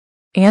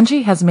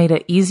Angie has made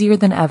it easier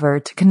than ever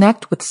to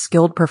connect with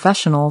skilled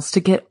professionals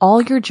to get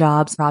all your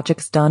jobs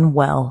projects done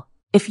well.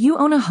 If you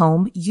own a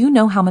home, you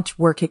know how much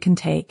work it can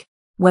take,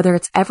 whether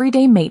it's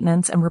everyday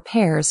maintenance and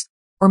repairs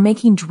or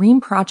making dream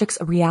projects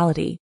a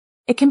reality.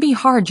 It can be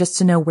hard just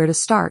to know where to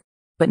start,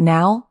 but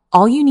now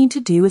all you need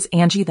to do is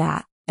Angie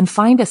that and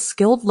find a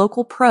skilled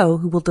local pro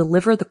who will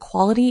deliver the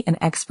quality and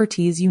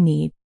expertise you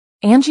need.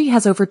 Angie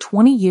has over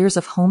 20 years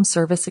of home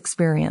service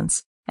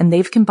experience, and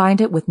they've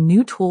combined it with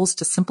new tools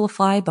to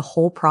simplify the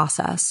whole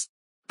process.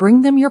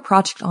 Bring them your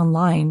project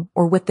online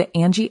or with the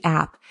Angie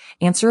app,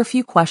 answer a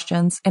few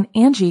questions, and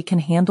Angie can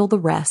handle the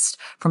rest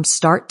from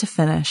start to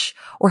finish,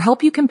 or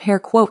help you compare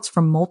quotes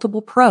from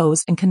multiple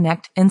pros and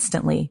connect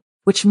instantly,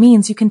 which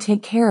means you can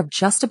take care of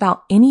just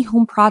about any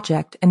home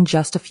project in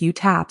just a few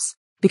taps.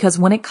 Because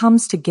when it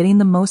comes to getting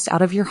the most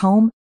out of your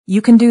home,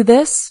 you can do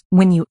this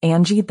when you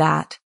Angie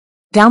that.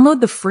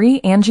 Download the free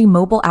Angie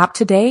mobile app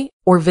today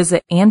or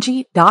visit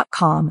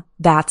Angie.com.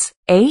 That's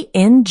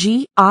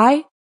ANGI.com.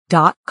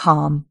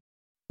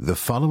 The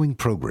following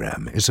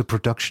program is a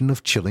production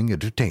of Chilling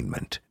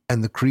Entertainment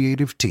and the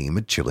creative team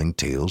at Chilling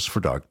Tales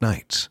for Dark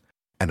Nights,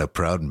 and a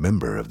proud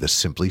member of the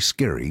Simply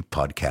Scary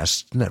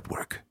Podcasts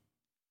Network.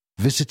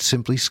 Visit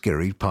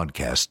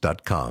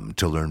simplyscarypodcast.com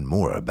to learn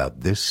more about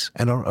this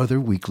and our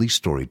other weekly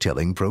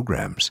storytelling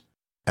programs.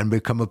 And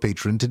become a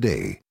patron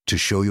today to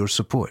show your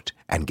support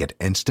and get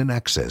instant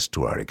access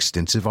to our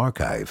extensive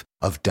archive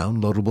of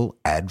downloadable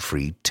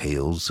ad-free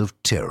tales of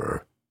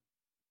terror.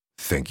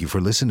 Thank you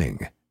for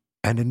listening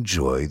and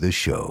enjoy the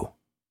show.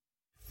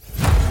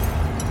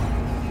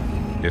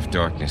 If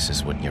darkness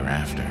is what you're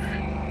after,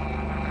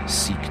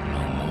 seek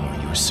no more,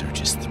 your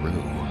search is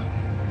through.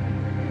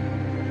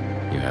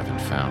 You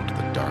haven't found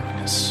the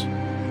darkness,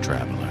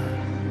 traveler.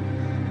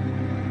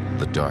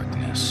 The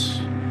darkness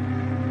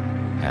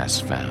has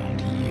found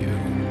you.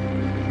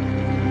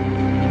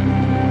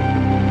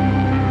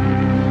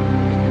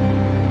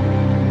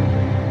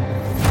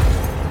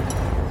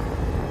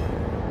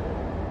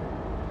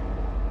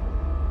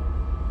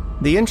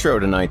 The intro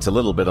tonight's a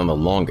little bit on the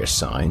longish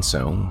side,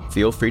 so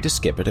feel free to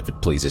skip it if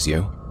it pleases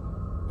you.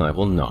 I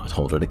will not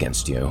hold it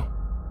against you.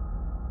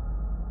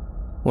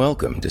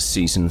 Welcome to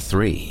Season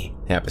 3,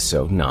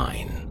 Episode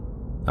 9.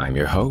 I'm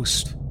your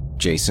host,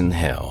 Jason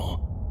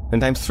Hill,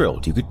 and I'm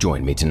thrilled you could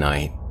join me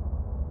tonight.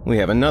 We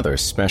have another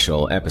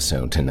special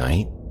episode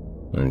tonight,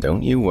 and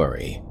don't you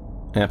worry,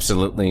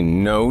 absolutely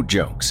no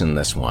jokes in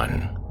this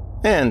one,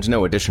 and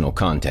no additional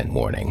content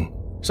warning,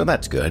 so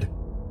that's good.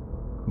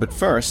 But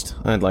first,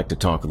 I'd like to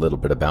talk a little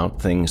bit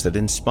about things that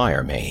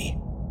inspire me.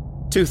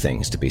 2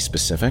 things to be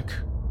specific.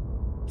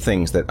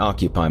 Things that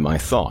occupy my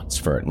thoughts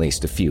for at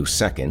least a few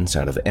seconds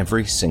out of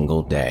every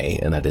single day,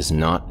 and that is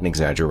not an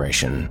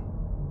exaggeration.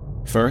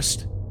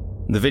 First,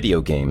 the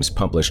video games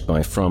published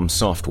by From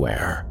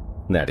Software.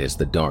 That is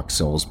the Dark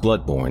Souls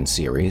Bloodborne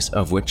series,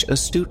 of which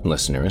astute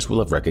listeners will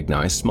have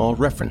recognized small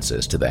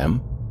references to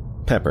them,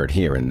 peppered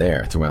here and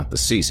there throughout the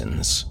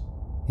seasons.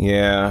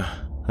 Yeah,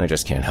 I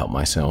just can't help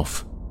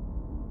myself.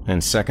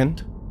 And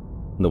second,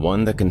 the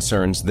one that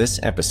concerns this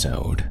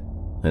episode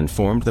and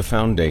formed the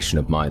foundation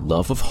of my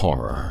love of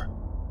horror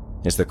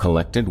is the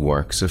collected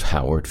works of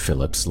Howard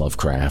Phillips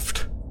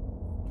Lovecraft.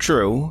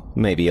 True,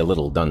 maybe a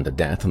little done to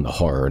death in the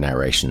horror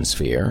narration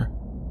sphere,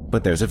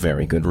 but there's a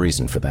very good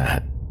reason for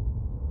that.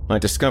 I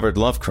discovered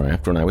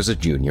Lovecraft when I was a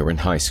junior in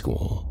high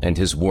school, and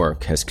his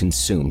work has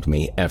consumed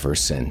me ever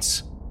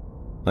since.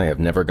 I have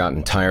never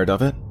gotten tired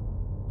of it.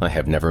 I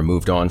have never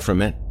moved on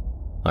from it.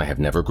 I have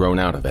never grown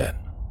out of it.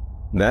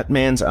 That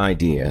man's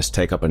ideas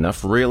take up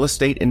enough real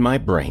estate in my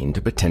brain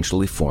to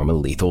potentially form a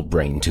lethal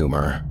brain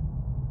tumor.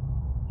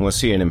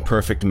 Was he an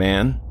imperfect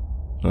man?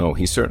 Oh,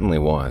 he certainly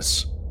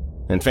was.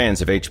 And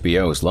fans of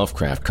HBO's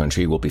Lovecraft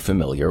Country will be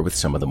familiar with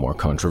some of the more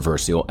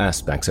controversial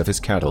aspects of his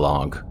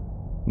catalog.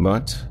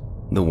 But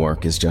the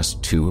work is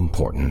just too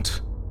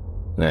important.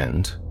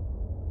 And,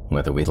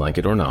 whether we like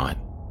it or not,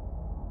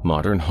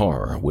 modern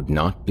horror would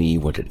not be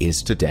what it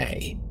is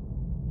today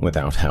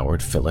without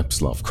Howard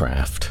Phillips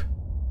Lovecraft.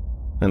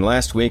 And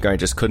last week I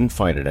just couldn't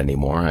fight it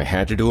anymore. I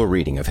had to do a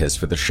reading of his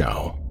for the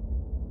show.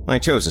 I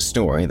chose a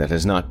story that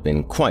has not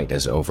been quite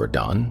as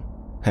overdone,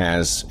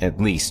 has at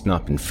least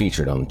not been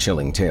featured on the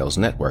Chilling Tales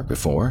network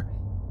before,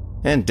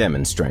 and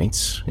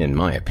demonstrates, in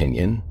my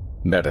opinion,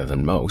 better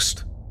than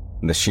most,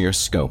 the sheer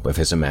scope of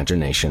his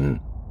imagination.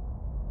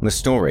 The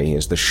story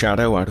is The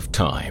Shadow Out of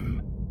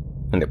Time,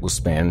 and it will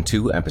span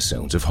 2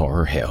 episodes of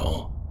Horror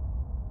Hill.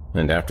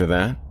 And after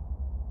that,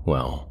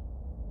 well,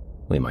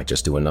 we might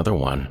just do another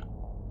one.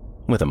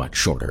 With a much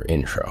shorter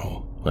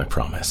intro, I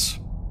promise.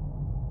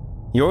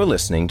 You're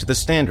listening to the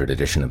standard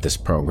edition of this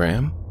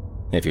program.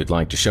 If you'd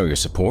like to show your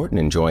support and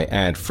enjoy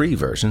ad-free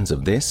versions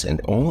of this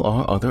and all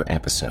our other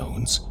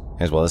episodes,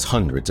 as well as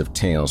hundreds of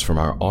tales from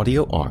our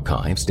audio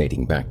archives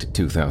dating back to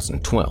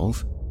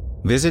 2012,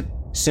 visit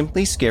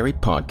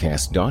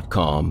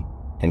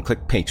simplyscarypodcast.com and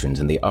click Patrons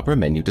in the upper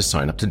menu to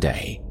sign up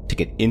today to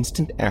get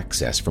instant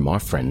access from our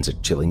friends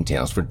at Chilling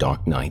Tales for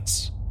Dark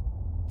Nights.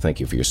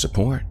 Thank you for your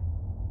support.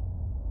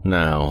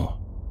 Now,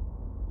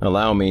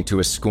 Allow me to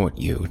escort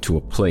you to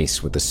a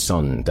place where the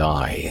sun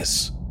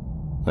dies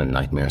and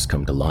nightmares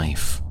come to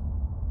life,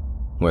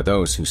 where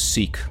those who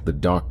seek the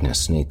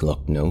darkness need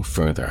look no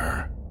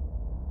further.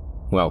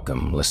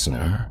 Welcome,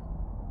 listener,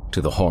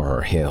 to the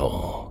Horror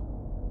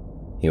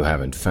Hill. You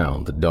haven't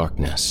found the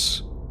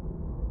darkness.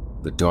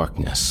 The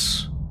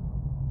darkness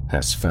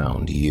has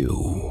found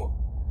you.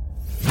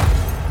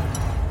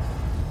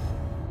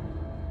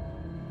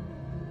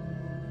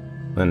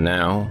 And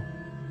now,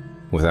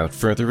 without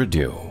further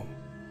ado,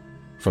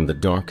 from the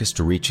darkest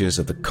reaches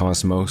of the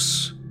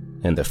cosmos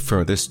and the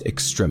furthest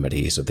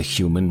extremities of the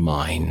human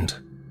mind,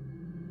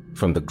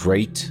 from the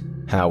great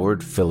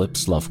Howard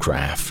Phillips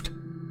Lovecraft,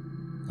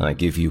 I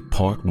give you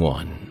part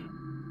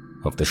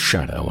 1 of The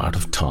Shadow Out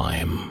of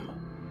Time.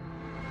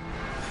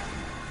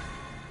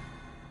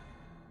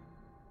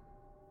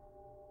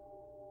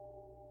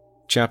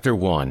 Chapter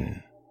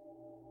 1.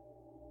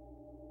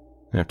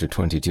 After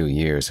 22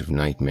 years of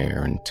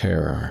nightmare and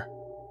terror,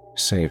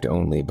 saved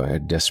only by a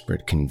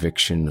desperate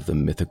conviction of the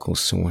mythical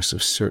source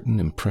of certain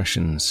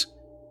impressions,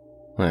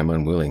 I am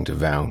unwilling to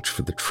vouch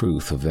for the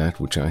truth of that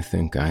which I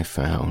think I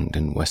found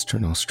in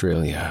Western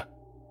Australia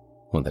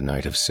on the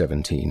night of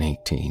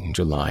 17-18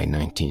 July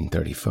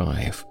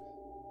 1935.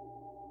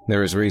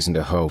 There is reason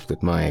to hope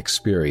that my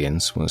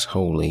experience was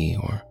wholly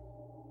or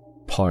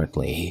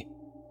partly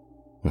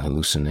a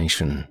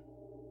hallucination,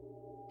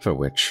 for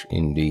which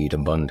indeed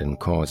abundant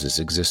causes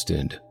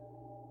existed,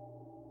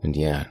 and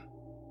yet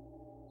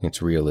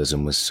its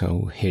realism was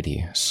so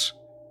hideous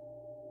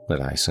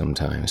that I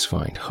sometimes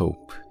find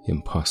hope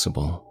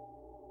impossible.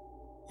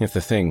 If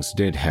the things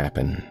did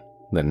happen,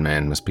 then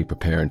man must be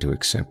prepared to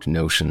accept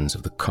notions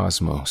of the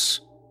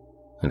cosmos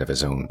and of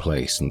his own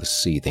place in the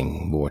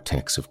seething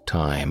vortex of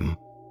time,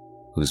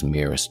 whose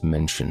merest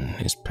mention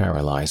is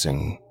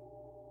paralyzing.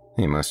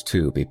 He must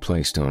too be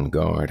placed on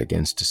guard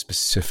against a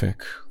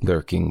specific,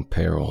 lurking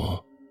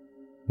peril,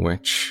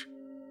 which,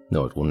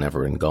 though it will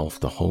never engulf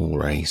the whole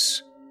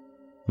race,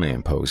 may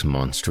impose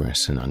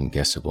monstrous and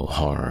unguessable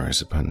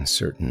horrors upon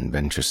certain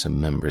venturesome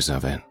members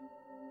of it.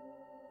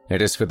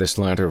 It is for this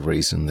latter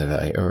reason that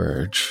I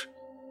urge,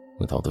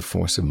 with all the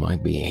force of my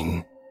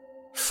being,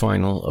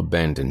 final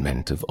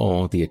abandonment of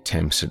all the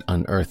attempts at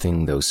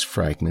unearthing those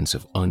fragments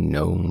of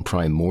unknown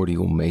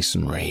primordial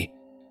masonry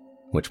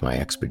which my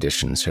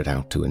expedition set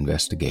out to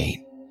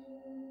investigate.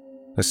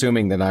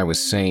 Assuming that I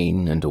was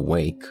sane and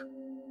awake,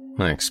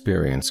 my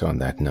experience on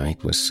that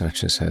night was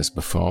such as has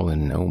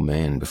befallen no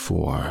man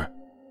before.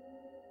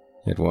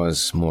 It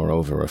was,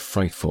 moreover, a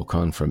frightful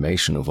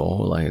confirmation of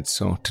all I had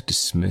sought to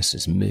dismiss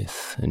as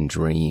myth and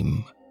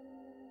dream.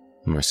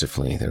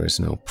 Mercifully, there is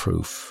no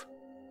proof,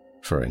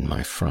 for in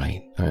my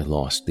fright I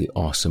lost the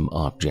awesome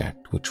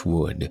object which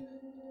would,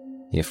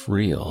 if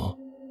real,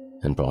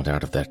 and brought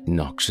out of that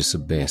noxious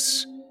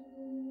abyss,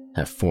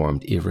 have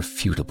formed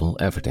irrefutable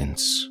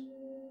evidence.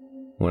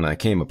 When I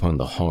came upon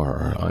the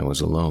horror, I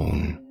was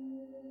alone,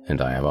 and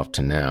I have up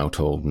to now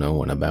told no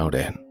one about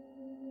it.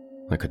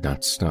 I could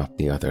not stop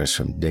the others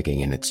from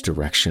digging in its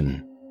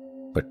direction,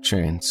 but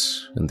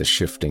chance and the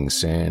shifting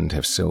sand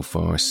have so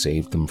far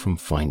saved them from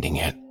finding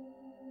it.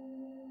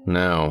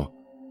 Now,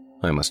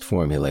 I must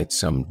formulate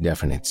some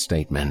definite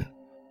statement,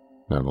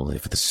 not only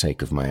for the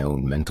sake of my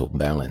own mental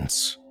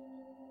balance,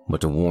 but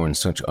to warn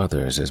such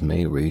others as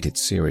may read it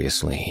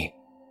seriously.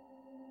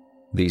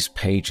 These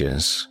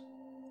pages,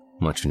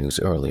 much in whose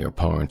earlier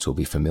parts will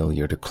be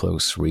familiar to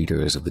close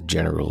readers of the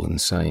general and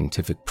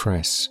scientific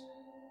press,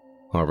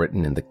 are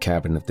written in the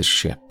cabin of the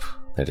ship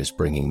that is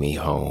bringing me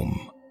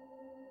home.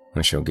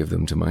 I shall give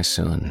them to my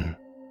son,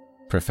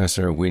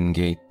 Professor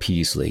Wingate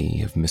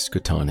Peasley of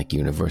Miskatonic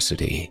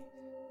University,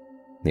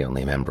 the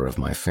only member of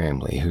my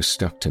family who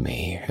stuck to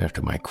me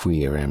after my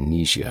queer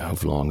amnesia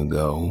of long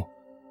ago,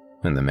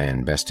 and the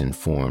man best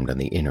informed on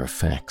the inner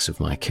facts of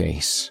my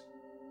case.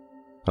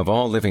 Of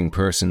all living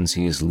persons,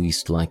 he is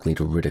least likely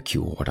to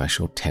ridicule what I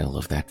shall tell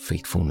of that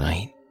fateful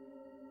night.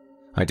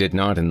 I did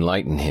not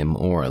enlighten him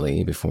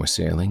orally before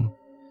sailing,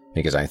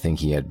 because I think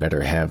he had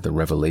better have the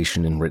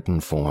revelation in written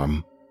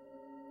form.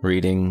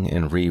 Reading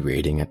and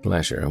rereading at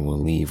leisure will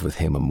leave with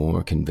him a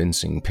more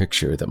convincing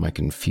picture that my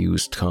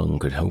confused tongue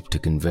could hope to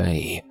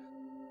convey.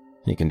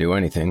 He can do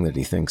anything that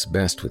he thinks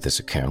best with this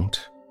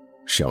account,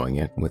 showing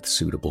it with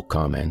suitable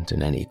comment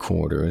in any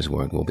quarters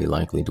where it will be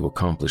likely to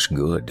accomplish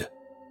good.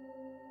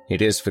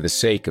 It is for the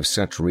sake of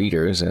such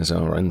readers as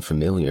are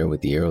unfamiliar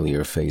with the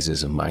earlier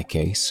phases of my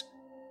case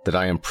that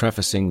I am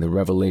prefacing the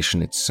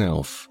revelation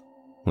itself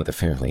with a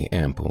fairly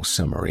ample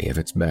summary of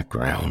its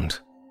background.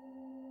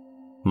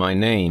 My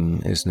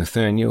name is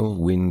Nathaniel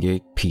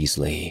Wingate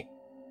Peasley,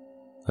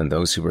 and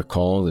those who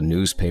recall the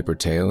newspaper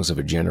tales of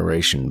a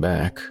generation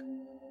back,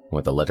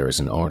 or the letters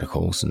and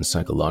articles in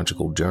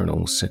psychological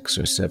journals 6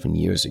 or 7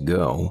 years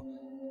ago,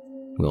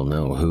 will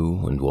know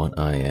who and what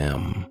I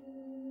am.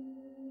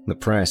 The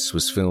press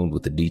was filled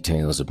with the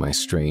details of my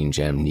strange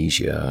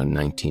amnesia in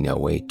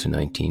 1908 to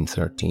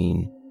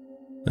 1913,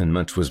 and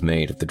much was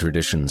made of the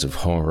traditions of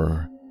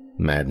horror,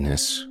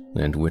 madness,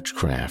 and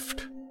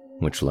witchcraft,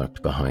 which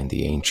lurked behind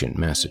the ancient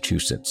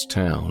Massachusetts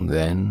town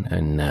then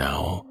and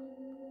now,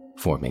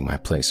 forming my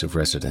place of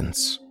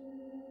residence.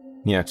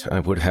 Yet I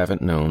would have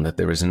it known that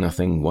there is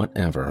nothing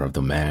whatever of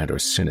the mad or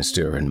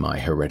sinister in my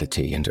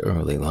heredity and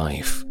early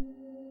life.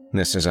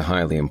 This is a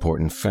highly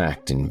important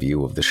fact in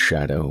view of the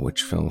shadow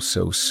which fell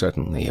so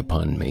suddenly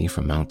upon me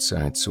from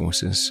outside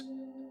sources.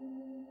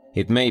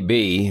 It may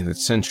be that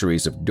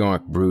centuries of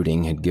dark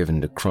brooding had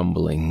given to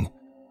crumbling,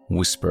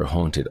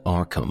 whisper-haunted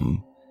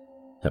Arkham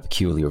a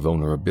peculiar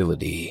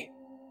vulnerability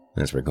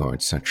as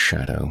regards such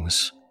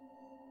shadows,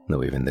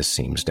 though even this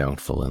seems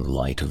doubtful in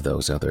light of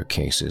those other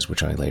cases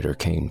which I later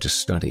came to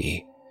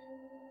study.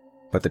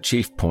 But the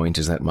chief point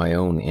is that my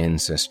own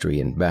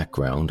ancestry and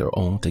background are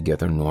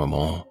altogether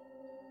normal.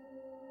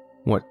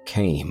 What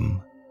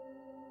came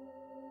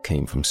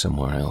from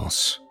somewhere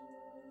else,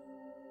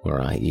 where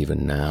I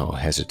even now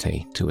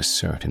hesitate to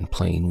assert in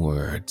plain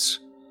words.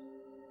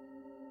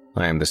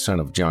 I am the son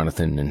of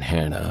Jonathan and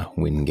Hannah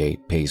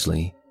Wingate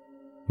Paisley,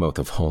 both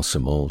of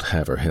wholesome old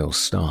Haverhill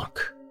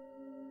stock.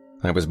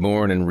 I was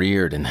born and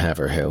reared in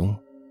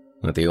Haverhill,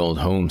 at the old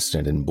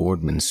homestead in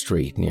Boardman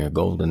Street near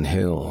Golden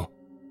Hill,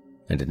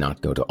 and did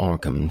not go to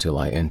Arkham till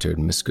I entered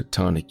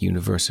Miskatonic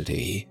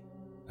University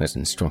as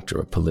instructor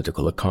of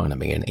political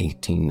economy in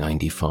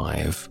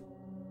 1895.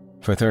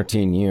 For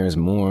 13 years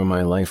more,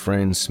 my life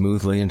ran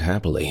smoothly and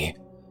happily.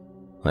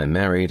 I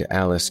married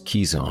Alice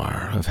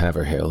Kezar of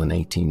Haverhill in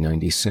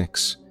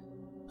 1896,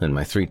 and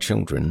my 3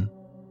 children,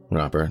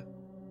 Robert,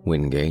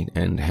 Wingate,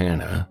 and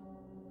Hannah,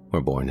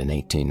 were born in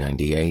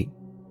 1898,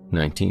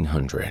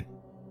 1900,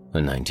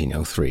 and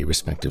 1903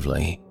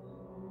 respectively.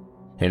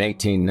 In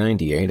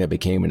 1898 I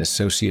became an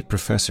associate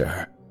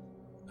professor,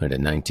 and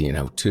in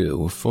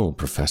 1902 a full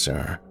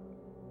professor.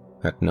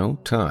 At no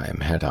time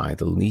had I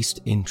the least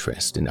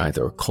interest in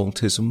either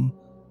occultism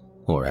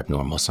or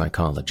abnormal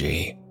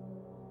psychology.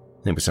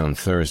 It was on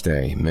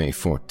Thursday, May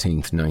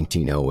 14th,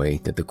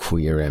 1908 that the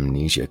queer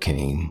amnesia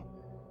came.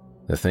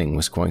 The thing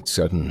was quite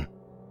sudden.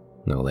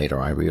 No later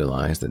I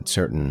realized that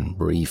certain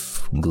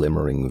brief,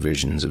 glimmering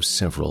visions of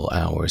several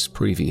hours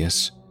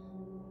previous,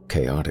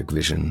 chaotic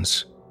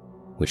visions,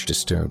 which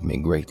disturbed me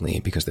greatly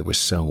because they were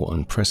so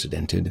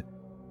unprecedented,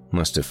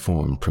 must have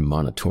formed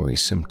premonitory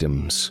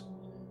symptoms.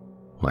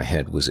 My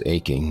head was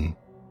aching,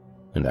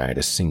 and I had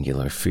a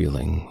singular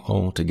feeling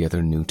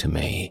altogether new to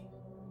me,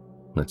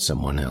 that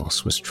someone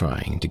else was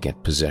trying to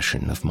get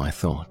possession of my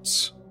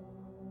thoughts.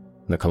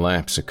 The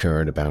collapse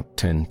occurred about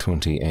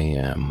 10:20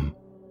 a.m.,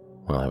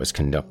 while I was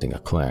conducting a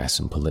class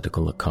in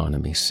Political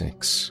Economy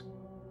 6,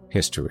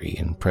 History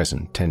and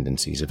Present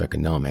Tendencies of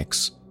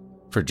Economics,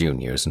 for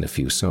juniors and a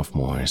few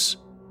sophomores.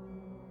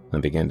 I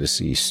began to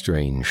see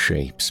strange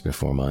shapes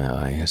before my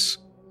eyes,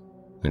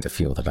 and to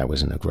feel that I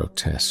was in a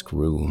grotesque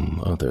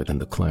room other than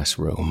the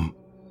classroom.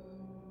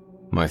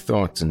 My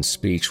thoughts and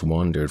speech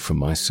wandered from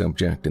my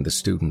subject, and the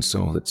students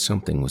saw that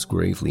something was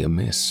gravely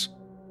amiss.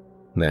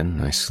 Then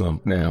I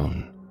slumped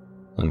down,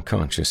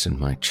 unconscious in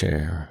my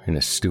chair, in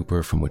a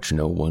stupor from which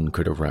no one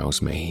could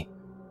arouse me,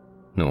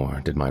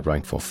 nor did my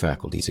rightful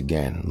faculties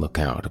again look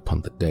out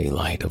upon the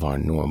daylight of our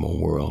normal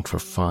world for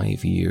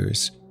 5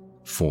 years,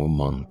 4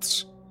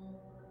 months,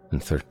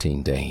 and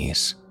 13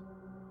 days.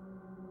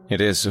 It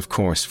is, of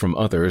course, from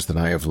others that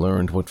I have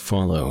learned what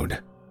followed.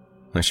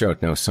 I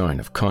showed no sign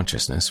of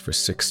consciousness for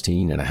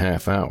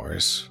 16.5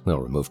 hours, though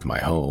removed from my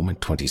home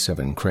at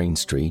 27 Crane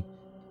Street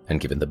and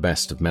given the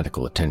best of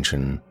medical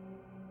attention.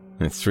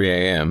 At 3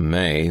 a.m.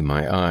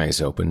 my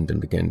eyes opened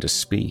and began to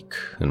speak,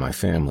 and my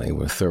family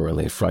were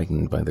thoroughly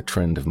frightened by the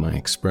trend of my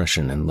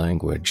expression and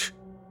language.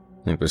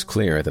 It was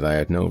clear that I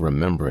had no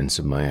remembrance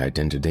of my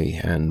identity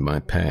and my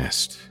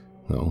past,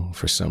 though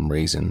for some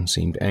reason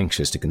seemed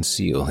anxious to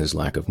conceal his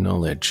lack of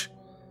knowledge.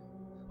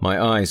 My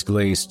eyes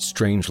glazed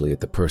strangely at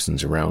the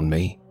persons around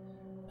me,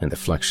 and the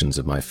flexions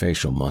of my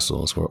facial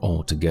muscles were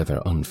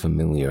altogether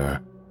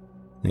unfamiliar.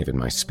 Even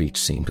my speech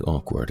seemed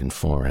awkward and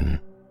foreign.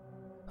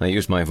 I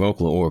used my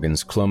vocal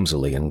organs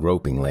clumsily and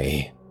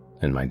gropingly,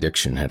 and my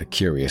diction had a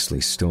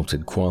curiously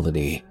stilted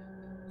quality,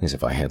 as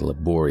if I had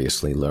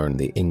laboriously learned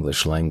the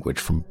English language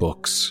from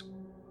books.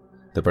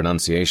 The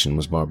pronunciation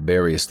was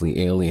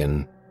barbarously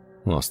alien,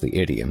 whilst the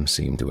idiom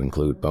seemed to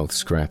include both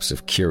scraps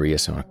of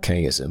curious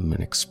archaism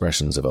and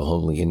expressions of a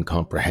wholly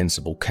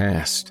incomprehensible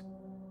cast.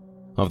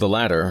 Of the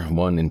latter,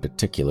 one in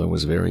particular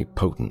was very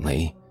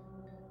potently,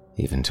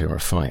 even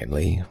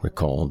terrifiedly,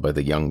 recalled by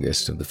the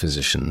youngest of the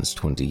physicians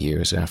 20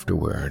 years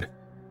afterward.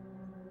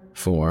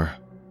 For,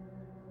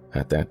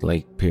 at that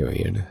late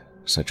period,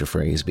 such a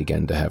phrase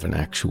began to have an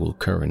actual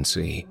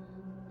currency,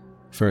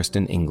 first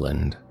in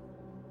England,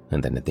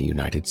 and then in the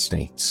United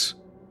States.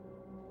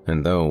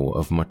 And though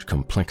of much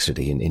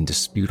complexity and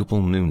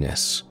indisputable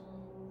newness,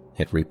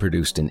 it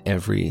reproduced in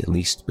every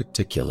least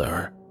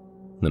particular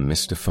the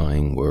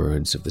mystifying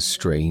words of the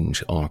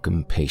strange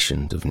Arkham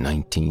patient of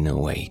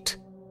 1908.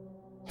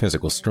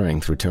 Physical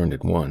strength returned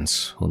at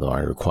once, although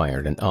I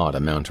required an odd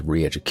amount of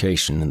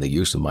re-education in the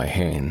use of my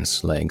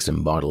hands, legs,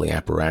 and bodily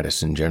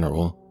apparatus in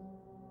general.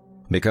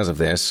 Because of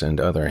this and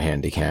other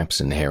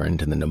handicaps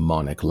inherent in the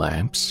mnemonic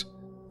lapse,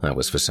 I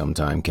was for some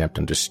time kept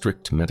under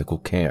strict medical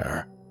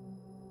care.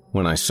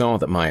 When I saw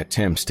that my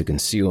attempts to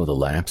conceal the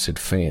lapse had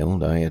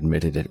failed, I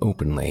admitted it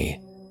openly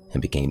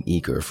and became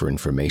eager for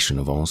information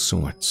of all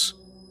sorts.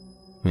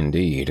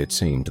 Indeed, it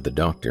seemed to the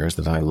doctors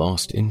that I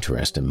lost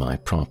interest in my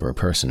proper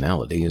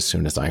personality as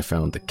soon as I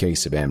found the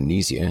case of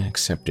amnesia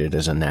accepted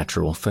as a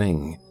natural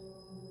thing.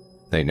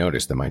 They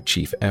noticed that my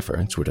chief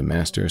efforts were to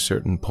master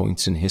certain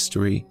points in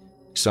history,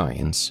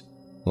 science,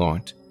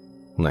 art,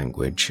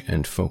 language,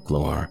 and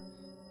folklore,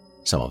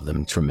 some of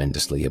them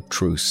tremendously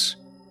abstruse,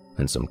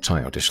 and some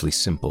childishly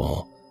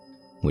simple,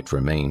 which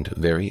remained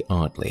very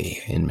oddly,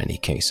 in many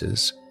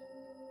cases,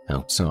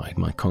 outside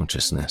my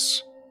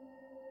consciousness.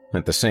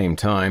 At the same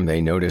time,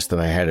 they noticed that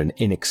I had an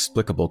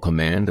inexplicable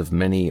command of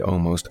many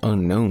almost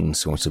unknown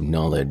sorts of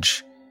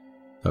knowledge,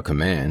 a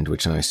command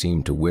which I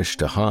seemed to wish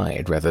to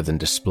hide rather than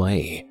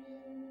display.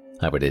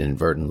 I would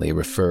inadvertently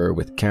refer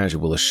with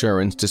casual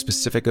assurance to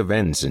specific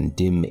events in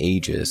dim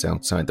ages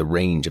outside the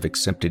range of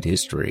accepted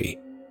history,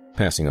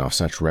 passing off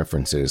such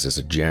references as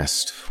a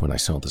jest when I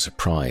saw the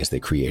surprise they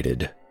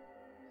created.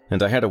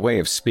 And I had a way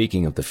of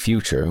speaking of the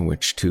future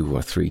which 2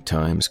 or 3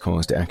 times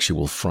caused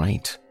actual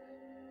fright.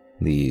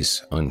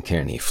 These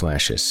uncanny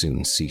flashes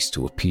soon ceased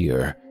to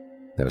appear,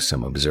 though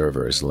some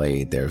observers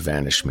laid their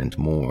vanishment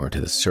more to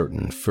the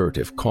certain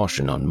furtive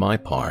caution on my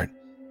part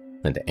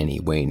than to any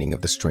waning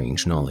of the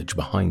strange knowledge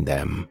behind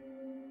them.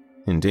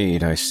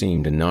 Indeed, I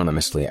seemed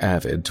anonymously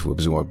avid to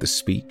absorb the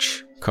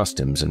speech,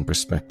 customs, and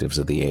perspectives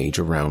of the age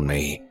around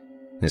me,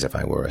 as if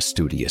I were a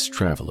studious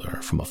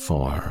traveler from a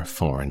far,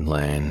 foreign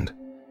land.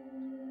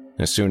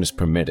 As soon as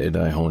permitted,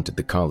 I haunted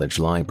the college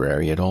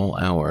library at all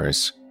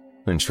hours,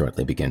 and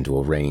shortly began to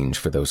arrange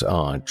for those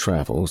odd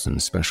travels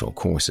and special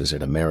courses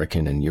at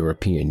American and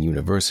European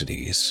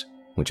universities,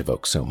 which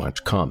evoked so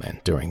much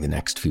comment during the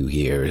next few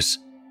years.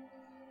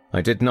 I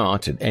did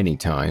not at any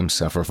time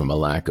suffer from a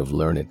lack of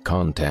learned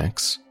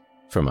contacts,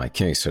 for my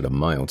case had a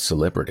mild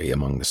celebrity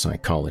among the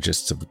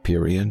psychologists of the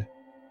period.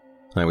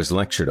 I was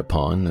lectured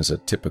upon as a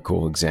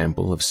typical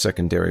example of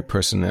secondary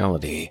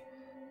personality,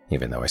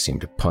 even though I seemed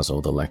to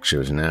puzzle the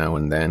lectures now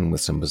and then with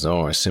some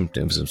bizarre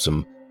symptoms of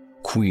some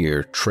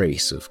queer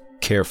trace of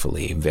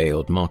carefully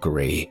veiled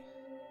mockery.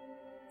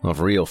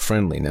 Of real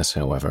friendliness,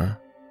 however,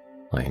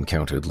 I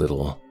encountered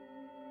little.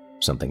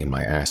 Something in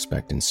my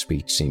aspect and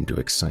speech seemed to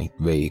excite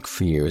vague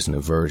fears and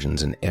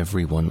aversions in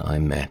everyone I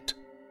met,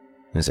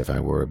 as if I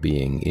were a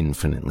being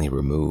infinitely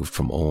removed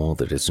from all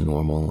that is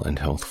normal and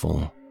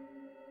healthful.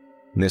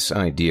 This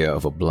idea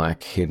of a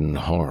black hidden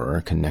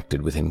horror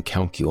connected with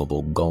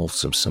incalculable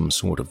gulfs of some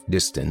sort of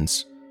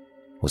distance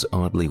was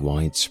oddly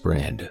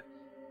widespread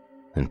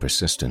and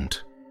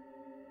persistent.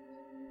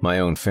 My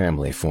own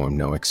family formed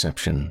no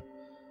exception.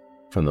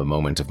 From the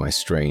moment of my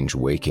strange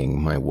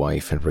waking, my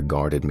wife had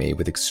regarded me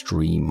with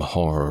extreme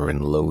horror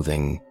and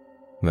loathing,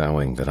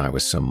 vowing that I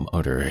was some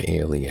utter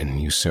alien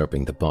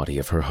usurping the body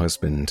of her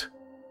husband.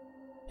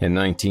 In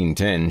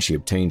 1910, she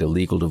obtained a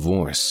legal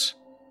divorce,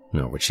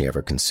 nor would she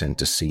ever consent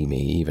to see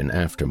me even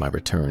after my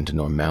return to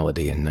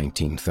normality in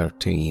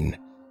 1913.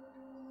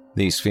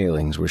 These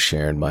feelings were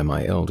shared by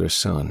my elder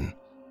son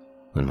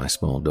and my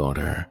small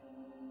daughter,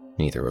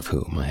 neither of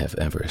whom I have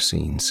ever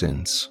seen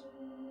since.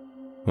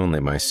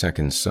 Only my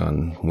second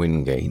son,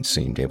 Wingate,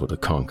 seemed able to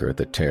conquer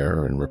the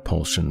terror and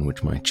repulsion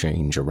which my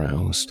change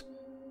aroused.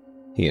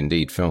 He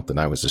indeed felt that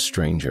I was a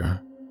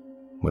stranger,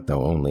 but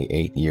though only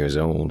 8 years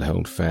old,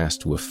 held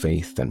fast to a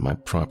faith that my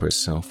proper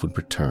self would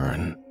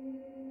return.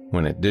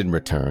 When it did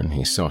return,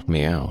 he sought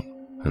me out,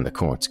 and the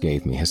courts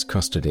gave me his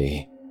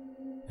custody.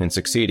 In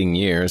succeeding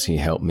years, he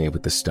helped me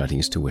with the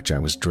studies to which I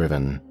was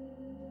driven.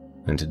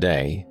 And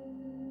today,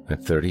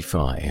 at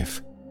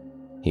 35,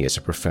 he is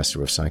a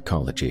professor of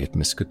psychology at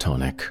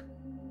Miskatonic.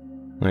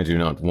 I do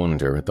not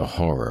wonder at the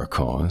horror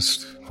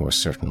caused, for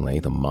certainly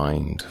the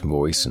mind,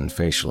 voice, and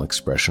facial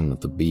expression of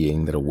the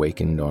being that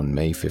awakened on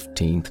May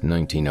 15,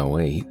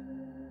 1908,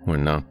 were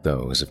not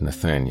those of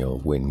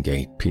Nathaniel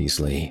Wingate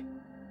Peasley.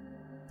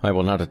 I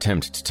will not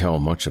attempt to tell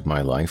much of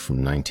my life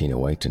from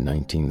 1908 to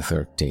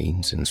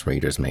 1913, since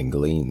readers may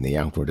glean the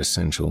outward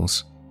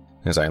essentials,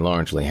 as I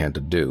largely had to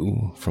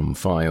do from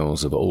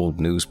files of old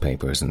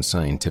newspapers and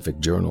scientific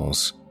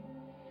journals.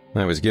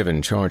 I was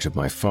given charge of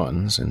my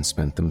funds and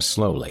spent them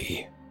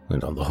slowly,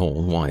 and on the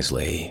whole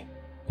wisely,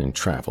 in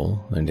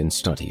travel and in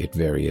study at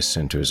various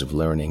centers of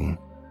learning.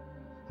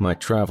 My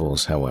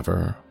travels,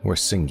 however, were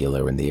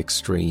singular in the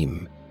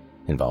extreme,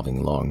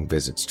 involving long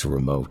visits to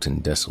remote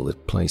and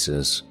desolate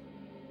places.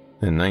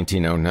 In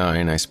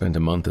 1909, I spent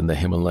a month in the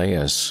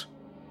Himalayas,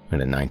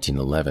 and in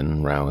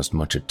 1911 roused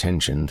much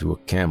attention through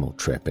a camel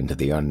trip into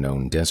the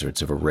unknown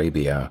deserts of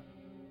Arabia.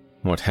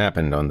 What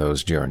happened on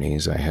those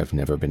journeys I have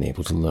never been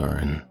able to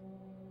learn.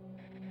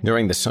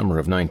 During the summer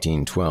of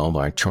 1912,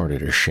 I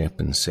chartered a ship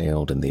and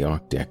sailed in the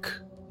Arctic,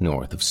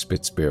 north of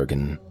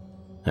Spitsbergen,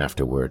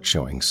 afterward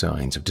showing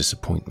signs of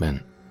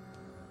disappointment.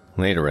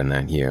 Later in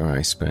that year,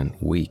 I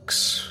spent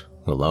weeks,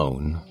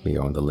 alone,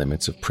 beyond the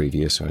limits of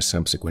previous or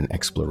subsequent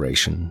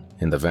exploration,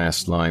 in the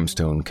vast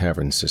limestone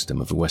cavern system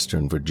of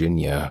Western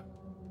Virginia.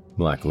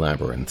 black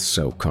labyrinths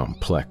so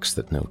complex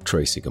that no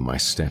tracing of my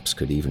steps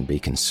could even be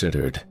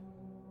considered.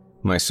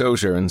 My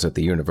sojourns at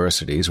the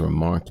universities were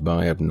marked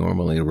by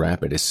abnormally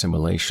rapid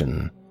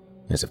assimilation,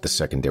 as if the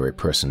secondary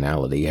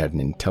personality had an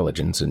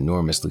intelligence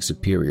enormously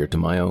superior to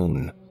my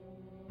own.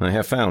 I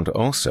have found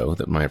also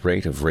that my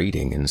rate of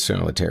reading and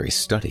solitary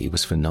study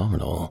was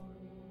phenomenal.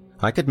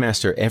 I could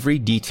master every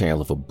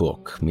detail of a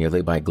book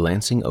merely by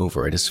glancing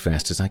over it as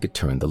fast as I could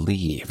turn the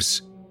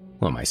leaves,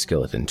 while my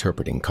skill at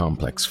interpreting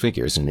complex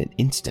figures in an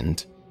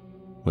instant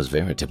was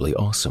veritably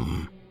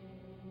awesome.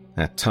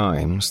 At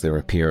times, there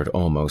appeared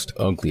almost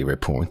ugly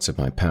reports of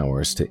my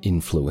powers to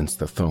influence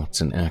the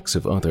thoughts and acts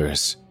of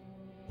others,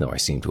 though I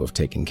seem to have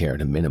taken care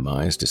to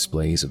minimize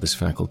displays of this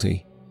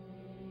faculty.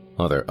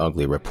 Other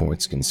ugly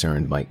reports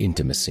concerned my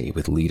intimacy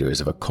with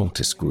leaders of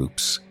occultist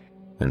groups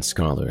and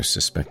scholars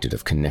suspected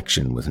of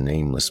connection with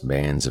nameless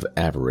bands of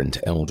aberrant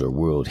elder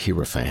world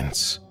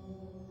hierophants.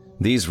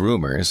 These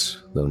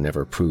rumors, though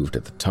never proved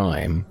at the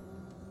time,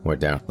 were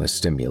doubtless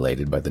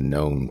stimulated by the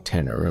known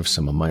tenor of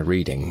some of my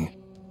reading,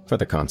 for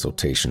the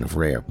consultation of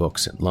rare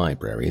books at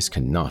libraries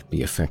cannot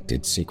be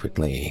effected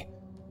secretly.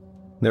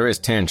 There is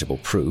tangible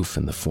proof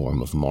in the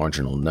form of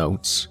marginal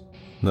notes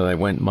that I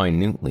went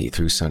minutely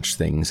through such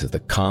things as the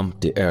Comte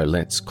de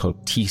Erlet's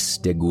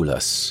Cultis de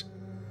Gulas,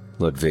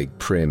 Ludwig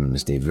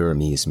Prim's De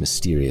Vermis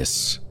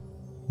Mysterious,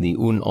 the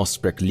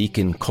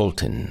Unausprechlichen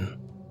Kulten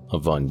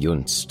of von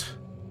Junst,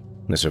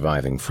 the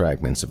surviving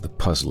fragments of the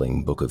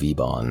puzzling Book of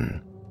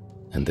Ebon,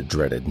 and the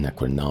dreaded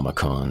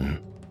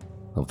Necronomicon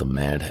of the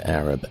mad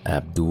Arab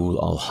Abdul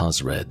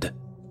al-Hazred.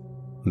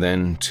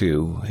 Then,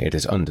 too, it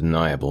is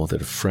undeniable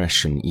that a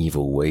fresh and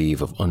evil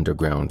wave of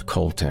underground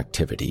cult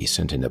activity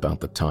set in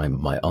about the time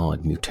of my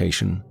odd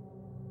mutation.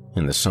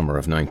 In the summer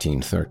of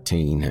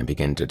 1913, I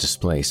began to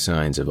display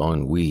signs of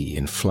ennui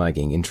and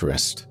flagging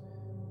interest,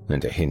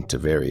 and a hint to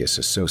various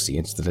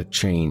associates that a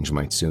change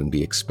might soon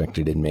be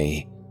expected in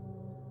me.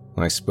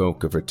 I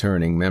spoke of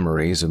returning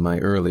memories of my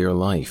earlier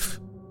life,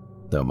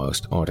 though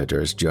most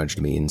auditors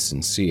judged me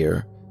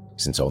insincere,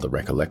 since all the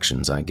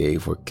recollections I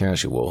gave were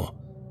casual,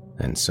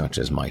 and such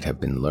as might have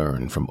been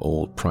learned from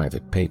old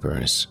private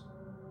papers.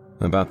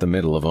 About the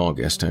middle of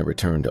August, I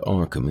returned to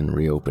Arkham and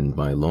reopened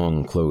my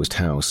long-closed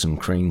house in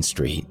Crane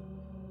Street.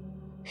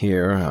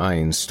 Here, I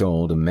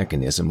installed a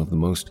mechanism of the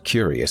most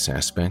curious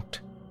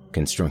aspect,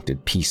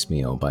 constructed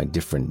piecemeal by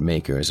different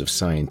makers of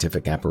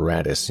scientific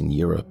apparatus in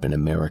Europe and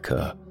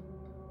America,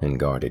 and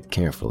guarded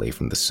carefully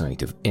from the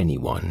sight of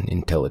anyone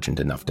intelligent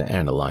enough to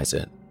analyze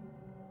it.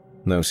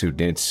 Those who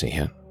did see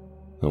it,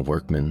 a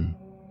workman,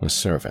 a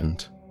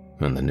servant,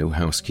 and the new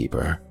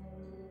housekeeper,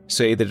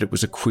 say that it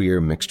was a queer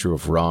mixture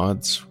of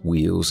rods,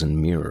 wheels, and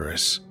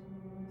mirrors,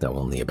 though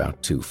only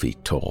about 2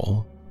 feet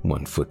tall,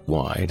 1 foot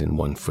wide, and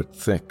 1 foot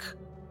thick.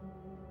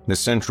 The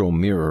central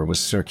mirror was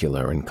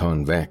circular and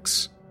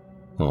convex.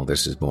 All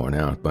this is borne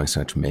out by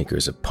such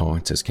makers of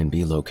parts as can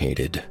be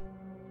located.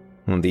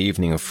 On the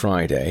evening of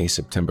Friday,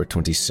 September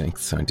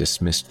 26th, I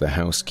dismissed the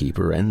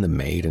housekeeper and the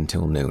maid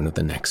until noon of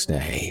the next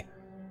day.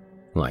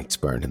 Lights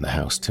burned in the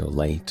house till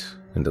late,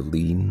 and a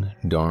lean,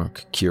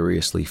 dark,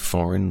 curiously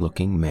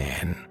foreign-looking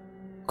man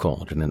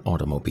called in an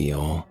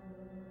automobile.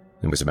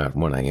 It was about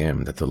 1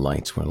 a.m. that the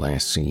lights were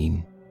last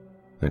seen.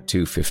 At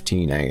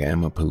 2:15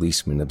 a.m., a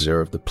policeman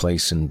observed the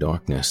place in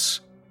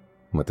darkness,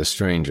 with the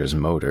stranger's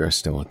motor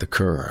still at the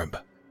curb.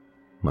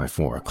 By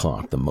 4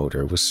 o'clock, the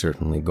motor was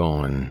certainly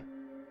gone.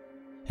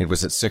 It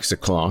was at 6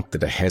 o'clock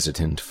that a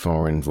hesitant,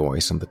 foreign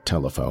voice on the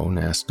telephone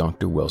asked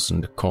Dr.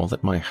 Wilson to call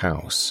at my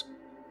house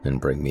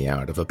and bring me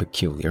out of a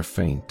peculiar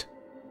faint.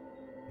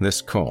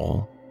 This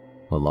call,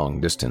 a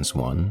long-distance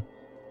one,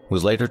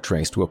 was later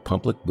traced to a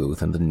public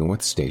booth in the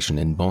North Station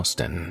in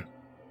Boston,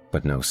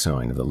 but no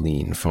sign of the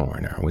lean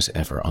foreigner was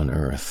ever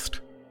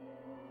unearthed.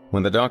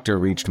 When the doctor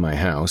reached my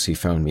house, he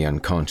found me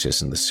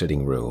unconscious in the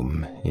sitting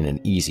room, in an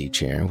easy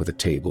chair with a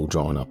table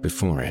drawn up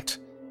before it.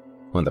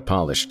 On the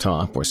polished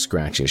top were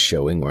scratches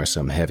showing where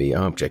some heavy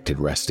object had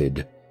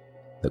rested.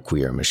 The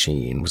queer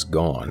machine was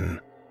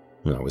gone,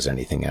 nor was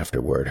anything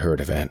afterward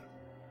heard of it.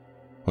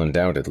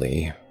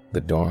 Undoubtedly, the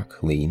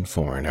dark, lean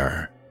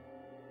foreigner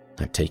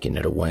had taken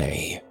it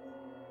away.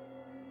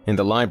 In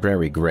the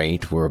library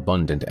grate were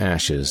abundant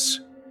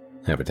ashes,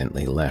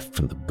 evidently left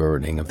from the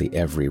burning of the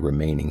every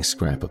remaining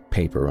scrap of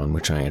paper on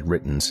which I had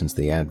written since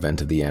the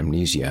advent of the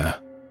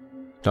amnesia.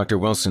 Dr.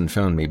 Wilson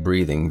found me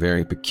breathing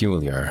very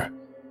peculiar,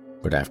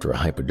 but after a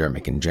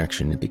hypodermic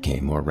injection it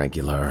became more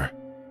regular.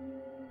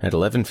 At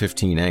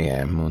 11:15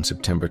 a.m. on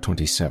September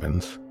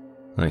 27th,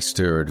 I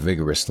stirred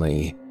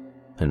vigorously,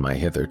 and my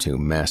hitherto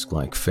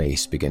mask-like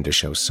face began to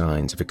show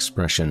signs of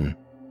expression.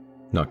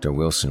 Dr.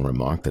 Wilson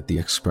remarked that the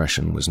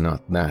expression was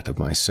not that of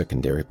my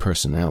secondary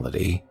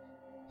personality,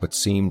 but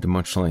seemed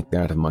much like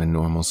that of my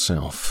normal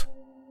self.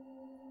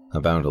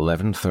 About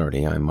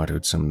 11:30, I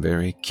muttered some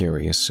very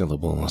curious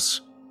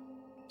syllables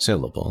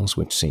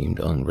which seemed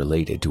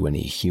unrelated to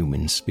any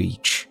human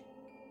speech.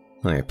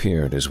 I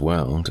appeared as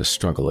well to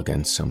struggle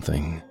against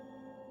something.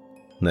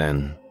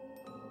 Then,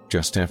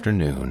 just after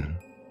noon,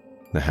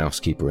 the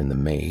housekeeper and the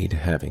maid,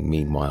 having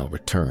meanwhile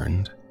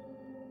returned,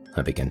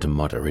 I began to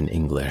mutter in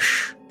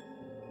English.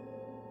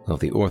 Of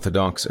the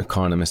orthodox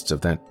economists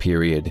of that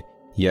period,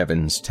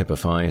 Jevons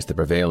typifies the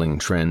prevailing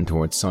trend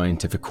towards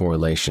scientific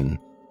correlation.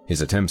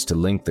 His attempts to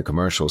link the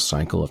commercial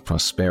cycle of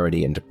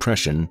prosperity and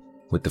depression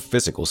with the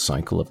physical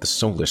cycle of the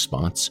solar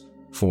spots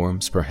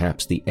forms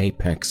perhaps the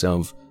apex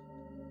of...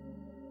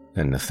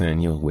 And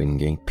Nathaniel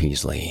Wingate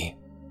Peaslee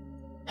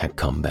had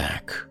come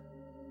back.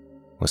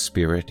 A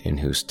spirit in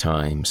whose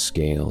time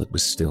scale it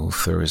was still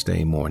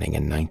Thursday morning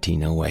in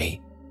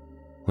 1908,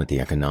 with the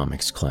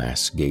economics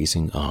class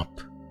gazing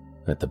up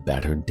at the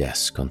battered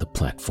desk on the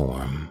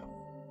platform.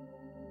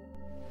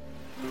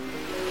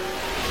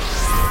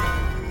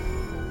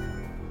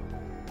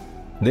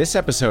 This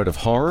episode of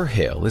Horror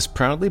Hill is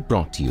proudly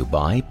brought to you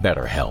by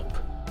BetterHelp.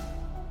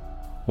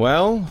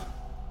 Well,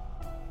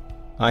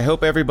 I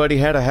hope everybody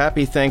had a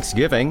happy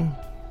Thanksgiving.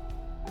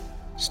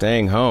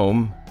 Staying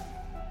home.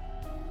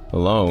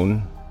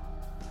 Alone.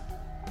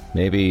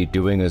 Maybe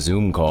doing a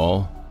Zoom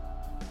call.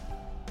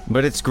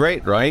 But it's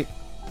great, right?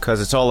 Because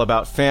it's all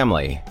about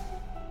family.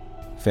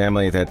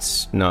 Family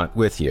that's not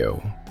with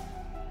you.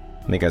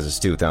 Because it's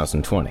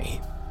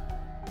 2020.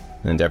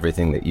 And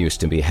everything that used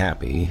to be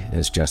happy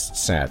is just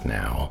sad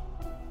now.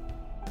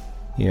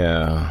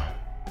 Yeah.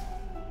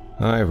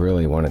 I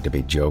really wanted to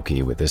be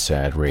jokey with this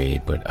ad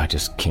read, but I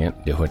just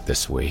can't do it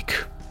this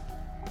week.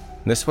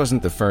 This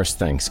wasn't the first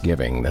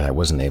Thanksgiving that I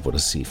wasn't able to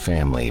see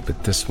family,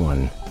 but this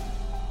one...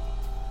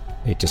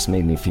 It just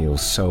made me feel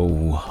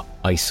so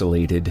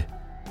isolated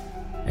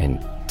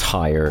and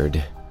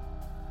tired,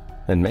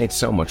 and made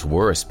so much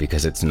worse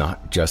because it's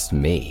not just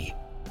me.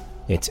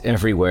 It's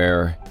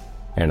everywhere,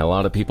 and a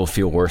lot of people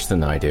feel worse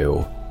than I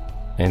do,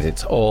 and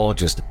it's all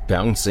just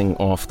bouncing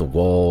off the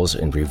walls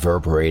and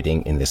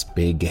reverberating in this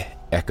big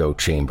echo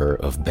chamber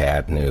of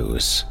bad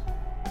news.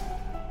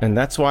 And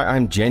that's why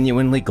I'm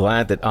genuinely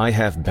glad that I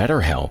have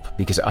BetterHelp,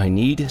 because I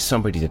need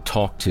somebody to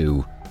talk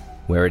to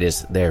where it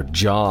is their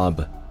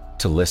job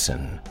to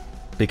listen.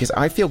 Because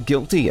I feel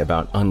guilty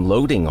about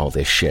unloading all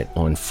this shit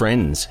on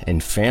friends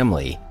and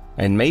family,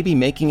 and maybe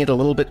making it a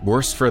little bit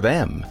worse for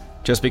them,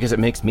 just because it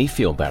makes me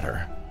feel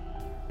better.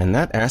 And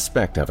that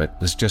aspect of it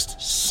was just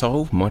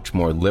so much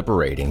more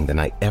liberating than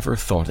I ever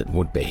thought it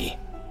would be.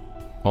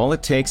 All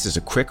it takes is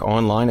a quick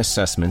online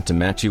assessment to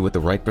match you with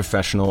the right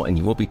professional, and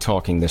you will be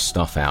talking this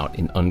stuff out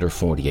in under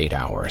 48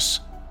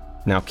 hours.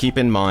 Now keep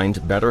in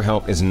mind,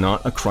 BetterHelp is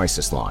not a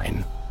crisis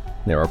line.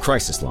 There are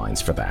crisis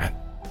lines for that.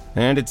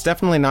 And it's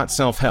definitely not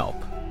self-help.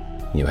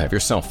 You have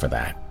yourself for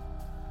that.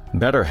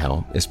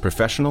 BetterHelp is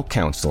professional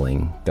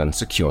counseling done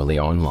securely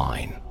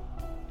online.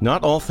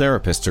 Not all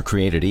therapists are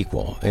created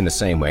equal, in the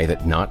same way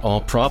that not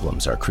all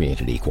problems are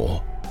created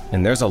equal.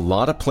 And there's a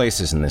lot of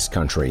places in this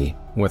country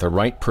where the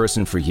right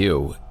person for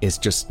you is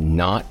just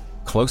not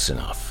close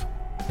enough.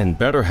 And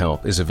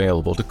BetterHelp is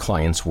available to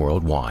clients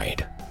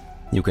worldwide.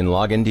 You can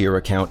log into your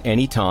account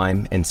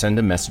anytime and send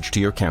a message to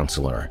your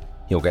counselor.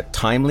 You'll get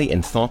timely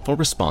and thoughtful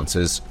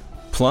responses.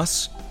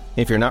 Plus,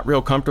 if you're not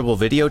real comfortable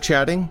video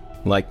chatting,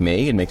 like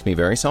me, it makes me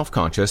very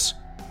self-conscious,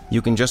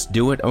 you can just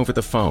do it over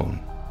the phone,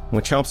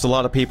 which helps a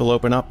lot of people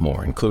open up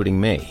more, including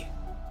me.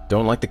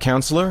 Don't like the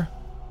counselor?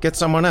 Get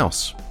someone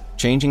else.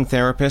 Changing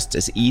therapists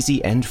is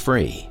easy and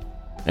free,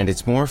 and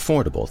it's more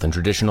affordable than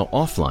traditional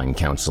offline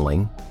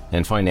counseling,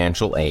 and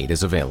financial aid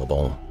is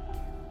available.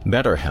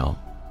 BetterHelp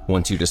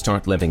wants you to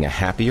start living a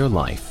happier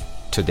life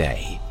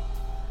today.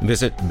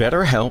 Visit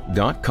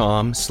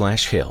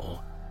betterhelp.com/hill.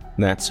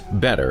 That's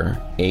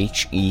better,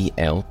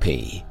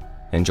 H-E-L-P,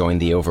 and join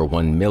the over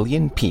 1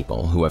 million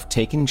people who have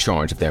taken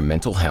charge of their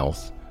mental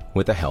health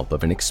with the help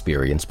of an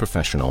experienced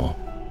professional.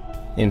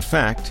 In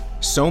fact,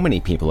 so many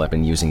people have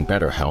been using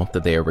BetterHelp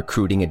that they are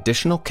recruiting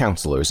additional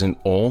counselors in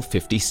all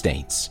 50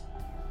 states.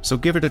 So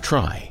give it a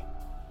try,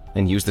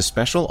 and use the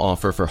special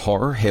offer for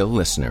Horror Hill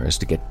listeners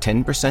to get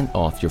 10%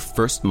 off your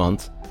first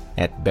month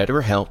at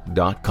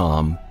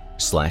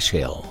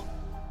betterhelp.com/hill.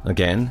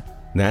 Again,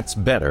 that's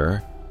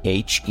better,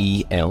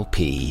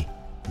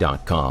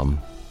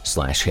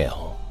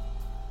 HELP.com/hill.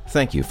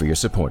 Thank you for your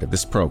support of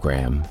this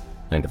program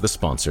and of the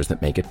sponsors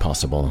that make it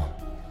possible.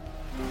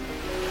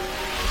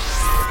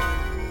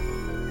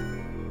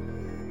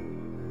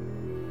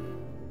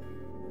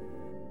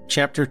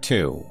 Chapter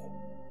 2.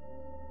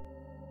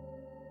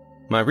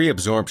 My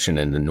reabsorption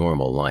into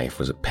normal life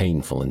was a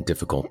painful and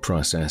difficult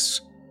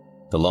process.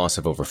 The loss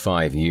of over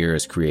 5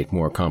 years create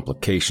more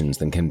complications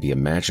than can be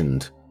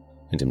imagined,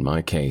 and in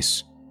my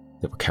case,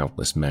 there were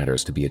countless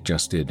matters to be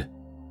adjusted.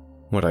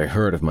 What I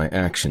heard of my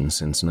actions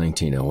since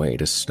 1908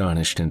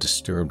 astonished and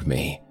disturbed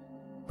me,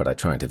 but I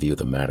tried to view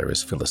the matter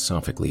as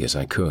philosophically as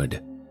I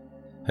could.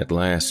 At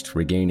last,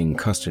 regaining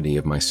custody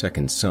of my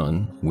second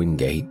son,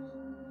 Wingate,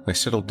 I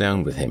settled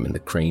down with him in the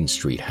Crane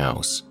Street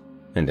house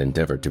and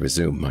endeavored to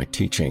resume my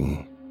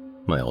teaching,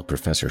 my old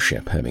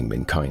professorship having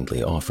been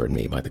kindly offered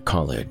me by the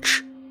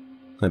college.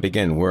 I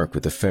began work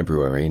with the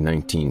February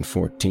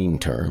 1914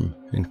 term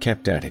and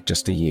kept at it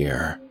just a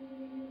year.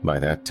 By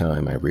that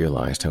time, I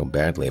realized how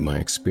badly my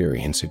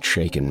experience had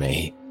shaken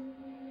me.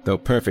 Though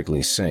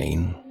perfectly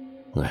sane,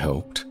 I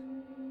hoped,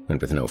 and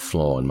with no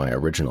flaw in my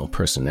original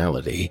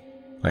personality,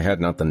 I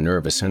had not the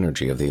nervous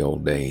energy of the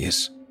old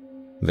days.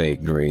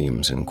 Vague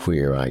dreams and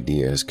queer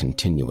ideas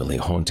continually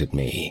haunted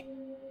me,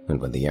 and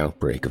when the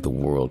outbreak of the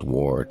World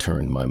War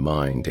turned my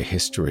mind to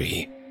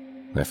history,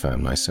 I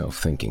found myself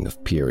thinking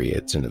of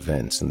periods and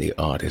events in the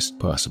oddest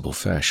possible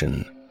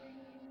fashion.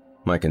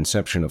 My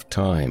conception of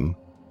time,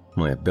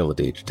 my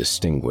ability to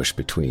distinguish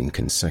between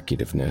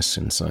consecutiveness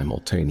and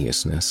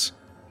simultaneousness,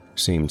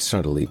 seemed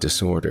subtly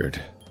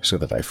disordered, so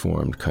that I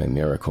formed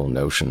chimerical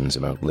notions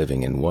about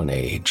living in one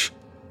age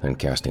and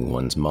casting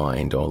one's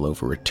mind all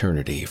over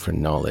eternity for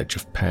knowledge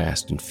of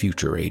past and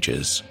future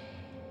ages.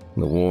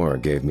 The war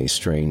gave me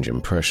strange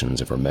impressions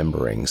of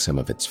remembering some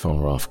of its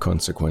far-off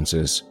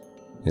consequences,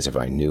 as if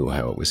I knew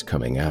how it was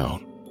coming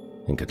out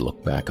and could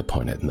look back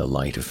upon it in the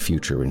light of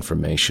future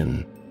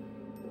information.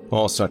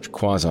 All such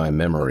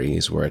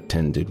quasi-memories were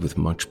attended with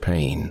much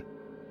pain,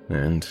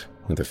 and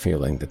with a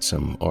feeling that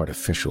some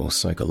artificial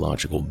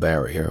psychological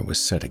barrier was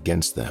set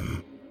against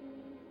them.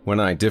 When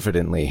I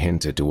diffidently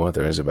hinted to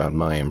others about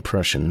my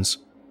impressions,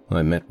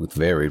 I met with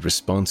varied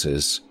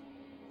responses.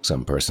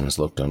 Some persons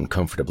looked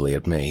uncomfortably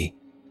at me,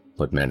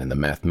 but men in the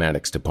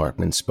mathematics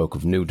department spoke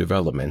of new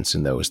developments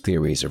in those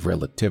theories of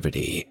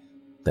relativity,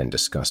 then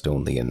discussed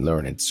only in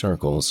learned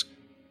circles,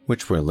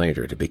 which were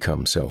later to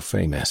become so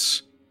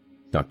famous.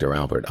 Dr.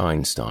 Albert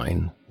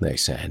Einstein, they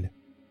said,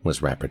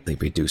 was rapidly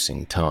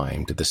reducing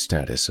time to the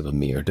status of a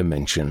mere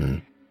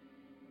dimension.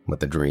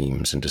 But the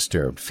dreams and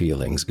disturbed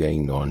feelings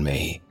gained on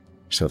me,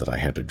 so that I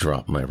had to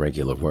drop my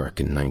regular work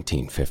in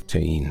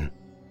 1915.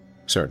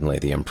 Certainly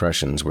the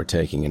impressions were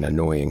taking an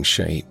annoying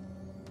shape,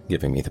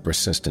 giving me the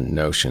persistent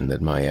notion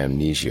that my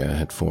amnesia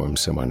had formed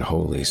some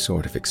unholy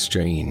sort of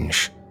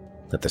exchange,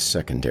 that the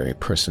secondary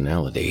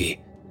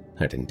personality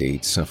had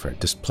indeed suffered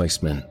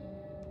displacement.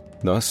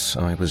 Thus,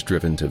 I was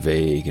driven to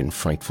vague and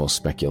frightful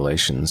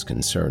speculations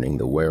concerning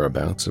the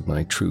whereabouts of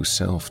my true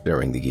self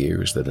during the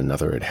years that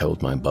another had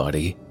held my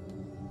body.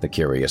 The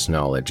curious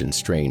knowledge and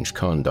strange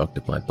conduct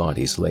of my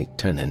body's late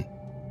tenant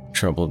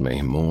troubled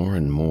me more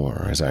and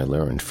more as I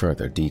learned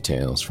further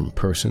details from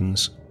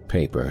persons,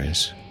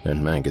 papers,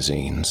 and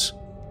magazines.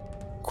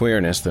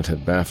 Queerness that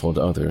had baffled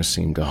others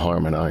seemed to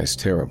harmonize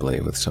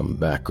terribly with some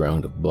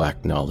background of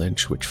black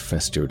knowledge which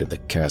festered in the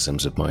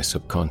chasms of my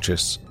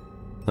subconscious.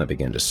 I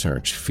began to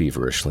search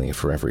feverishly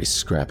for every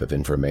scrap of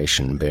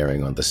information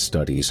bearing on the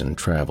studies and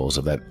travels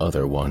of that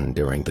other one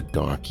during the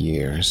dark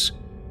years.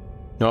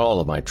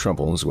 All of my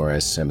troubles were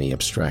as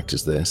semi-abstract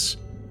as this.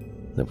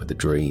 They were the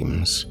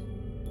dreams,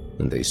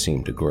 and they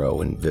seemed to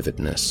grow in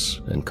vividness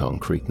and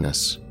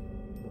concreteness.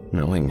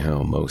 Knowing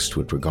how most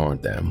would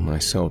regard them, I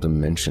seldom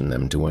mentioned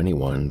them to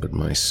anyone but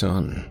my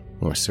son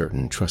or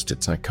certain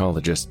trusted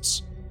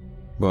psychologists.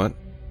 But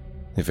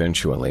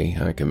eventually,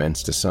 I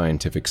commenced a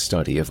scientific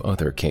study of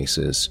other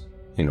cases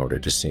in order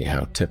to see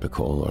how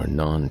typical or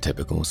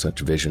non-typical such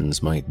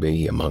visions might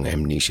be among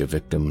amnesia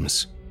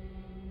victims.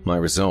 My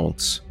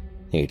results,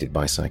 aided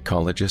by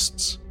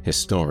psychologists,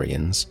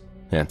 historians,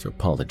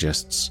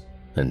 anthropologists,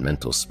 and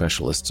mental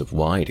specialists of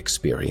wide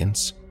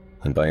experience,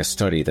 and by a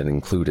study that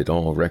included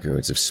all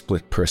records of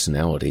split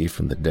personality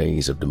from the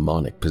days of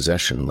demonic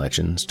possession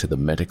legends to the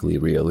medically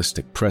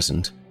realistic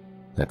present,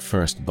 at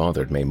first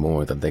bothered me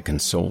more than they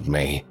consoled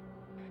me.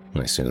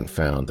 I soon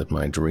found that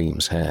my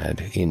dreams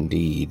had,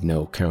 indeed,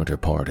 no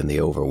counterpart in the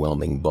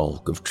overwhelming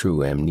bulk of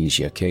true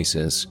amnesia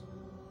cases.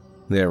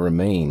 There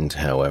remained,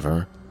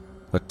 however,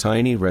 a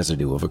tiny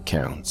residue of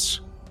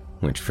accounts,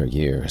 which for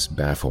years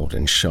baffled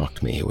and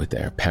shocked me with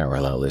their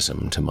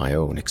parallelism to my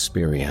own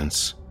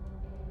experience.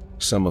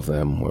 Some of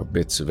them were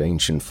bits of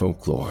ancient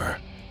folklore,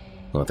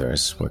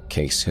 others were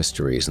case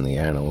histories in the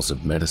annals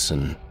of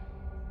medicine,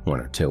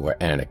 one or two were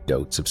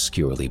anecdotes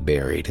obscurely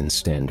buried in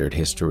standard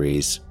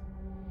histories.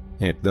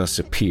 It thus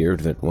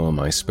appeared that while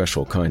my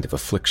special kind of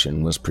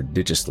affliction was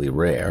prodigiously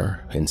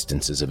rare,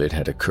 instances of it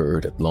had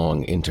occurred at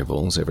long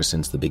intervals ever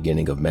since the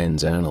beginning of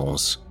men's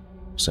annals.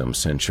 Some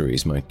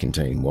centuries might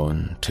contain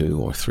 1,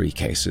 2, or 3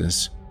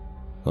 cases,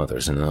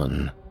 others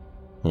none,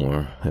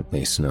 or at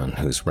least none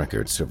whose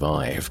records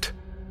survived.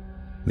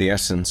 The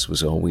essence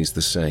was always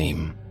the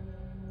same.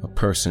 A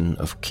person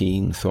of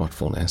keen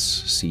thoughtfulness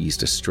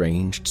seized a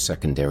strange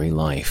secondary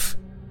life,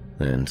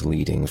 and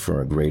leading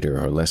for a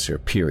greater or lesser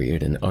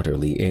period an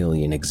utterly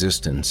alien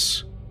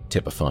existence,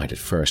 typified at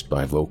first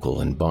by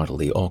vocal and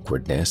bodily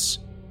awkwardness,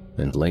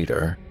 and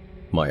later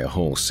by a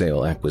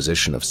wholesale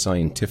acquisition of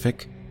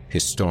scientific,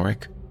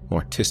 historic,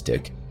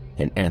 artistic,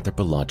 and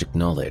anthropologic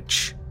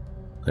knowledge,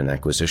 an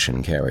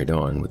acquisition carried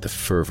on with a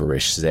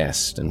fervorish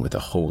zest and with a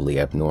wholly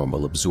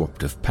abnormal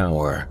absorptive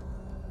power.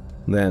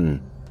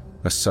 Then,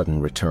 a sudden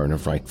return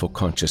of rightful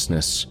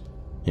consciousness,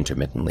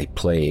 intermittently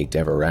plagued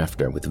ever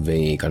after with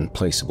vague,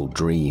 unplaceable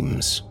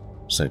dreams,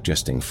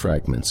 suggesting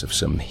fragments of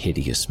some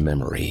hideous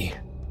memory,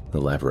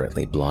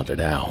 elaborately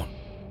blotted out.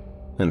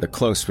 And the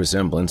close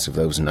resemblance of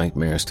those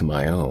nightmares to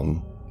my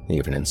own,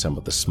 even in some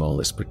of the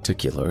smallest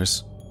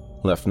particulars,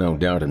 left no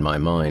doubt in my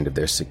mind of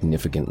their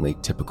significantly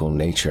typical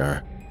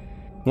nature.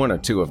 1 or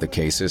 2 of the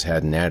cases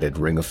had an added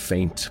ring of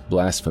faint,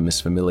 blasphemous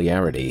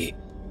familiarity,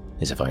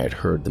 as if I had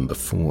heard them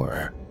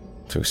before,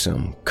 through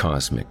some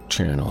cosmic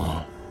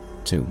channel,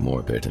 too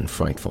morbid and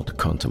frightful to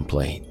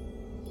contemplate.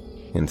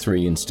 In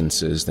 3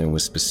 instances, there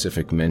was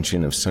specific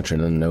mention of such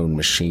an unknown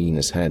machine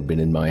as had been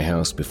in my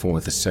house before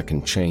the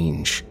second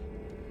change.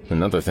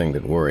 Another thing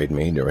that worried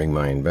me during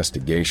my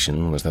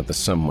investigation was that the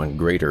somewhat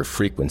greater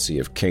frequency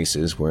of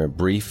cases where a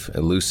brief,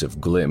 elusive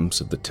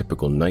glimpse of the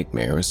typical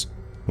nightmares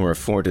were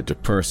afforded to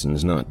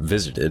persons not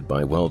visited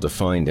by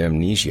well-defined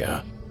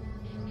amnesia.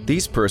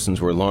 These persons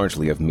were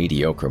largely of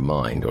mediocre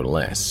mind or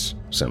less,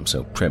 some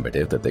so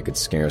primitive that they could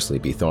scarcely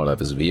be thought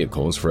of as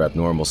vehicles for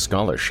abnormal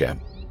scholarship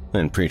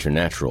and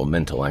preternatural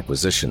mental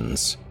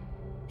acquisitions.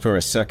 For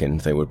a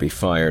second, they would be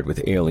fired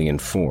with alien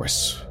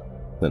force,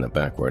 then a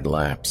backward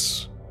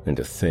lapse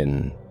into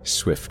thin,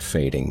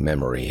 swift-fading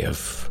memory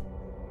of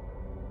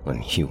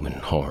unhuman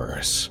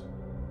horrors.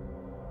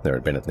 There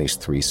had been at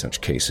least 3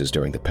 such cases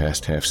during the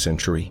past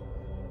half-century,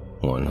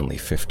 one only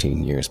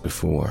 15 years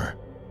before.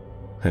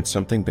 Had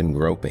something been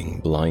groping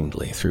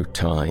blindly through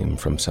time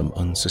from some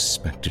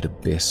unsuspected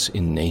abyss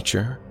in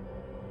nature?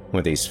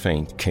 Were these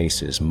faint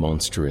cases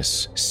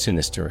monstrous,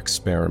 sinister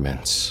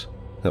experiments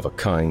of a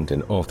kind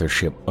and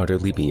authorship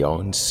utterly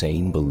beyond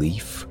sane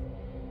belief?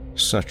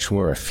 Such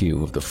were a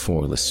few of the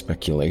foreless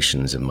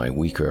speculations in my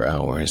weaker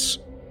hours,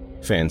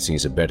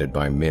 fancies abetted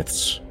by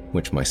myths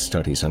which my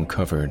studies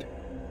uncovered.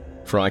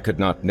 For I could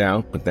not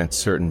doubt but that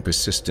certain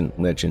persistent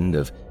legend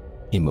of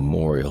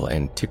immemorial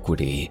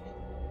antiquity,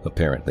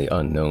 apparently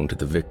unknown to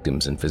the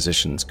victims and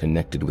physicians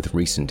connected with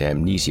recent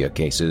amnesia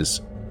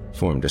cases,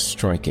 formed a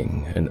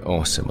striking and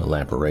awesome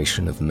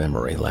elaboration of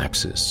memory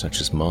lapses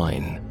such as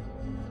mine.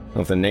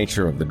 Of the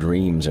nature of the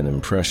dreams and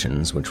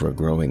impressions which were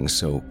growing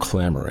so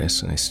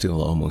clamorous, I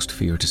still almost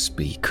fear to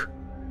speak.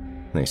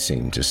 They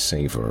seemed to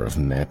savor of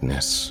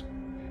madness,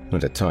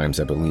 and at times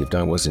I believed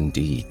I was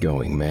indeed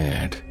going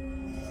mad.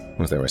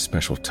 Was there a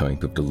special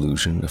type of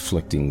delusion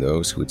afflicting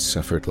those who had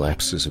suffered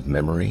lapses of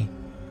memory?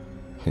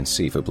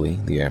 Conceivably,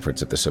 the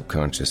efforts of the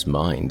subconscious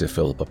mind to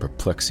fill up a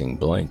perplexing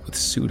blank with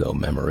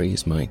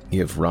pseudo-memories might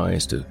give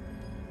rise to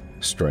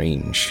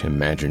strange,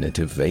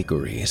 imaginative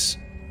vagaries.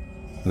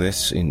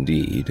 This,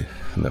 indeed,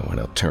 though an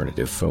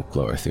alternative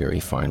folklore theory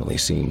finally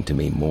seemed to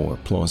me more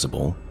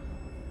plausible,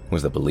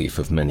 was the belief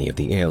of many of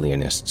the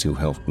alienists who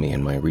helped me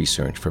in my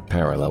research for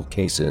parallel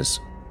cases,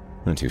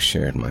 and who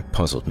shared my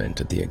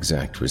puzzlement at the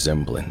exact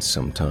resemblance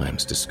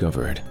sometimes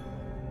discovered.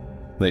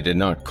 They did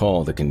not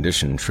call the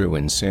condition true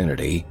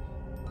insanity,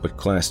 but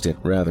classed it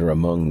rather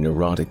among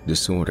neurotic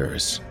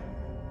disorders.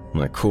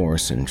 My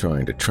course in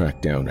trying to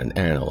track down and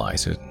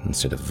analyze it,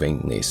 instead of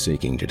vainly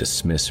seeking to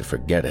dismiss or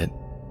forget it,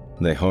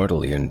 they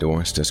heartily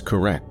endorsed as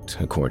correct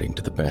according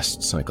to the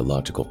best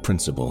psychological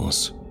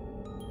principles.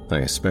 I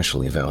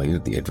especially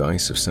valued the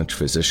advice of such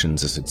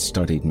physicians as had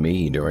studied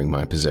me during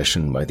my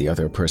possession by the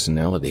other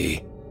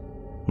personality.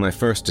 My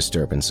first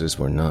disturbances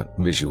were not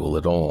visual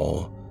at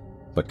all,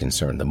 but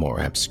concerned the more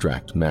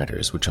abstract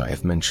matters which I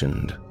have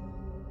mentioned.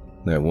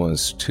 There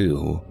was,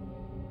 too,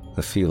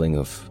 a feeling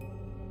of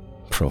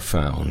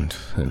profound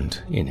and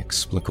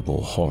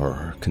inexplicable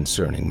horror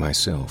concerning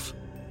myself.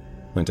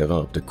 I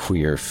developed a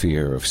queer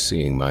fear of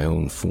seeing my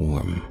own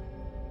form,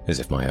 as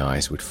if my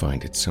eyes would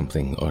find it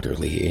something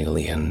utterly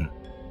alien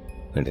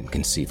and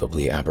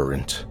inconceivably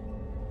aberrant.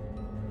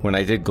 When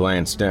I did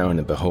glance down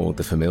and behold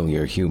the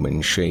familiar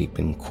human shape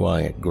in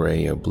quiet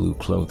gray or blue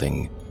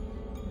clothing,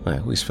 I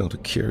always felt a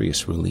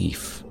curious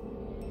relief,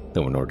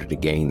 though in order to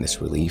gain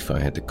this relief I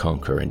had to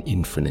conquer an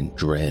infinite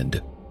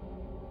dread.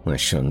 I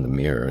shunned the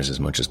mirrors as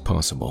much as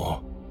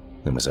possible,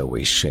 and was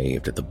always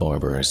shaved at the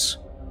barber's.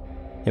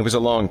 It was a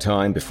long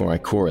time before I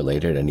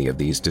correlated any of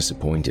these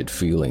disappointed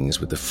feelings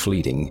with the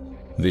fleeting,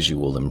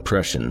 visual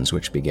impressions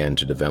which began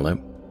to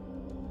develop.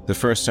 The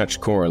first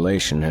such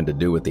correlation had to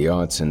do with the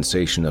odd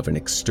sensation of an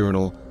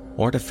external,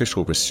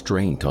 artificial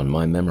restraint on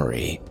my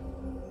memory.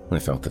 I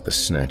felt that the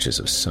snatches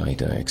of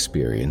sight I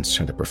experienced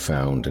had a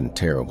profound and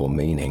terrible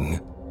meaning,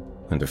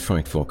 and a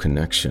frightful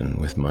connection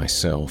with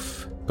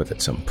myself, but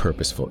that some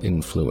purposeful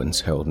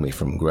influence held me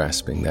from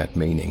grasping that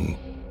meaning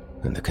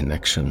and the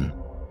connection.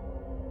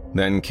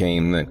 Then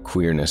came that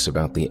queerness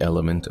about the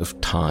element of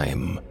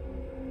time,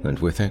 and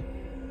with it,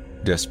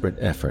 desperate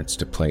efforts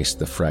to place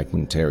the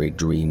fragmentary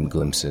dream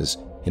glimpses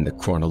in the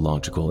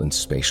chronological and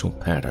spatial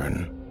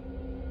pattern.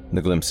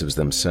 The glimpses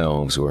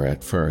themselves were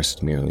at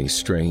first merely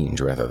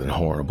strange rather than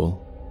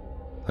horrible.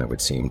 I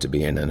would seem to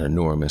be in an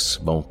enormous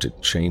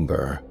vaulted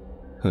chamber,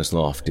 whose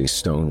lofty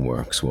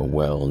stoneworks were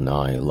well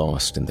nigh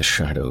lost in the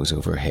shadows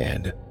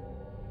overhead.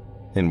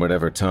 In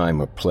whatever time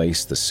or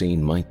place the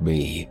scene might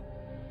be,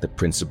 the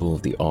principle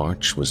of the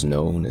arch was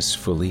known as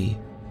fully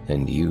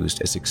and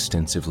used as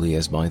extensively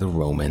as by the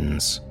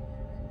Romans.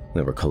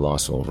 There were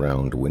colossal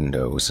round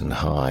windows and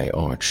high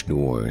arched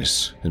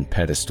doors, and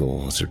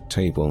pedestals or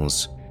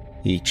tables,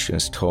 each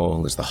as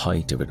tall as the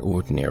height of an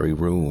ordinary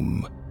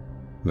room.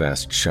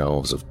 Vast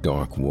shelves of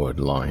dark wood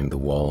lined the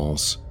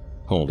walls,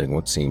 holding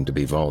what seemed to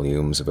be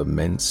volumes of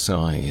immense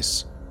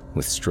size,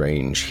 with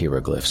strange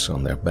hieroglyphs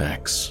on their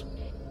backs.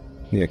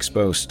 The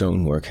exposed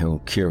stonework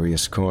held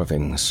curious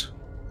carvings,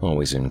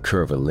 always in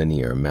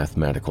curvilinear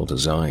mathematical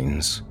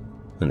designs,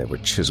 and there were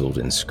chiseled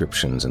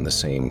inscriptions in the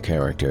same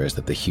characters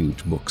that the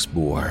huge books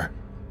bore.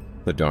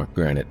 The dark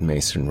granite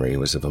masonry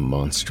was of a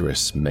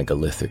monstrous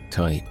megalithic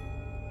type,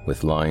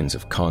 with lines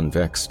of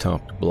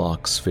convex-topped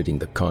blocks fitting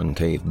the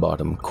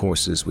concave-bottomed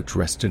courses which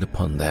rested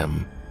upon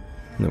them.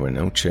 There were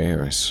no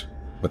chairs,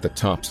 but the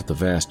tops of the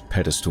vast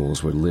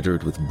pedestals were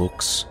littered with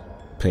books,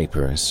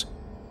 papers,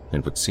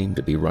 and what seemed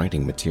to be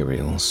writing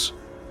materials.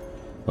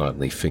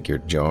 Oddly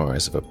figured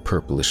jars of a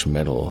purplish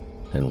metal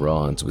and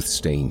rods with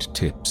stained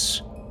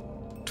tips.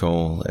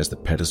 Tall as the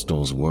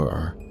pedestals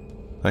were,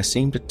 I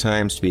seemed at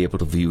times to be able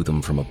to view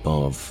them from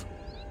above.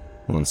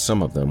 On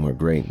some of them were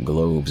great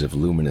globes of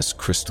luminous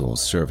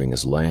crystals serving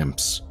as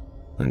lamps,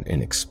 and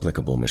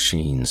inexplicable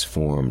machines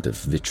formed of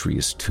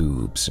vitreous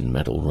tubes and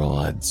metal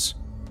rods.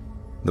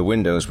 The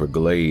windows were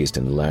glazed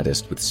and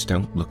latticed with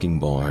stout-looking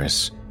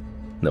bars.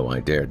 Though I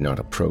dared not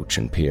approach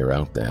and peer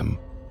out them,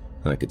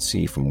 I could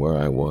see from where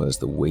I was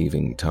the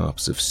waving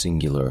tops of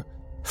singular,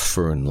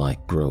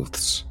 fern-like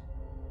growths.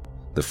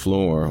 The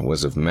floor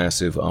was of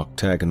massive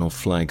octagonal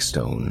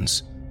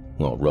flagstones,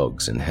 while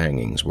rugs and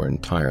hangings were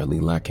entirely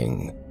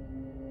lacking.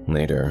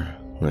 Later,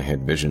 I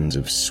had visions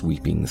of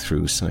sweeping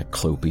through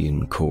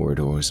cyclopean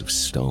corridors of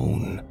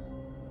stone,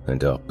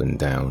 and up and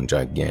down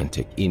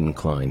gigantic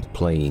inclined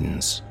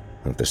planes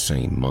of the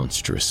same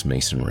monstrous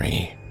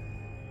masonry.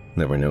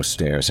 There were no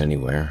stairs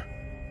anywhere,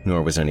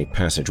 nor was any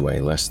passageway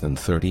less than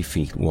 30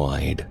 feet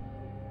wide.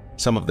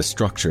 Some of the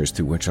structures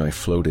through which I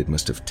floated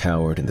must have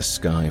towered in the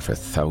sky for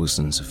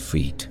thousands of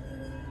feet.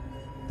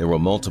 There were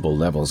multiple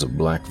levels of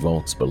black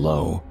vaults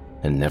below,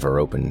 and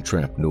never-opened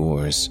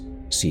trapdoors,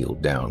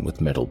 sealed down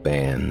with metal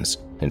bands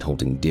and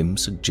holding dim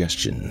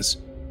suggestions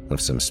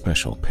of some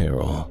special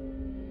peril.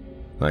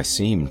 I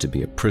seemed to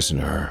be a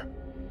prisoner,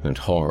 and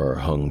horror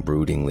hung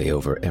broodingly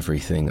over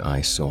everything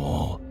I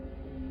saw.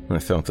 I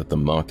felt that the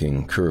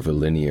mocking,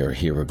 curvilinear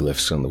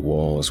hieroglyphs on the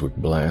walls would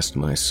blast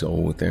my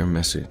soul with their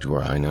message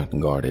were I not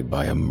guarded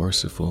by a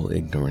merciful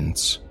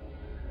ignorance.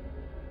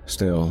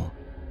 Still,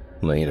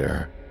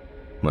 later,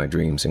 my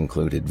dreams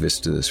included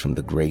vistas from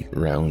the great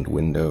round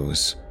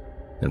windows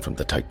and from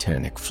the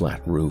titanic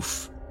flat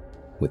roof,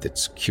 with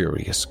its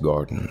curious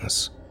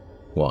gardens,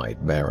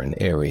 wide barren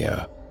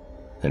area,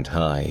 and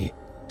high,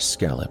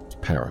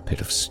 scalloped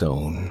parapet of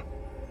stone,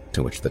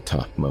 to which the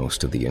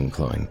topmost of the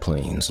inclined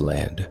planes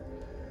led.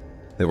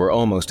 There were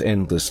almost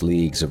endless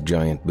leagues of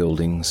giant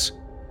buildings,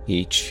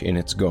 each in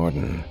its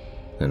garden,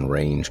 and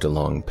ranged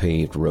along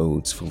paved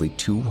roads fully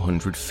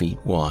 200 feet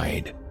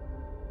wide.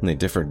 They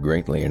differed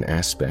greatly in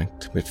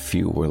aspect, but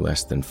few were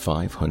less than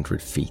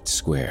 500 feet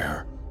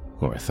square,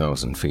 or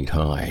 1,000 feet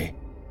high.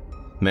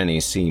 Many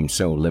seemed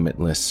so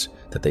limitless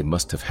that they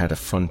must have had a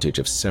frontage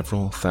of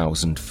several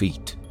thousand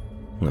feet,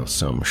 while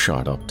some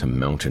shot up to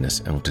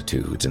mountainous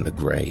altitudes in the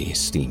gray,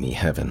 steamy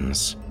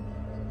heavens.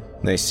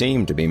 They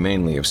seemed to be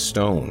mainly of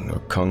stone or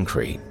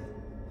concrete,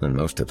 and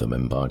most of them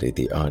embodied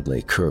the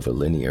oddly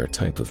curvilinear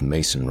type of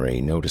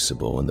masonry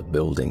noticeable in the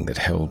building that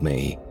held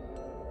me.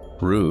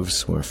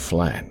 Roofs were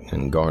flat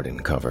and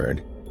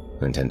garden-covered,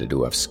 and tended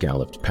to have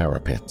scalloped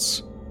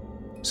parapets.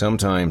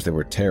 Sometimes there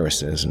were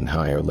terraces and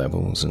higher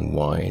levels and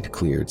wide,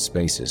 cleared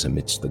spaces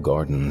amidst the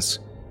gardens.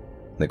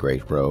 The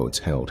great roads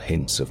held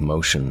hints of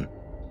motion,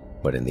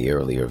 but in the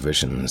earlier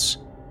visions,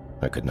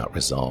 I could not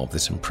resolve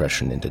this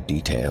impression into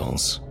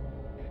details.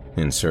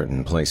 In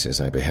certain places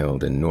I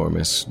beheld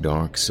enormous,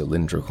 dark,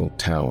 cylindrical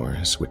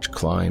towers which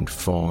climbed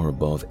far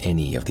above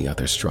any of the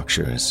other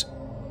structures.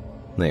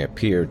 They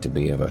appeared to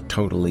be of a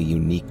totally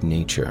unique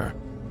nature,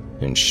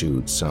 and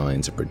shewed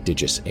signs of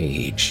prodigious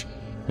age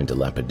and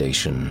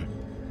dilapidation.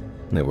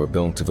 They were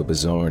built of a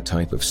bizarre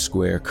type of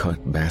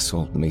square-cut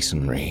basalt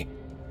masonry,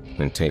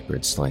 and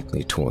tapered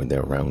slightly toward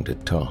their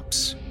rounded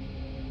tops.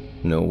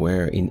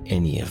 Nowhere in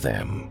any of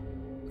them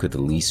could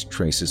the least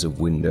traces of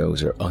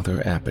windows or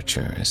other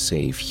apertures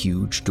save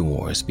huge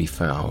doors be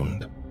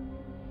found.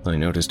 I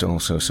noticed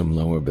also some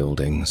lower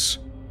buildings,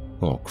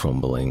 all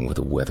crumbling with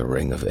the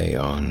weathering of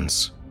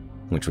aeons,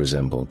 which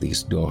resembled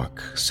these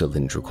dark,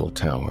 cylindrical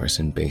towers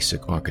in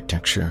basic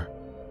architecture.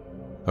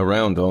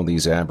 Around all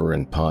these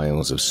aberrant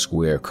piles of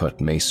square-cut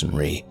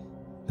masonry,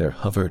 there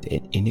hovered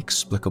an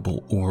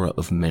inexplicable aura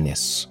of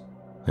menace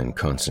and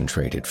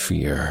concentrated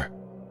fear,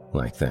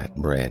 like that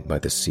bred by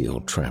the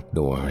sealed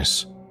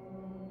trapdoors.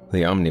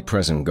 The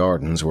omnipresent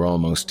gardens were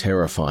almost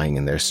terrifying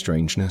in their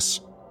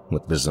strangeness,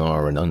 with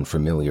bizarre and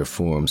unfamiliar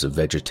forms of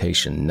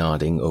vegetation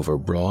nodding over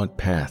broad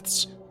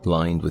paths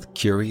lined with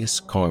curious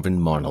carven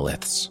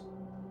monoliths.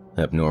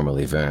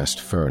 Abnormally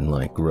vast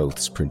fern-like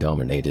growths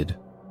predominated,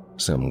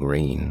 some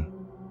green,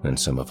 and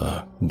some of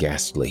a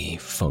ghastly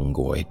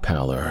fungoid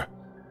pallor.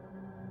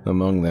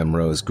 Among them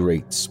rose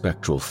great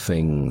spectral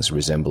things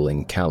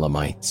resembling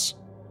calamites,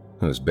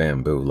 whose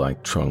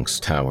bamboo-like trunks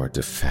towered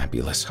to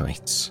fabulous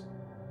heights.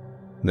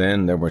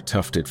 Then there were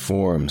tufted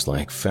forms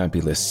like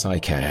fabulous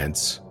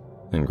cycads,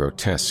 and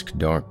grotesque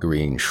dark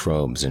green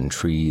shrubs and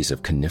trees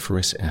of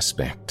coniferous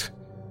aspect.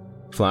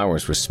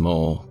 Flowers were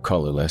small,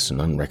 colorless,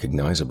 and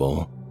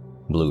unrecognizable,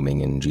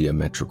 blooming in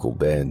geometrical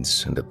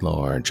beds and at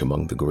large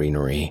among the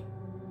greenery.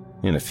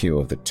 In a few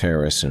of the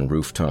terrace and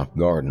rooftop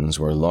gardens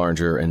were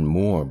larger and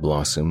more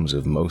blossoms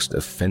of most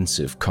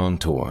offensive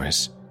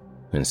contours,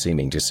 and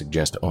seeming to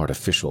suggest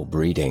artificial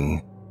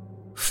breeding.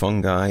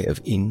 Fungi of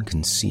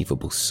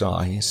inconceivable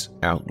size,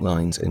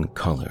 outlines, and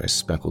colors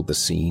speckled the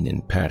scene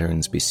in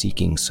patterns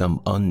beseeking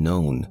some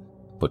unknown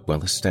but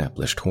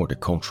well-established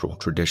horticultural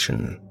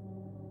tradition.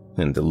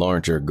 In the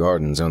larger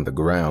gardens on the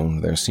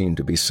ground, there seemed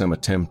to be some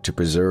attempt to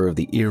preserve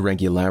the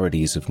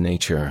irregularities of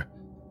nature,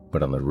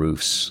 but on the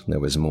roofs there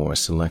was more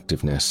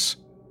selectiveness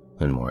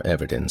and more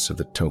evidence of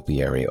the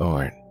topiary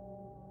art.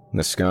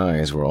 The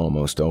skies were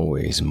almost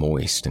always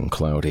moist and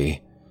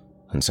cloudy,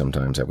 and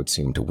sometimes I would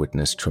seem to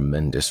witness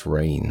tremendous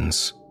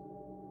rains.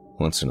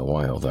 Once in a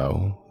while,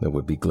 though, there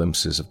would be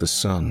glimpses of the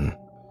sun,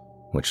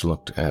 which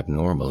looked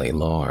abnormally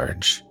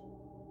large,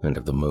 and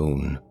of the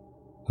moon,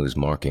 whose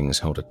markings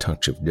held a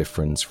touch of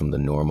difference from the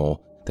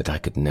normal that I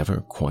could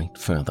never quite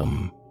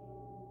fathom.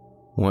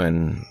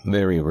 When,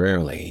 very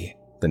rarely,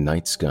 the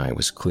night sky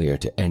was clear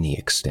to any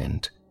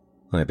extent,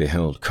 I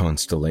beheld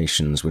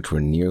constellations which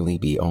were nearly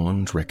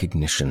beyond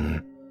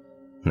recognition.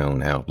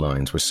 Known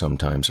outlines were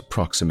sometimes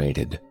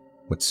approximated,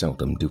 but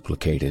seldom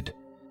duplicated,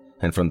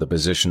 and from the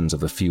positions of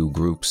the few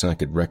groups I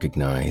could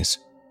recognize,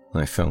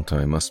 I felt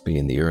I must be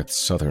in the Earth's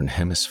southern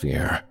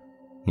hemisphere,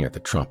 near the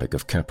Tropic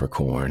of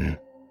Capricorn.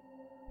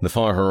 The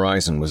far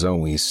horizon was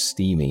always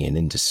steamy and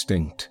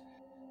indistinct,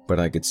 but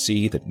I could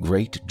see that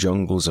great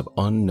jungles of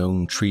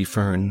unknown tree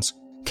ferns,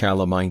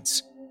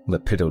 calamites,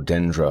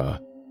 lepidodendra,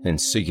 and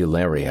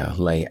sigularia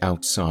lay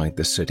outside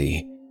the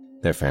city,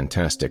 their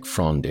fantastic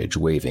frondage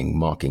waving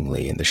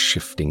mockingly in the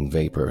shifting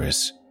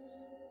vapors.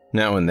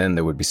 Now and then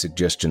there would be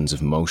suggestions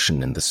of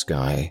motion in the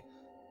sky,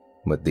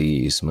 but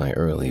these my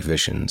early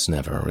visions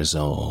never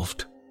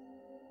resolved.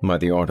 By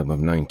the autumn of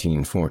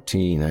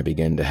 1914, I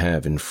began to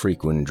have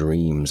infrequent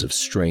dreams of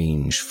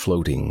strange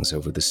floatings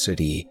over the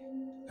city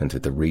and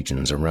through the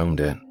regions around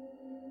it.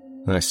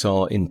 I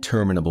saw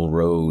interminable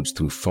roads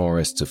through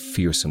forests of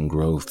fearsome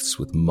growths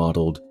with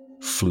mottled,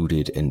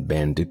 fluted, and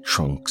banded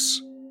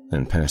trunks,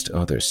 and past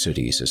other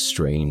cities as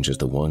strange as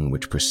the one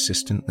which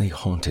persistently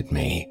haunted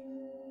me.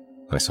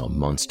 I saw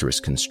monstrous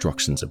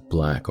constructions of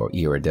black or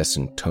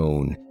iridescent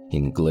tone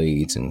in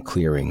glades and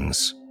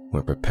clearings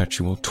where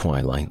perpetual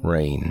twilight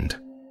reigned,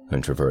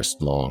 and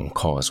traversed long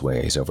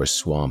causeways over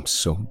swamps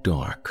so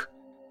dark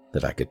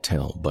that I could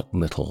tell but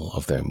little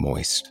of their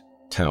moist,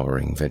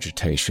 towering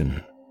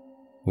vegetation.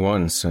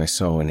 Once I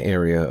saw an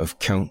area of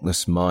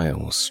countless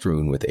miles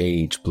strewn with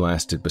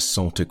age-blasted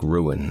basaltic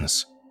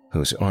ruins,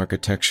 whose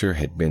architecture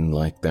had been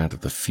like that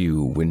of the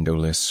few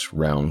windowless,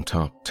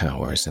 round-topped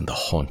towers in the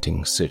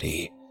haunting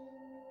city.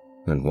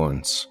 And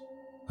once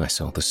I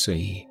saw the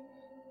sea,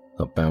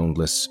 a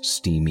boundless,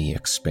 steamy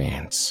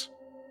expanse,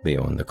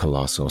 beyond the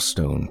colossal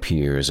stone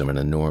piers of an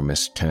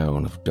enormous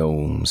town of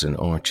domes and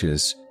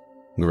arches.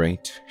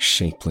 Great,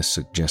 shapeless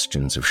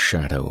suggestions of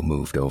shadow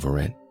moved over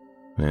it,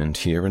 and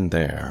here and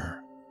there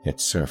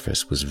its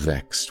surface was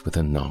vexed with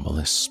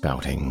anomalous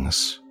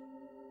spoutings.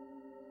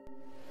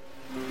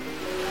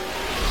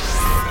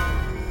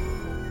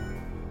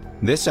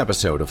 This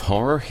episode of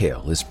Horror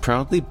Hill is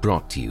proudly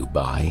brought to you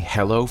by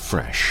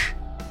HelloFresh.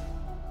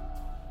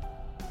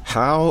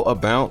 How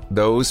about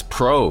those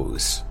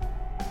pros?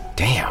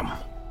 Damn.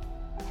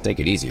 Take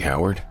it easy,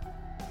 Howard.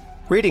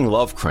 Reading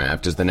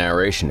Lovecraft is the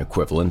narration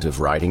equivalent of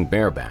riding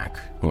bareback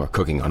or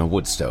cooking on a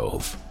wood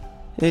stove.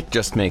 It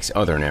just makes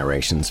other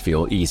narrations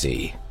feel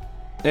easy.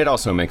 It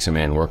also makes a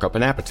man work up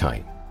an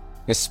appetite,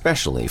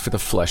 especially for the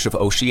flesh of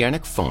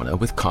oceanic fauna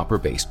with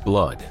copper-based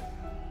blood.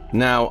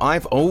 Now,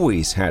 I've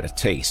always had a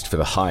taste for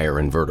the higher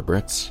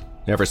invertebrates,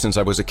 ever since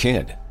I was a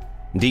kid.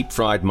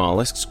 Deep-fried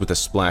mollusks with a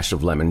splash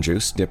of lemon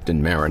juice dipped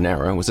in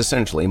marinara was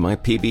essentially my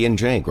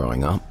PB&J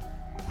growing up.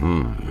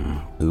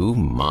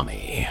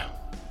 Umami.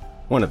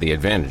 One of the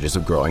advantages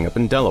of growing up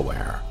in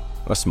Delaware,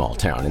 a small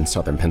town in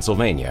southern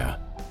Pennsylvania,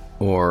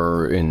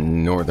 or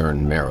in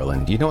northern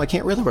Maryland. I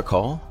can't really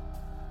recall.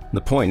 The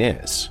point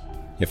is,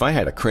 if I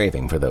had a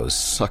craving for those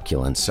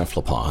succulent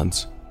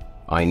cephalopods,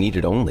 I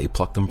needed only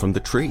pluck them from the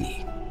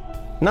tree.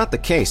 Not the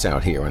case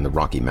out here in the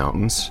Rocky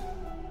Mountains.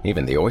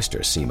 Even the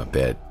oysters seem a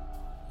bit,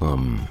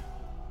 I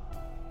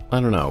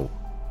don't know,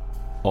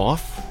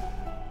 off?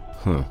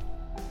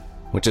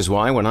 Which is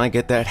why when I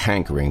get that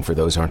hankering for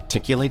those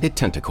articulated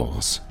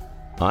tentacles,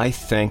 I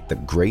thank the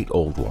great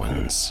old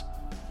ones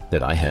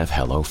that I have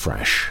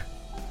HelloFresh.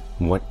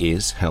 What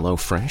is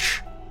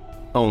HelloFresh?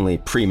 Only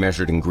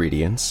pre-measured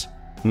ingredients,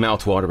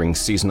 mouth-watering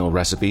seasonal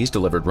recipes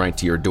delivered right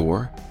to your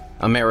door,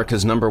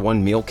 America's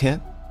 #1 meal kit?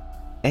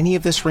 Any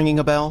of this ringing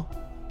a bell?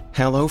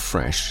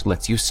 HelloFresh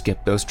lets you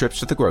skip those trips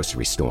to the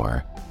grocery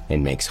store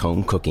and makes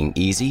home cooking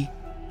easy,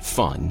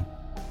 fun,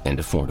 and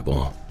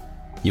affordable.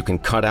 You can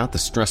cut out the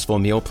stressful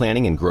meal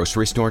planning and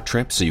grocery store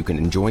trips so you can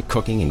enjoy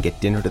cooking and get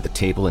dinner to the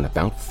table in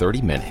about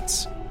 30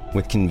 minutes.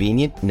 With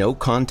convenient,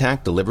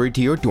 no-contact delivery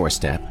to your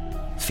doorstep,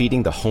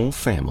 feeding the whole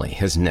family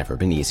has never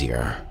been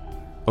easier.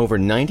 Over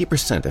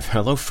 90% of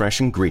HelloFresh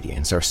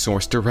ingredients are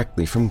sourced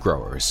directly from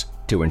growers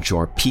to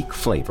ensure peak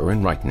flavor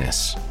and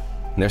ripeness.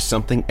 There's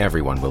something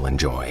everyone will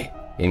enjoy,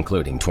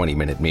 including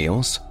 20-minute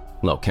meals,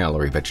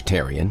 low-calorie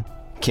vegetarian,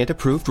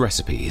 kid-approved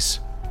recipes,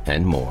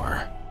 and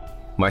more.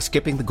 By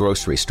skipping the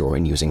grocery store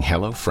and using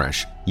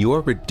HelloFresh, you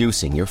are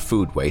reducing your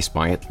food waste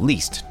by at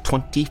least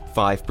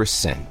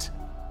 25%.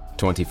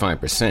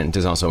 25%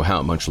 is also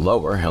how much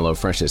lower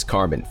HelloFresh's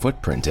carbon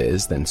footprint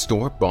is than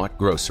store-bought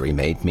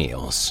grocery-made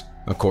meals,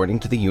 according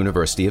to the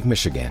University of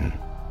Michigan,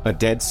 a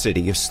dead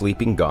city of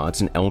sleeping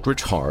gods and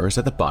eldritch horrors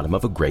at the bottom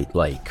of a Great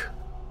Lake.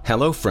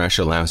 HelloFresh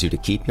allows you to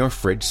keep your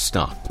fridge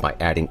stocked by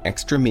adding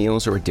extra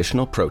meals or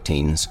additional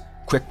proteins,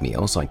 quick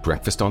meals like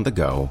breakfast on the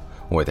go,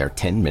 or their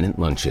 10-minute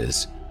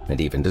lunches, and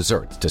even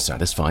desserts to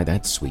satisfy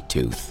that sweet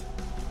tooth.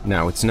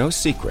 Now, it's no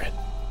secret,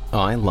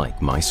 I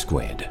like my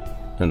squid,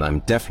 and I'm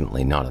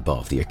definitely not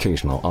above the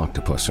occasional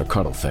octopus or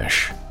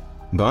cuttlefish.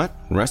 But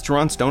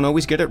restaurants don't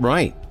always get it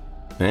right,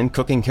 and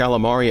cooking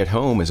calamari at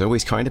home has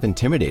always kind of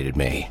intimidated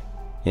me.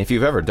 If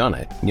you've ever done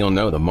it, you'll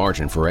know the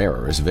margin for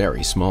error is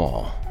very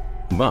small.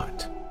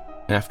 But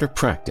after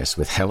practice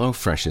with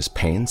HelloFresh's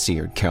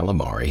pan-seared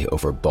calamari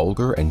over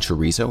bulgur and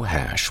chorizo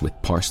hash with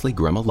parsley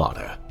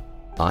gremolata,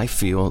 I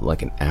feel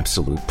like an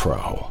absolute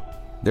pro.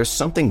 There's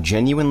something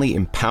genuinely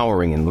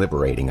empowering and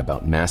liberating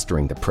about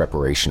mastering the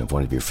preparation of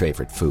one of your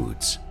favorite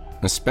foods,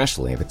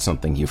 especially if it's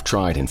something you've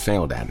tried and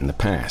failed at in the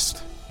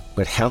past.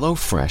 But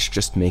HelloFresh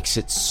just makes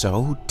it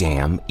so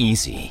damn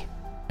easy.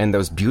 And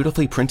those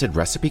beautifully printed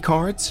recipe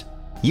cards?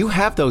 You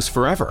have those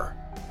forever.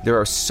 There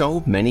are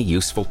so many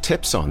useful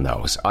tips on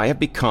those. I have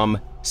become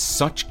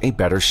such a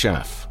better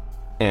chef.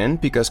 And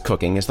because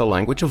cooking is the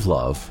language of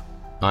love,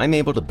 I'm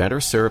able to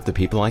better serve the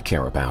people I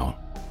care about,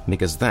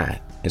 because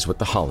that is what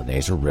the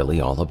holidays are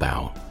really all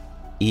about.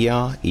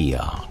 Ia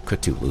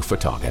Cthulhu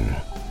Fhtagn.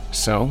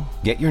 So,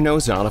 get your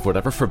nose out of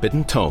whatever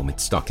forbidden tome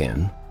it's stuck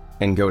in,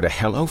 and go to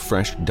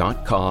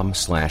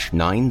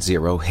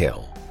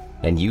hellofresh.com/90hill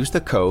and use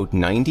the code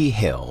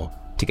 90hill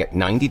to get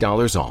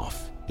 $90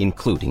 off,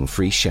 including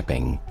free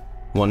shipping.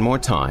 One more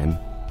time,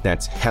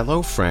 that's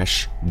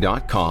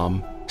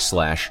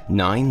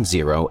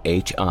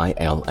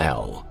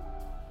hellofresh.com/90hill.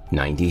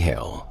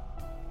 90hill.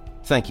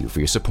 Thank you for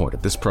your support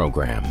of this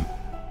program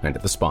and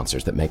of the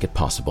sponsors that make it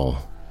possible.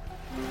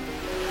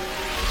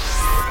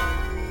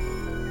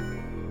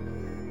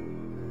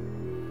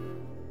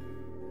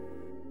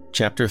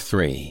 Chapter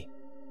 3.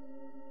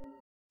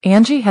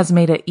 Angie has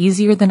made it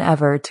easier than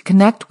ever to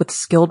connect with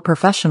skilled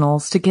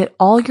professionals to get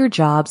all your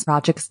jobs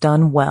projects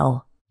done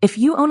well. If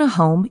you own a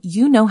home,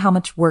 you know how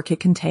much work it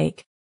can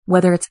take,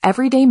 whether it's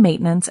everyday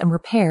maintenance and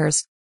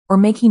repairs or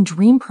making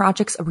dream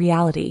projects a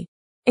reality.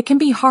 It can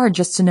be hard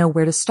just to know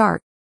where to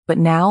start, but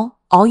now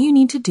all you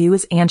need to do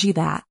is Angie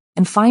that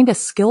and find a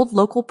skilled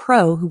local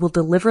pro who will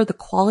deliver the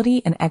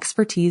quality and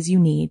expertise you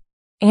need.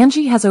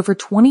 Angie has over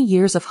 20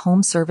 years of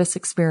home service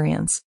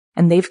experience,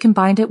 and they've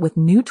combined it with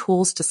new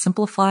tools to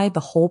simplify the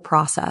whole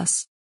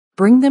process.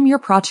 Bring them your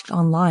project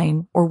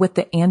online or with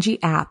the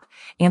Angie app,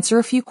 answer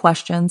a few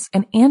questions,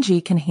 and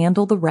Angie can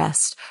handle the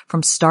rest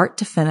from start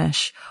to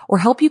finish, or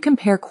help you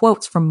compare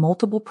quotes from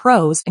multiple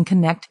pros and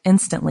connect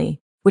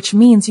instantly, which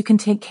means you can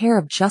take care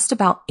of just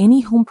about any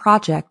home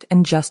project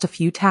in just a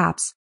few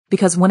taps.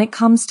 Because when it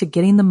comes to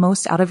getting the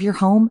most out of your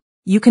home,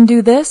 you can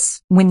do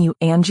this when you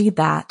Angie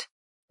that.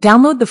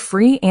 Download the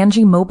free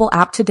Angie mobile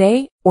app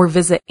today or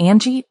visit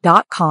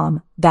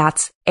Angie.com.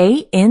 That's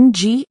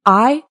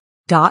ANGI.com.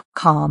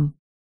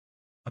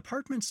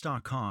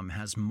 Apartments.com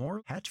has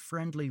more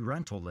pet-friendly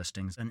rental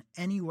listings than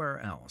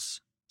anywhere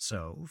else.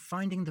 So,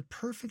 finding the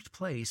perfect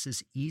place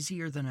is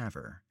easier than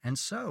ever, and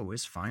so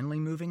is finally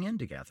moving in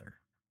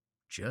together.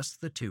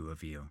 Just the two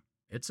of you.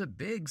 It's a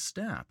big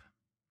step.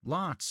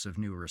 Lots of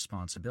new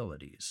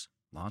responsibilities,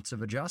 lots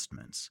of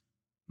adjustments.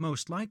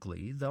 Most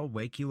likely, they'll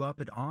wake you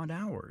up at odd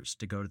hours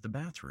to go to the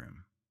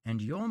bathroom,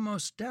 and you'll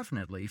most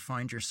definitely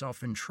find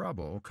yourself in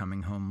trouble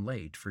coming home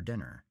late for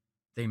dinner.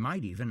 They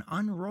might even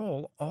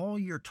unroll all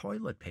your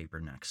toilet paper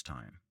next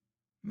time.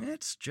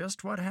 It's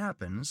just what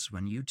happens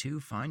when you two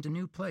find a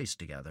new place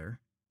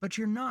together. But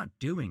you're not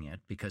doing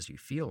it because you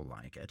feel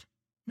like it.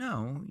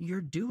 No,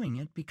 you're doing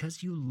it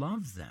because you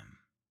love them,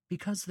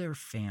 because they're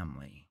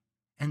family.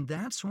 And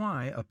that's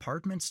why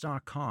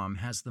Apartments.com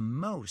has the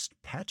most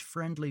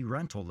pet-friendly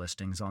rental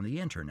listings on the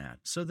internet,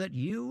 so that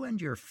you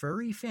and your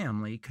furry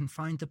family can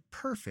find the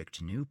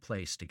perfect new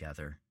place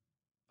together.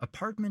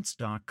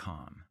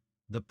 Apartments.com,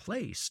 the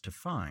place to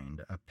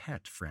find a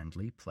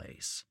pet-friendly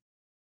place.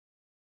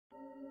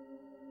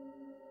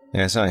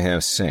 As I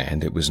have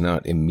said, it was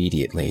not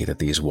immediately that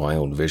these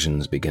wild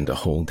visions began to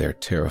hold their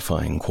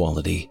terrifying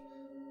quality.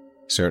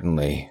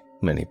 Certainly,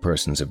 many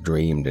persons have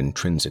dreamed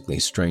intrinsically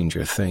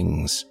stranger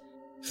things.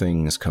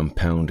 Things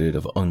compounded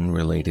of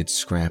unrelated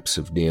scraps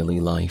of daily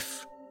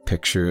life,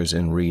 pictures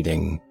and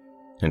reading,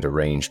 and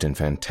arranged in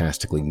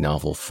fantastically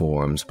novel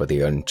forms by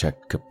the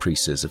unchecked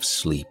caprices of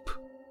sleep.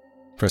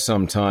 For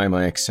some time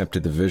I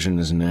accepted the vision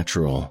as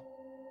natural,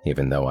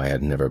 even though I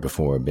had never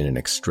before been an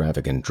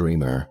extravagant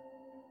dreamer.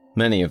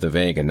 Many of the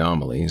vague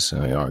anomalies,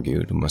 I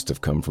argued, must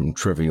have come from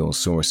trivial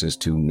sources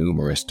too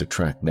numerous to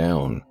track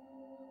down,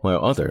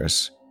 while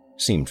others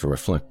seemed to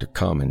reflect a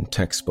common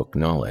textbook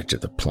knowledge of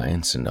the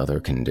plants and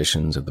other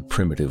conditions of the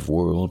primitive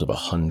world of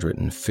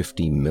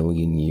 150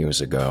 million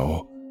years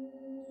ago,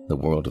 the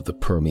world of the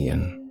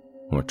Permian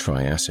or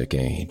Triassic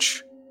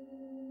Age.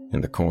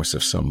 In the course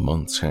of some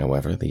months,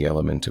 however, the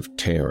element of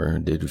terror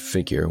did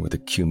figure with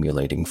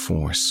accumulating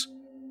force.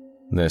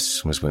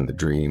 This was when the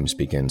dreams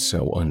began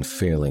so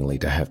unfailingly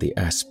to have the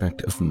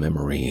aspect of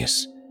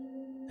memories,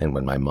 and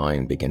when my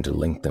mind began to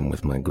link them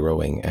with my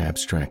growing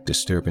abstract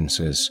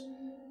disturbances,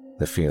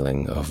 the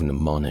feeling of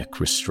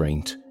mnemonic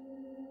restraint,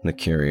 the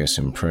curious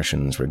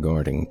impressions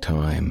regarding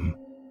time,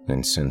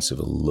 and sense of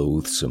a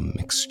loathsome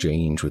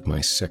exchange with my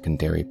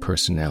secondary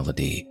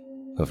personality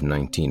of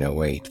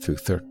 1908 through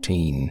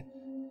 13,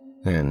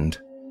 and,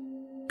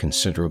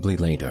 considerably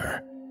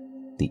later,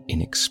 the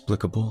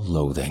inexplicable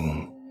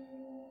loathing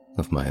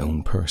of my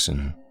own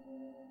person.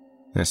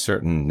 As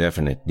certain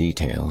definite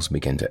details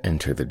began to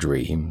enter the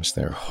dreams,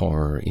 their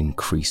horror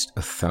increased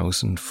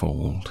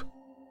 1,000-fold,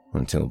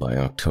 until by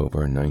October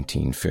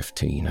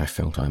 1915 I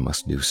felt I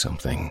must do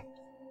something.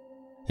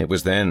 It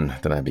was then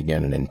that I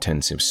began an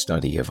intensive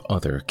study of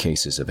other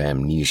cases of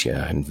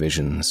amnesia and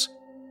visions,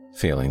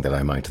 feeling that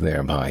I might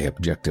thereby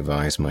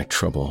objectivize my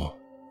trouble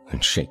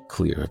and shake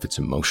clear of its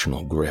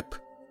emotional grip.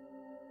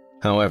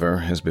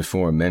 However, as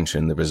before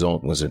mentioned, the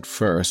result was at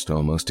first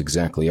almost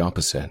exactly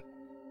opposite.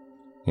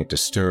 It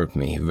disturbed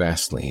me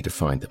vastly to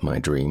find that my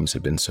dreams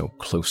had been so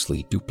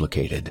closely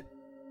duplicated,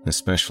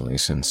 especially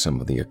since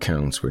some of the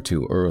accounts were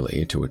too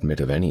early to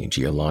admit of any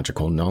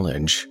geological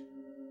knowledge,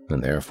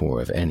 and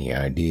therefore of any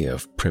idea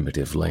of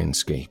primitive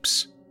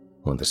landscapes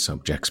on the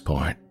subject's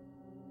part.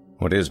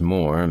 What is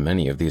more,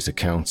 many of these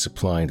accounts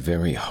supplied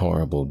very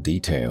horrible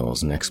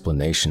details and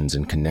explanations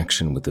in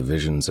connection with the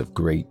visions of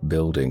great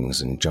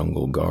buildings and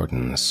jungle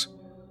gardens,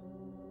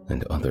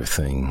 and other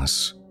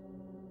things.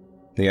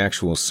 The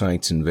actual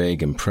sights and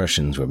vague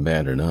impressions were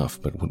bad enough,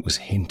 but what was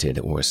hinted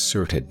or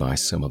asserted by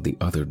some of the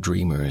other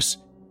dreamers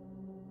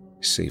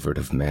savored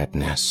of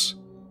madness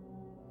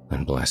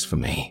and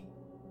blasphemy.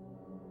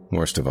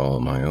 Worst of all,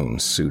 my own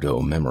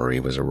pseudo-memory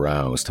was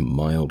aroused to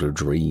milder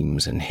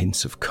dreams and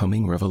hints of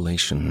coming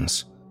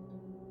revelations.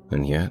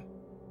 And yet,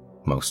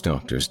 most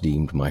doctors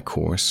deemed my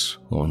course,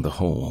 on the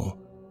whole,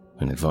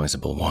 an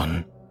advisable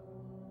one.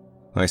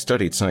 I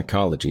studied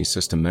psychology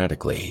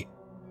systematically,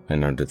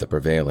 and under the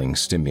prevailing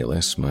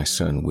stimulus, my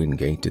son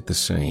Wingate did the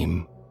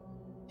same,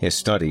 his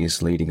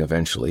studies leading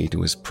eventually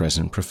to his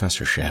present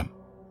professorship.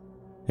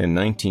 In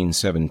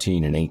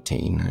 1917 and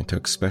 18, I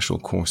took special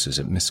courses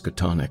at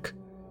Miskatonic.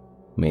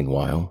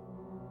 Meanwhile,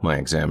 my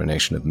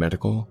examination of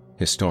medical,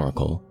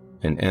 historical,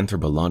 and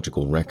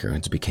anthropological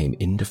records became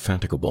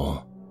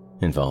indefatigable,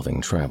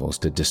 involving travels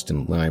to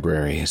distant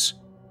libraries,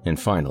 and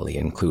finally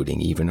including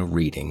even a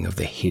reading of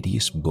the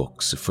hideous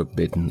books of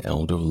forbidden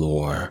elder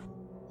lore,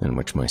 in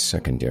which my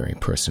secondary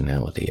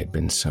personality had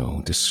been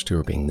so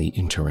disturbingly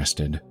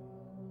interested.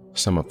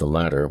 Some of the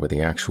latter were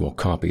the actual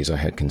copies I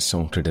had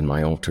consulted in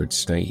my altered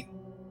state,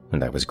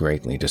 and I was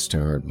greatly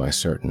disturbed by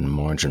certain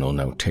marginal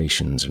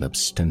notations and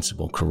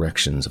ostensible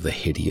corrections of the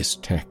hideous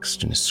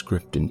text in a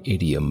script and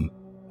idiom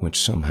which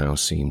somehow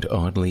seemed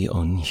oddly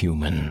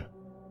unhuman.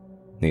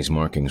 These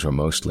markings were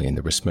mostly in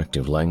the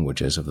respective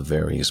languages of the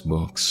various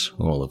books,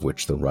 all of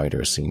which the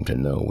writer seemed to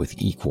know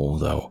with equal,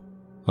 though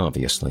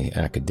obviously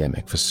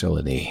academic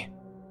facility.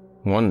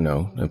 One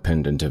note,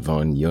 appended to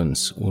von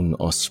Jun's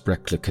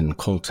Unaussprechlichen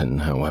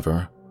Kulten,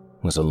 however,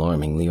 was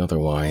alarmingly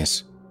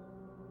otherwise.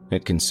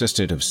 It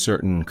consisted of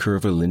certain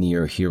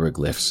curvilinear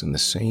hieroglyphs in the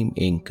same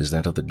ink as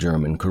that of the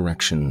German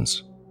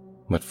corrections,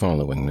 but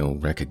following no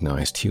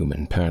recognized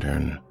human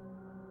pattern.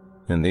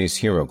 And these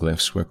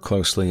hieroglyphs were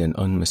closely and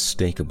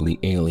unmistakably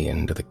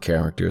alien to the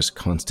characters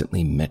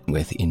constantly met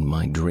with in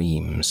my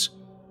dreams,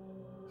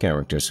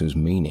 characters whose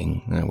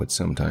meaning I would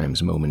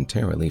sometimes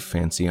momentarily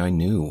fancy I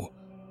knew,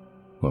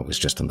 or was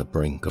just on the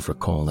brink of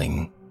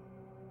recalling.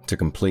 To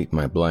complete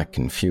my black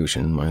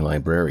confusion, my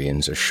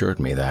librarians assured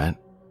me that,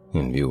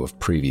 in view of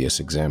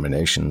previous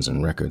examinations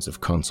and records of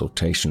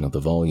consultation of the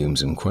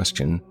volumes in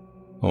question,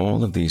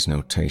 all of these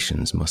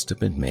notations must have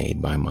been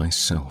made by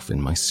myself in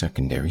my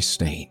secondary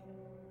state.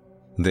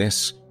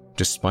 This,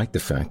 despite the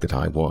fact that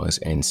I was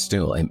and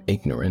still am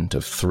ignorant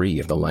of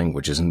 3 of the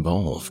languages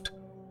involved.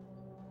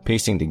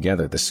 Piecing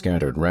together the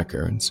scattered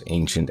records,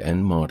 ancient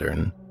and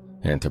modern,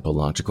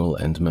 anthropological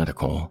and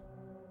medical,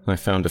 I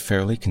found a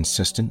fairly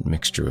consistent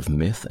mixture of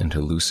myth and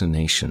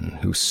hallucination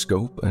whose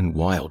scope and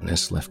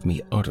wildness left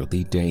me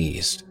utterly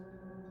dazed.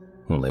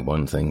 Only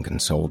one thing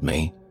consoled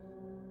me,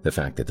 the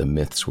fact that the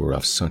myths were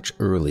of such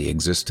early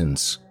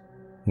existence.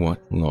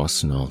 What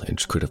lost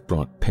knowledge could have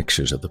brought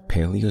pictures of the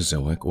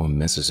Paleozoic or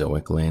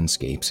Mesozoic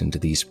landscapes into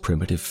these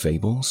primitive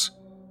fables?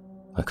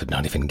 I could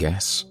not even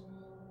guess.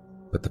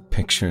 But the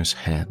pictures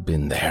had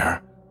been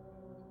there.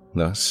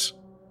 Thus,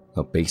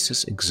 a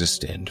basis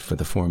existed for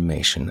the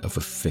formation of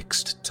a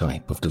fixed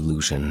type of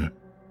delusion.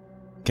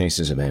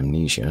 Cases of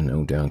amnesia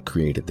no doubt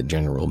created the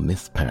general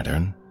myth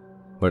pattern,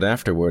 But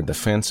afterward, the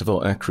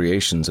fanciful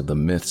accreations of the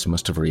myths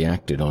must have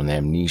reacted on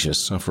amnesia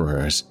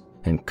sufferers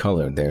and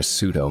colored their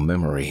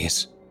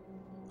pseudo-memories.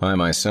 I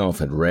myself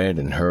had read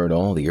and heard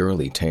all the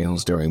early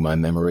tales during my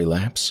memory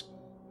lapse.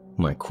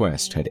 My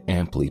quest had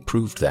amply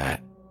proved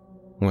that.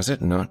 Was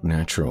it not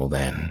natural,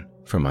 then,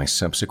 for my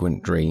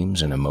subsequent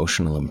dreams and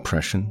emotional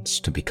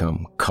impressions to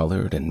become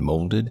colored and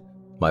molded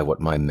by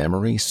what my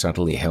memory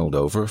subtly held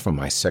over from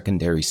my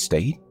secondary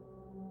state?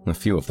 A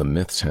few of the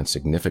myths had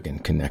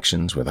significant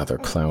connections with other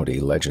cloudy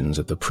legends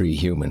of the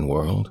pre-human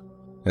world,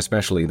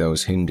 especially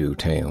those Hindu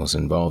tales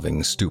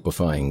involving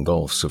stupefying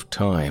gulfs of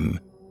time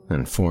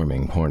and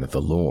forming part of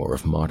the lore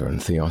of modern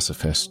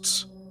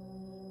theosophists.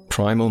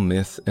 Primal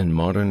myth and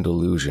modern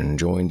delusion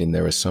joined in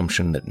their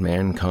assumption that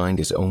mankind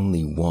is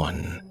only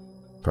one,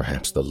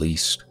 perhaps the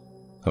least,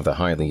 of the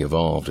highly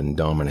evolved and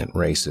dominant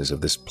races of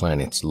this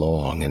planet's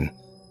long and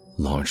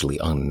largely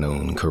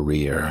unknown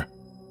career.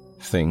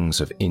 Things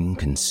of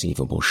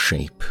inconceivable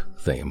shape,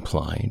 they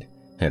implied,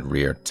 had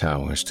reared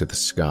towers to the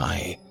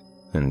sky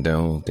and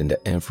delved into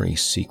every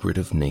secret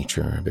of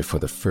nature before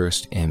the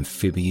first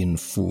amphibian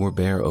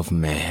forebear of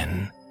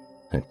man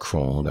had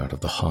crawled out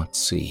of the hot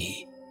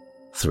sea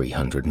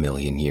 300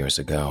 million years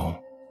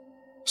ago.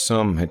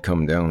 Some had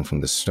come down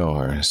from the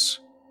stars.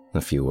 A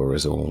few were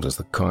as old as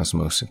the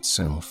cosmos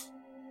itself.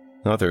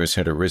 Others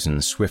had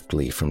arisen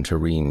swiftly from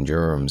terrene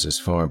germs as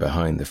far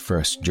behind the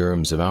first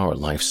germs of our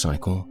life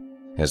cycle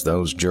as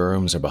those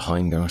germs are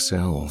behind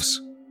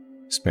ourselves.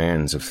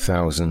 Spans of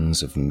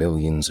thousands of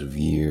millions of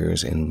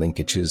years and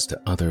linkages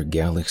to other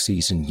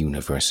galaxies and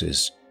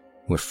universes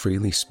were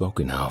freely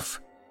spoken of.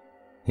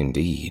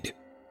 Indeed,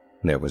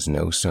 there was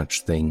no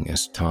such thing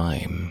as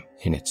time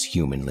in its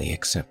humanly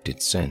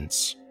accepted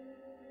sense.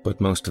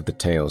 But most of the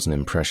tales and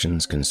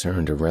impressions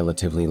concerned a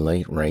relatively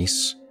late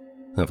race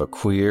of a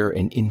queer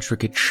and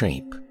intricate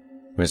shape,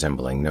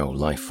 resembling no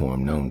life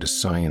form known to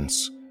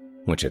science,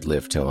 which had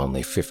lived till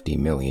only 50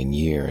 million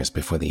years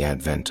before the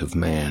advent of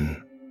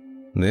man.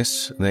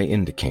 This, they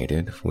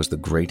indicated, was the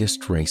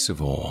greatest race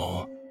of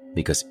all,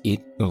 because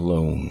it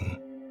alone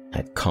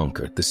had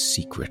conquered the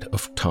secret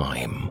of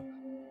time.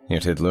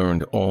 It had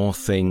learned all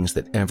things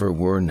that ever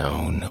were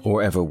known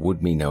or ever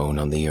would be known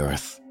on the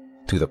earth,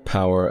 to the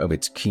power of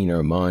its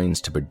keener minds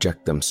to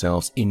project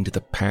themselves into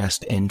the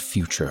past and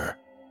future,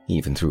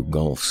 even through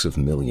gulfs of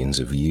millions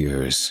of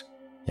years,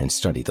 and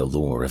study the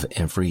lore of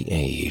every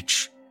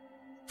age.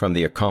 From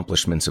the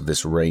accomplishments of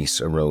this race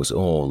arose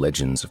all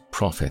legends of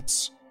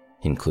prophets,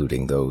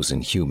 including those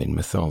in human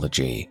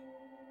mythology.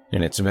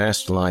 In its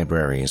vast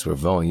libraries were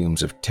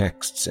volumes of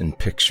texts and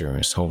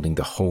pictures holding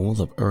the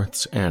whole of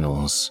Earth's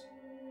annals,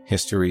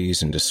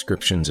 histories and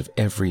descriptions of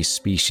every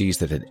species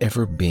that had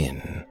ever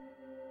been,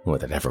 or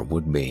that ever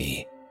would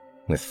be,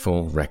 with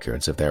full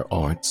records of their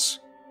arts,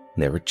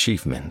 their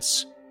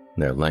achievements,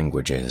 their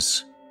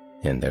languages,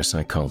 and their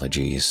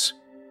psychologies.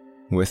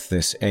 With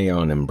this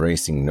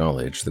aeon-embracing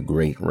knowledge, the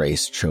great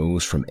race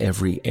chose from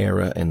every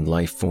era and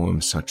life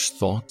form such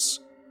thoughts,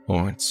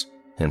 arts,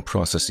 and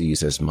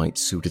processes as might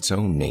suit its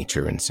own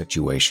nature and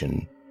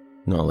situation.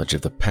 Knowledge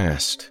of the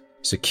past,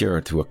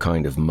 secured through a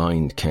kind of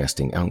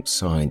mind-casting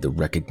outside the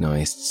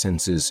recognized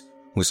senses,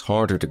 was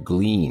harder to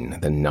glean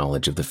than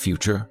knowledge of the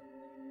future.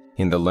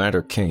 In the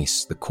latter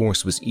case, the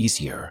course was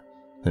easier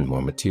and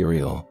more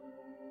material.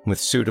 With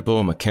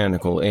suitable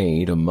mechanical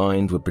aid, a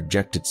mind would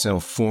project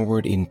itself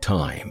forward in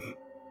time,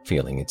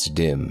 feeling its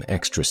dim,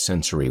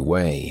 extrasensory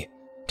way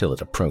till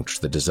it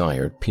approached the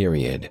desired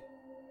period.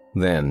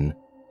 Then,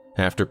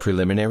 after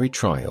preliminary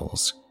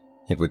trials,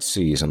 it would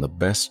seize on the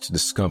best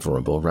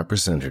discoverable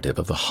representative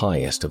of the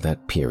highest of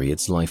that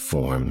period's life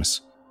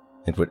forms.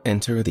 It would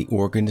enter the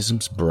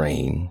organism's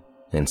brain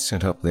and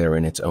set up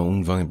therein its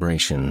own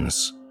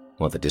vibrations,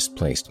 while the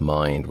displaced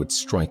mind would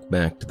strike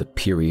back to the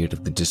period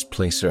of the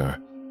displacer,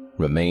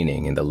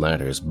 remaining in the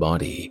latter's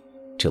body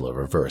till a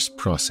reverse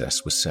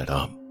process was set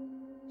up.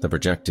 The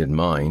projected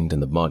mind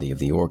and the body of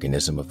the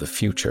organism of the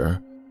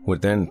future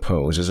would then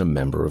pose as a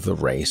member of the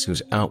race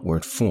whose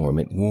outward form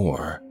it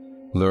wore,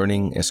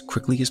 learning as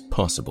quickly as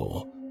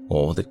possible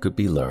all that could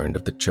be learned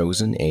of the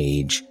chosen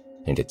age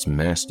and its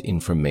massed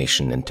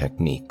information and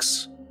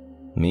techniques.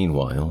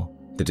 Meanwhile,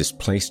 the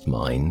displaced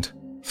mind,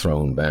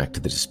 thrown back to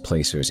the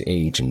displacer's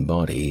age and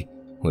body,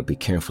 would be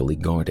carefully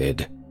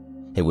guarded.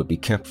 It would be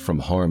kept from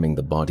harming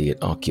the body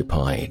it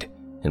occupied,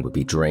 and would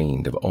be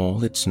drained of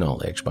all its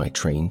knowledge by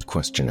trained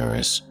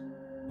questioners.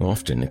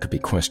 Often it could be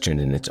questioned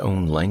in its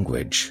own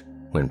language,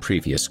 when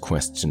previous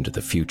quests into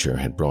the future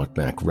had brought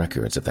back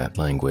records of that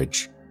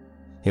language.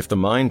 If the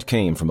mind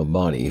came from a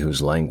body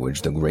whose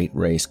language the great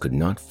race could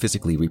not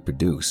physically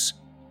reproduce,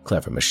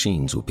 clever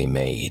machines would be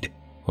made,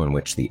 on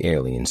which the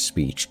alien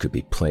speech could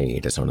be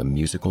played as on a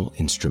musical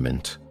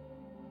instrument.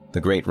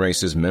 The great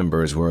race's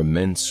members were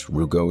immense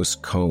rugose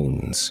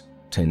cones,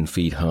 10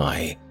 feet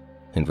high,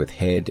 and with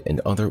head and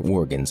other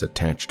organs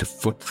attached to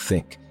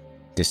foot-thick,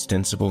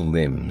 distensible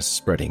limbs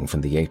spreading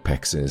from the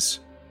apexes.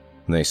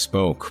 They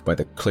spoke by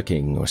the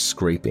clicking or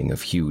scraping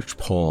of huge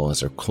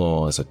paws or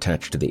claws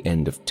attached to the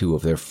end of 2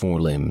 of their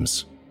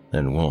forelimbs.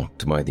 and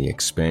walked by the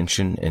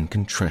expansion and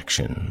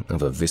contraction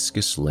of a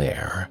viscous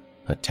layer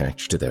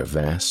attached to their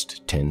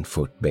vast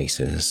 10-foot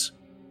bases.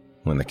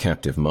 When the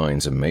captive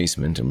mind's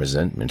amazement and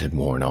resentment had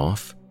worn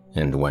off,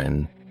 and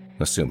when,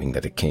 assuming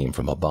that it came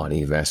from a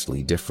body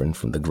vastly different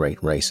from the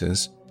great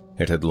races,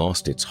 it had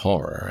lost its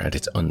horror at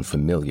its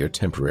unfamiliar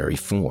temporary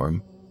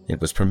form, it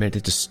was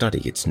permitted to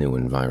study its new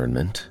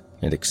environment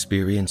and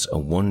experience a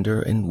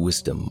wonder and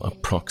wisdom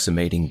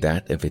approximating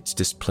that of its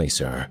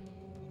displacer.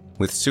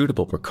 With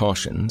suitable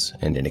precautions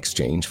and in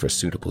exchange for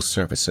suitable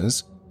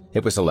services,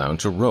 it was allowed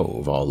to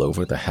rove all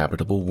over the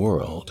habitable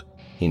world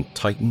in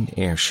Titan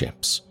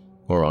airships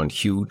or on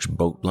huge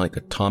boat-like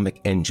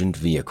atomic-engined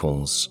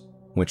vehicles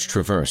which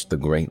traversed the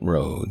great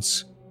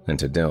roads, and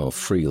to delve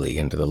freely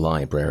into the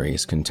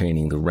libraries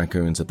containing the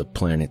records of the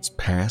planet's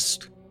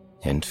past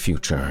and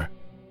future.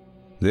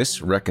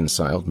 This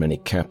reconciled many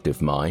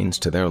captive minds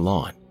to their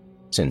lot,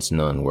 since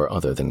none were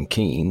other than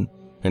keen,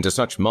 and to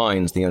such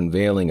minds the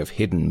unveiling of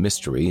hidden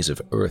mysteries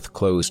of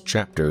earth-closed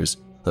chapters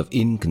of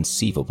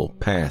inconceivable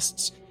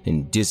pasts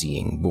and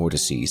dizzying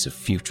vortices of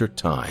future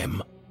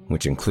time,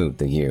 which include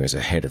the years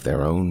ahead of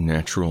their own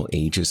natural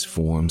ages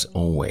forms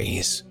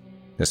always,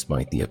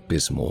 despite the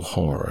abysmal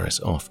horrors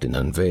often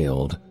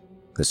unveiled,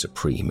 the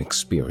supreme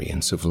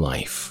experience of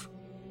life.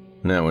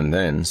 Now and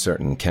then,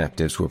 certain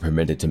captives were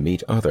permitted to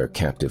meet other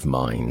captive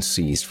minds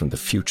seized from the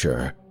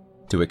future,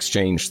 to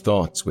exchange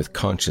thoughts with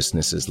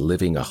consciousnesses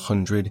living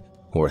 100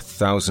 or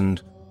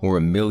 1,000 or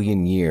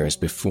 1,000,000 years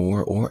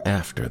before or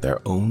after their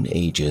own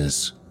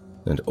ages,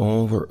 and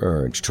all were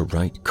urged to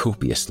write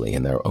copiously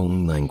in their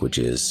own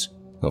languages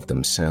of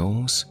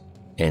themselves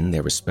and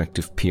their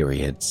respective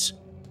periods,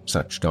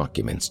 such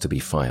documents to be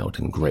filed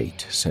in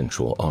great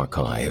central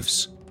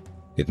archives.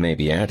 It may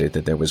be added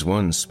that there was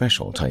one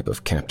special type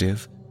of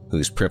captive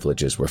whose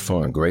privileges were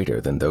far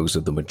greater than those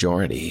of the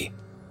majority.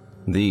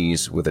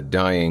 These were the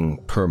dying,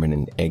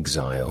 permanent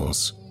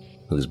exiles,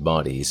 whose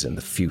bodies in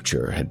the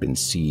future had been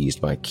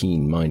seized by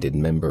keen-minded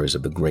members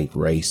of the great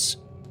race,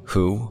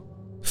 who,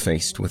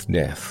 faced with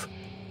death,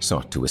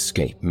 sought to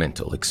escape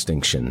mental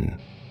extinction.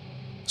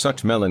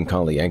 Such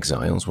melancholy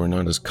exiles were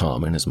not as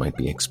common as might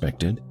be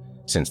expected,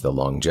 since the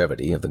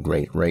longevity of the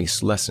great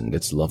race lessened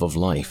its love of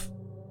life,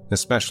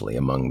 especially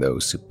among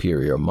those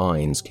superior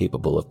minds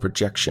capable of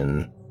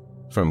projection.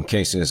 From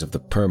cases of the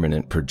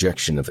permanent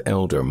projection of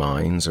elder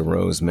minds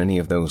arose many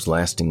of those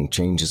lasting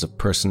changes of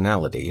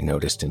personality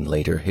noticed in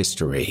later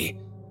history,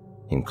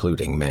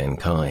 including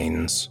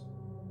mankind's.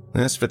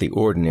 As for the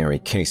ordinary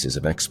cases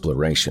of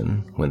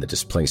exploration, when the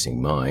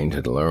displacing mind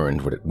had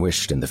learned what it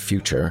wished in the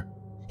future,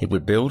 it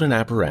would build an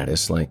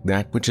apparatus like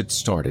that which had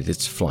started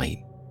its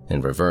flight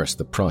and reverse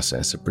the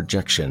process of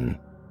projection.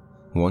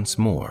 Once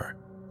more,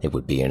 it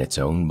would be in its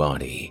own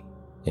body,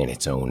 in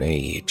its own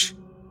age,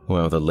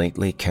 while the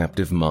lately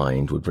captive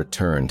mind would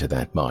return to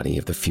that body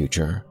of the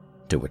future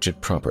to which it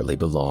properly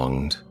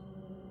belonged.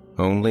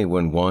 Only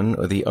when one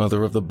or the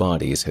other of the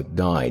bodies had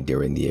died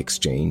during the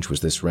exchange was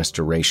this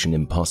restoration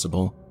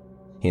impossible.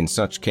 In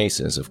such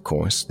cases, of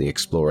course, the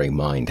exploring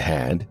mind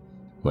had,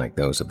 like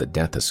those of the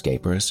death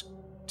escapers,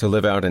 to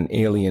live out an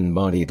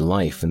alien-bodied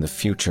life in the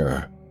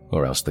future,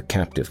 or else the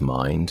captive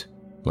mind,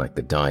 like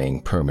the dying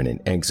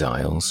permanent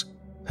exiles,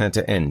 had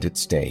to end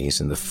its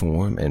days in the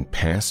form and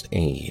past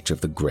age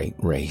of the great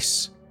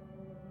race.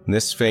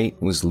 This fate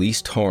was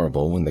least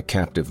horrible when the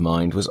captive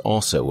mind was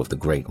also of the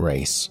great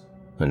race,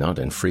 a not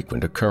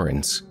infrequent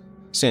occurrence,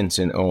 since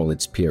in all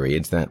its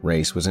periods that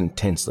race was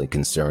intensely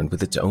concerned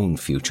with its own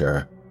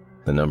future.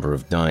 The number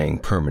of dying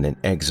permanent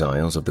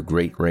exiles of the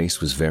great race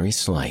was very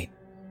slight,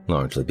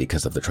 largely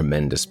because of the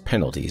tremendous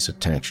penalties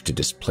attached to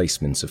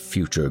displacements of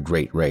future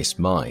great race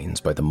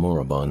minds by the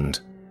moribund.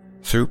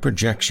 Through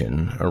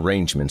projection,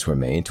 arrangements were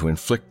made to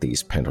inflict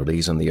these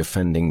penalties on the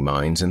offending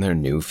minds in their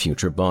new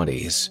future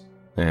bodies,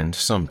 and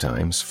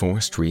sometimes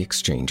forced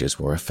re-exchanges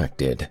were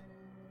effected.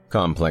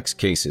 Complex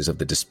cases of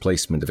the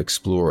displacement of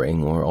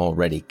exploring or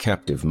already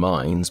captive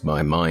minds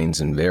by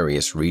minds in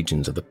various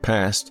regions of the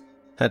past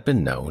had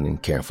been known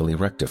and carefully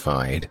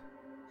rectified.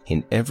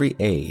 In every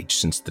age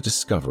since the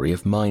discovery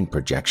of mind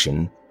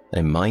projection,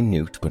 a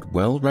minute but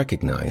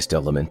well-recognized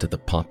element of the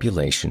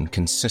population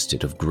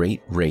consisted of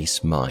great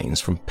race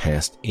minds from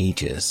past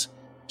ages,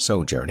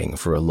 sojourning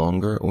for a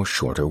longer or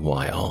shorter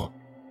while.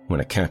 When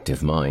a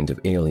captive mind of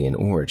alien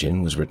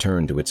origin was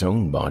returned to its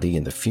own body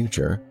in the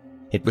future,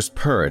 it was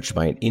purged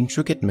by an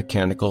intricate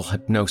mechanical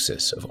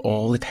hypnosis of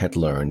all it had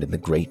learned in the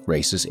great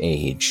race's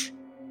age.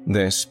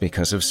 This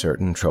because of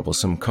certain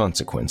troublesome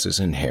consequences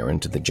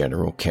inherent to the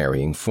general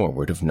carrying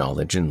forward of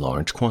knowledge in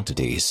large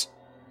quantities.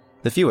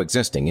 The few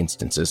existing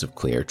instances of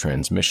clear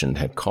transmission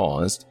had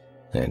caused,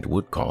 and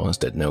would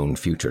cause at known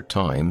future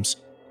times,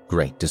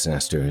 great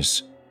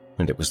disasters,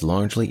 and it was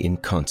largely in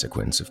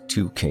consequence of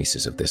 2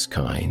 cases of this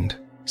kind,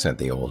 said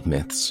the old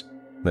myths,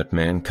 that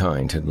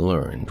mankind had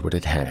learned what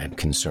it had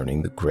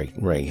concerning the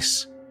great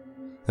race.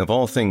 Of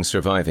all things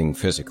surviving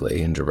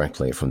physically and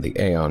directly from the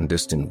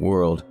aeon-distant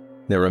world,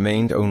 there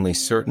remained only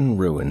certain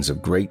ruins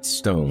of great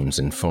stones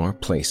in far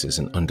places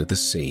and under the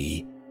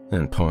sea,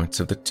 and parts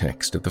of the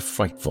text of the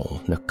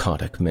frightful,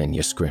 narcotic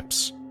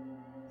manuscripts.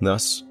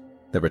 Thus,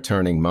 the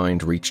returning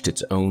mind reached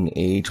its own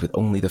age with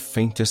only the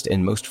faintest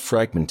and most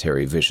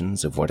fragmentary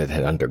visions of what it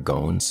had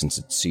undergone since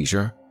its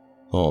seizure.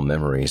 All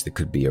memories that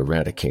could be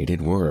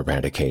eradicated were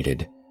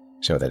eradicated,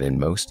 so that in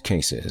most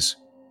cases,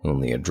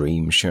 only a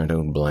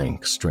dream-shadowed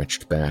blank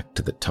stretched back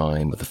to the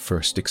time of the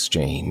first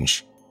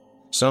exchange.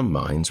 Some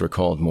minds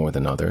recalled more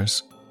than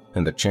others,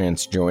 and the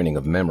chance joining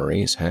of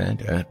memories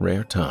had, at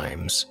rare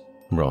times,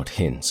 brought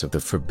hints of the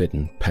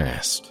forbidden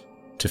past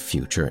to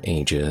future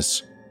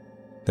ages.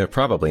 There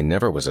probably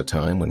never was a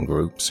time when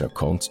groups or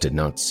cults did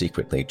not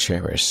secretly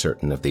cherish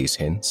certain of these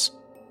hints.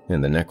 In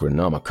the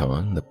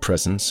Necronomicon, the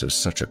presence of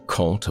such a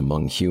cult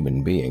among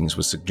human beings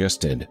was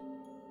suggested,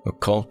 a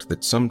cult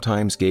that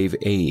sometimes gave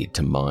aid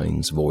to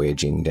minds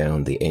voyaging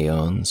down the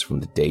aeons from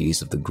the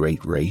days of the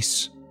Great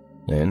Race,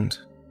 and,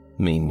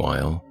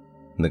 meanwhile,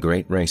 the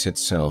Great Race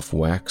itself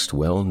waxed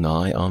well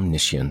nigh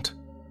omniscient,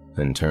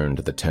 and turned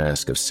to the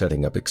task of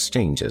setting up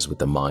exchanges with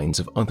the minds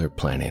of other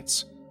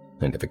planets,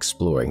 and of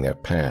exploring their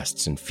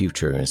pasts and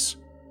futures.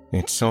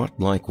 It sought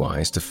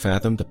likewise to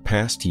fathom the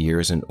past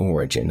years and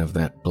origin of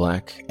that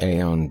black,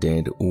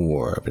 aeon-dead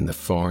orb in the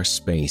far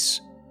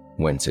space,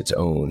 whence its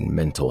own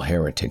mental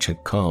heritage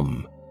had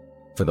come,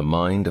 for the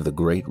mind of the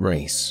Great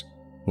Race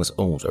was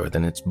older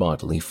than its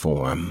bodily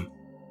form.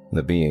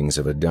 The beings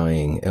of a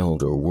dying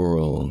elder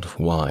world,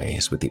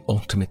 wise with the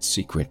ultimate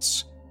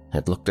secrets,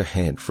 had looked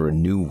ahead for a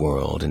new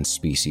world and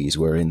species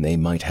wherein they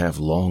might have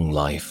long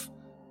life,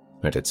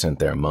 and had sent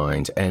their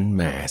minds en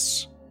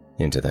masse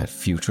into that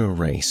future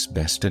race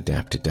best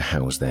adapted to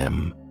house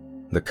them,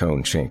 the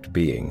cone-shaped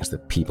beings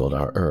that peopled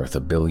our Earth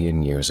 1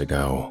 billion years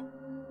ago.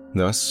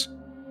 Thus,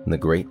 the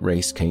Great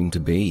Race came to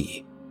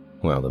be,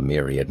 while the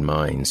myriad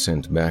minds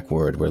sent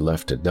backward were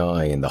left to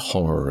die in the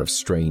horror of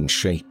strange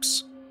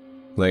shapes.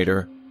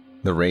 Later,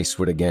 the race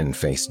would again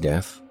face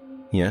death,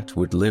 yet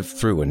would live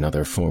through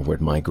another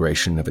forward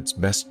migration of its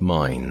best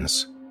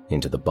minds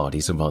into the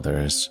bodies of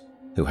others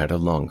who had a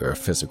longer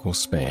physical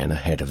span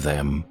ahead of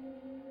them.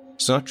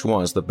 Such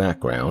was the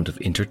background of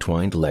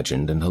intertwined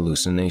legend and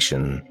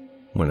hallucination.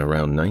 When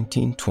around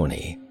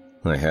 1920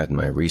 I had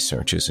my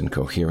researches in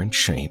coherent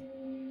shape,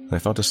 I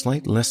felt a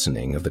slight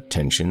lessening of the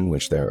tension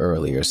which their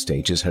earlier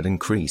stages had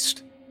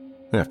increased.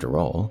 After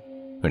all,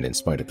 and in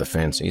spite of the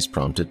fancies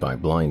prompted by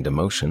blind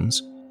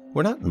emotions,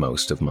 were not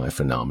most of my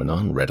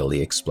phenomenon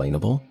readily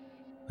explainable?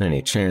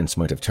 Any chance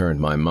might have turned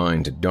my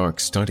mind to dark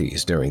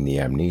studies during the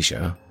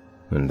amnesia,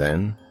 and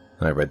then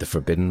I read the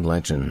forbidden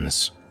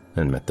legends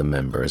and met the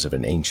members of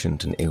an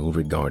ancient and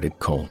ill-regarded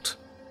cult.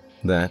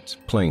 That,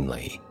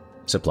 plainly,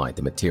 supplied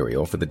the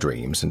material for the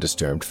dreams and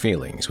disturbed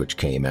feelings which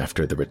came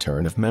after the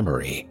return of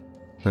memory.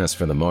 As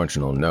for the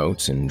marginal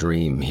notes in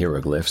dream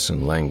hieroglyphs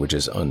and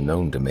languages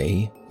unknown to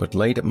me, but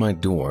laid at my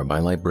door by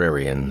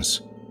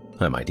librarians,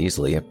 I might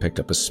easily have picked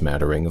up a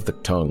smattering of the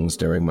tongues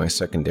during my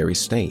secondary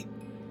state,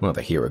 while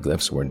the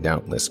hieroglyphs were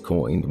doubtless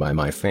coined by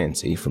my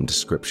fancy from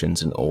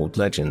descriptions in old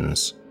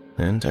legends,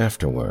 and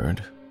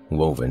afterward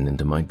woven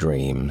into my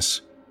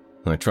dreams.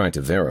 I tried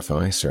to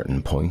verify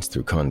certain points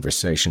through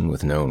conversation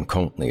with known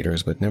cult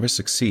leaders, but never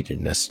succeeded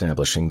in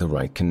establishing the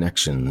right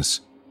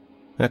connections.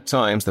 At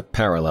times, the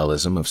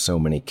parallelism of so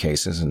many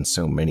cases in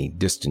so many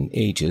distant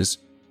ages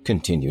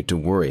continued to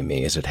worry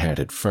me as it had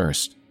at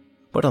first,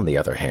 but on the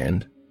other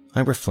hand, I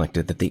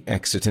reflected that the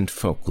extant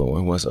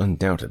folklore was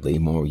undoubtedly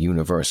more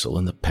universal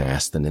in the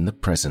past than in the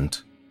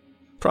present.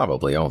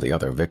 Probably all the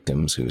other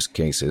victims whose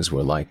cases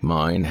were like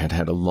mine had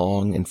had a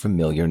long and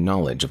familiar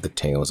knowledge of the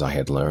tales I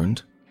had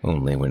learned,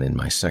 only when in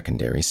my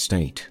secondary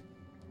state.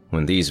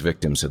 When these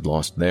victims had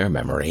lost their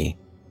memory,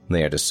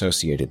 they had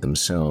associated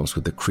themselves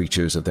with the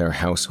creatures of their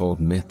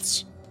household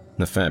myths,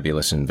 the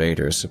fabulous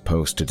invaders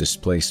supposed to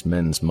displace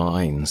men's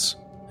minds,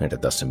 and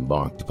had thus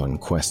embarked upon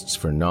quests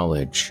for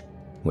knowledge,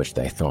 which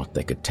they thought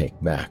they could take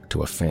back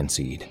to a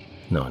fancied,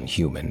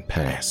 non-human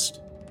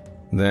past.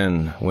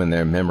 Then, when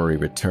their memory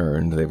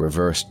returned, they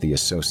reversed the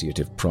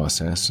associative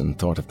process and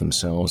thought of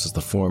themselves as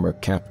the former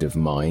captive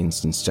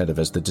minds instead of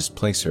as the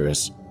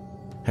displacers.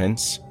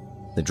 Hence,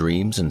 the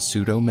dreams and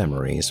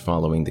pseudo-memories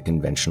following the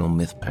conventional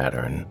myth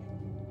pattern.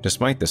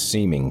 Despite the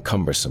seeming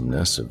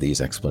cumbersomeness of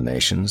these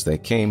explanations, they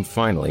came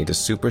finally to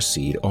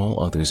supersede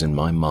all others in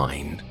my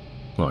mind,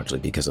 largely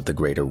because of the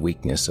greater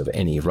weakness of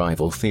any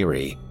rival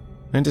theory,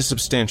 and a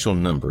substantial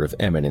number of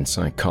eminent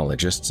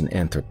psychologists and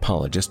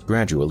anthropologists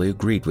gradually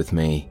agreed with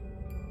me.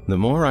 The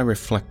more I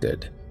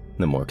reflected,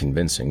 the more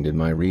convincing did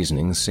my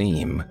reasoning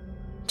seem,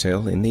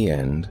 till in the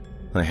end,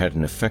 I had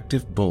an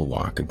effective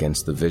bulwark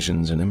against the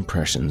visions and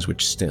impressions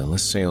which still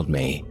assailed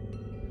me.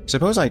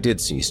 Suppose I did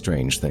see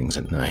strange things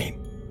at night.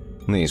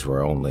 These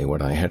were only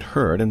what I had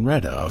heard and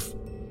read of.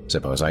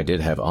 Suppose I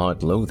did have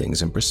odd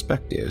loathings and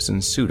perspectives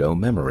and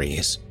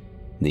pseudo-memories.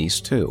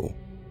 These, too,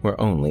 were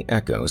only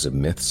echoes of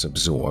myths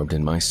absorbed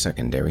in my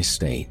secondary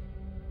state.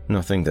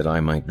 Nothing that I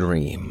might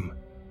dream,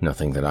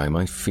 nothing that I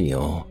might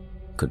feel,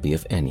 could be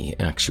of any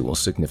actual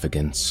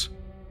significance.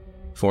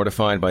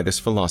 Fortified by this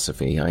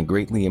philosophy, I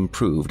greatly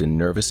improved in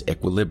nervous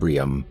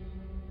equilibrium.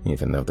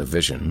 even though the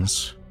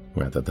visions,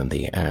 rather than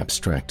the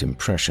abstract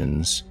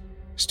impressions,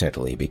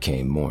 steadily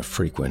became more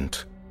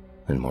frequent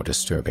and more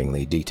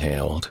disturbingly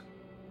detailed.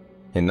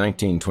 In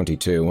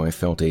 1922, I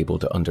felt able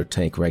to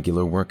undertake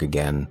regular work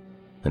again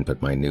and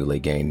put my newly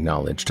gained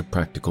knowledge to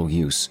practical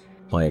use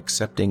by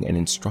accepting an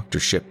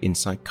instructorship in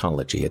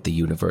psychology at the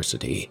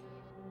university.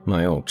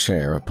 My old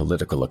chair of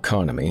political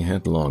economy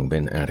had long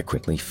been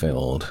adequately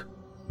filled,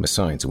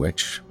 besides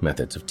which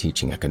methods of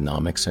teaching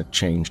economics had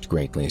changed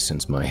greatly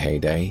since my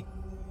heyday.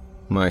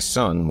 My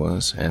son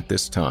was, at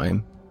this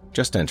time,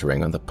 just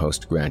entering on the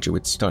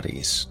postgraduate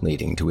studies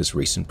leading to his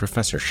recent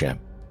professorship,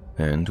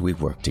 and we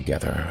worked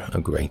together a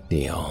great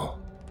deal.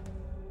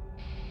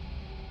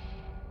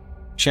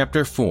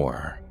 Chapter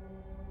 4.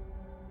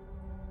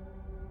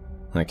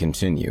 I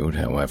continued,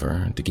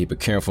 however, to keep a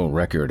careful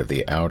record of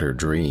the outer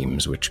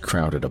dreams which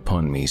crowded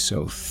upon me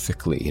so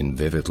thickly and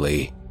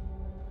vividly.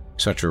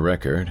 Such a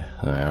record,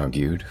 I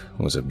argued,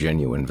 was of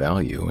genuine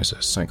value as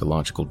a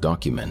psychological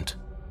document.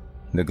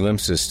 The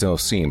glimpses still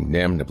seemed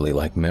damnably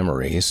like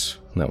memories,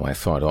 though I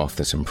fought off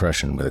this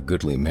impression with a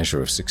goodly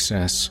measure of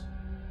success.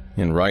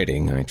 In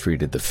writing, I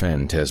treated the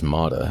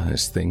phantasmata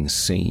as things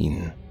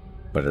seen,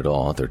 but at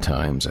all other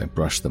times I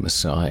brushed them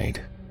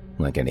aside,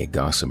 like any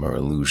gossamer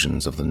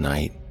illusions of the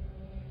night.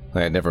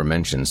 I had never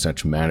mentioned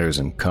such matters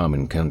in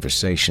common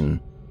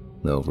conversation,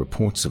 though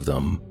reports of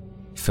them,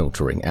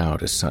 filtering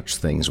out as such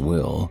things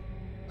will,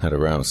 had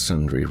aroused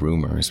sundry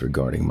rumors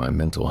regarding my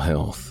mental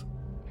health.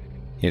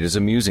 It is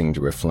amusing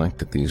to reflect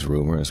that these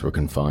rumors were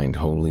confined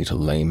wholly to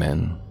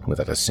laymen,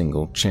 without a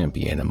single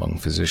champion among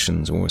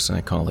physicians or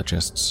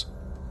psychologists.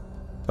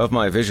 Of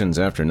my visions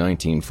after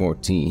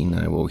 1914,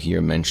 I will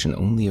here mention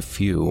only a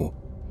few,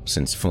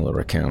 since fuller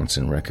accounts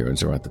and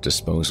records are at the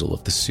disposal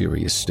of the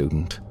serious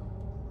student.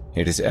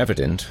 It is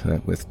evident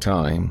that with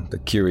time, the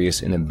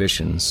curious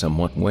inhibition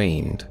somewhat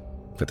waned,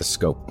 for the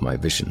scope of my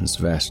visions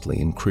vastly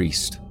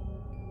increased.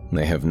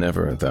 They have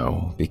never,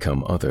 though,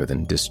 become other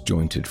than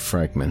disjointed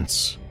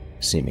fragments,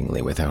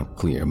 seemingly without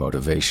clear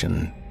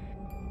motivation.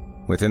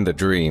 Within the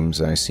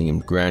dreams, I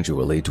seemed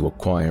gradually to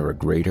acquire a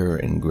greater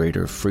and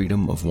greater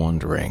freedom of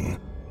wandering.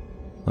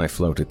 I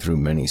floated through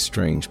many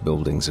strange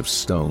buildings of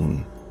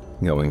stone,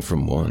 going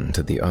from one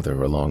to the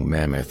other along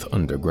mammoth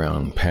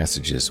underground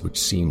passages which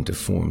seemed to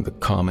form the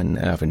common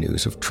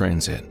avenues of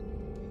transit.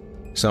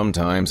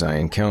 Sometimes I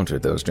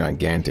encountered those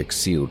gigantic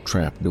sealed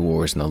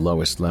trapdoors in the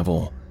lowest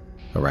level,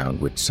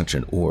 around which such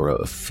an aura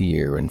of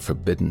fear and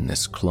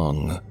forbiddenness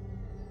clung.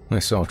 I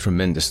saw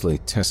tremendously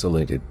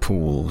tessellated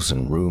pools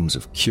and rooms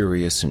of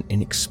curious and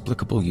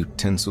inexplicable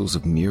utensils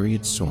of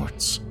myriad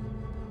sorts.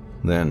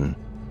 Then,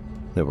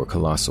 there were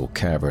colossal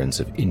caverns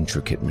of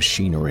intricate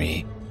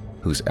machinery,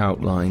 whose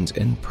outlines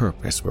and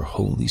purpose were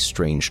wholly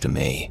strange to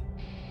me,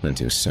 and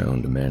whose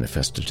sound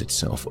manifested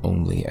itself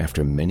only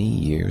after many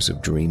years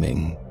of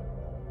dreaming.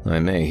 I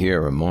may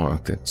here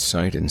remark that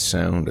sight and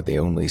sound are the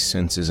only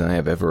senses I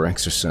have ever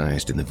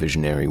exercised in the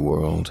visionary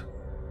world.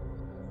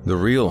 The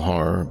real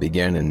horror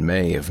began in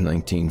May of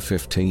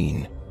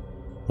 1915,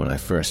 when I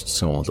first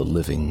saw the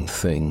living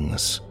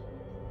things.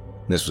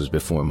 This was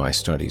before my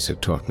studies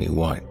had taught me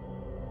what,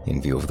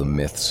 in view of the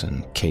myths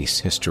and case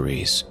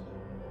histories,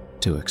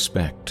 to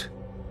expect.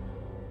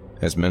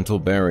 As mental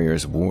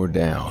barriers wore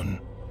down,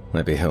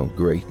 I beheld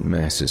great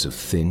masses of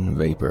thin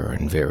vapor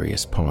in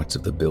various parts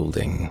of the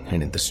building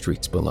and in the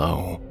streets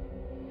below.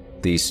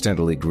 These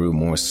steadily grew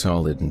more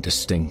solid and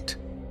distinct,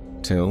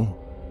 till,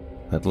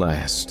 at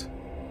last,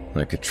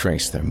 I could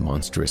trace their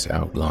monstrous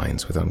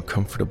outlines with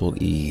uncomfortable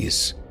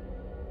ease.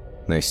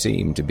 They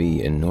seemed to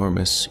be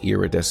enormous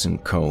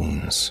iridescent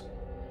cones,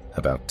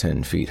 about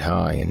 10 feet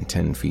high and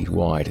 10 feet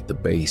wide at the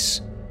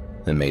base,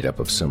 and made up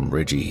of some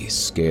ridgy,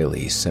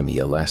 scaly,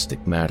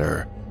 semi-elastic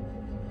matter.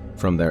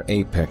 From their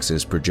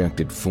apexes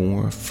projected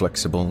 4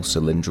 flexible,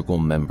 cylindrical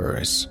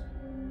members,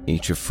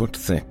 each a foot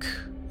thick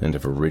and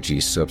of a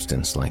ridgy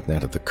substance like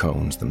that of the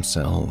cones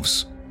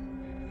themselves.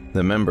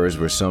 The members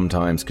were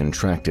sometimes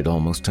contracted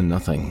almost to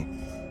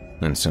nothing,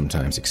 and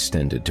sometimes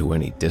extended to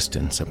any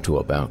distance up to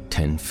about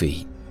 10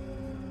 feet.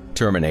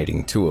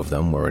 Terminating 2 of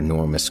them were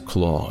enormous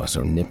claws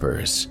or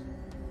nippers.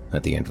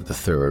 At the end of the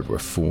third were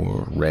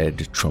 4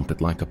 red,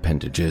 trumpet-like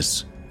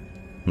appendages.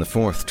 The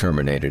fourth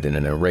terminated in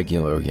an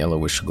irregular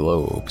yellowish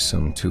globe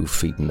some 2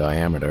 feet in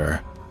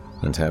diameter,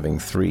 and having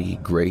 3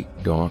 great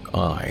dark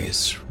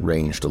eyes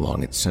ranged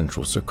along its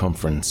central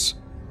circumference.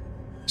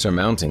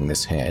 Surmounting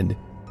this head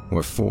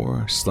were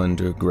 4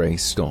 slender gray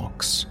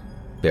stalks,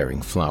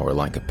 bearing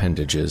flower-like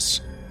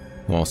appendages,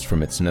 whilst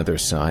from its nether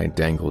side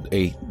dangled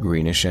 8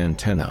 greenish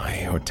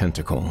antennae or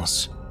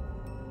tentacles.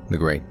 The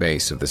great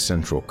base of the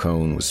central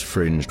cone was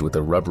fringed with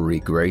a rubbery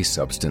gray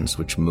substance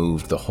which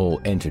moved the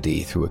whole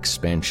entity through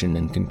expansion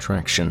and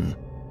contraction.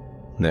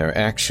 Their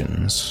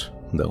actions,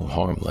 though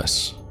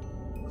harmless,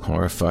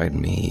 horrified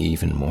me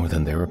even more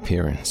than their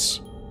appearance,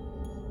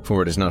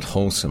 for it is not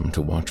wholesome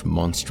to watch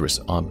monstrous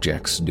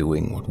objects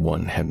doing what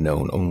one had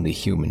known only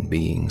human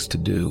beings to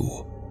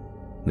do.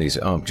 These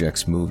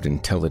objects moved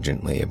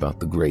intelligently about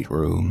the great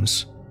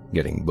rooms,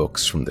 getting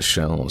books from the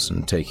shelves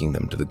and taking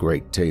them to the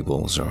great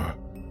tables, or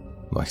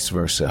vice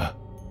versa,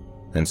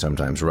 and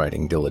sometimes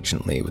writing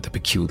diligently with a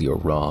peculiar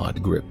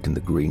rod gripped in the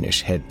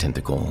greenish head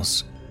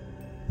tentacles.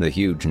 The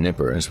huge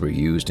nippers were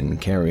used in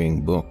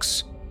carrying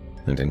books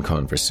and in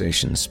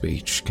conversation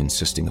speech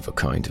consisting of a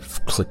kind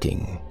of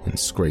clicking and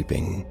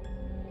scraping.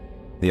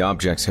 The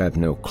objects had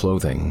no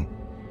clothing,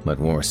 but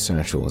wore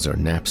satchels or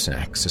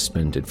knapsacks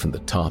suspended from the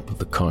top of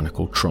the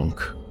conical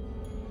trunk.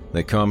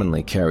 They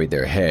commonly carried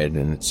their head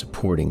and its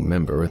supporting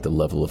member at the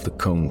level of the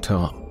cone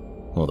top,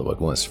 although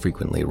it was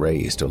frequently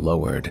raised or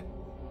lowered.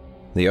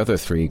 The other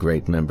three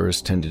great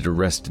members tended to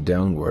rest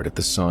downward at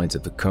the sides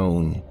of the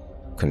cone,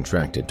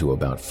 contracted to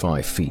about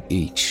 5 feet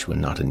each when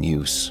not in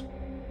use.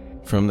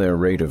 From their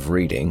rate of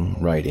reading,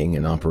 writing,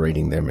 and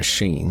operating their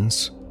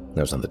machines,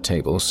 those on the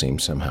table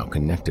seemed somehow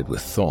connected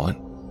with thought.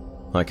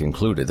 I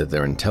concluded that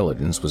their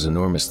intelligence was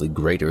enormously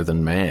greater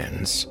than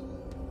man's.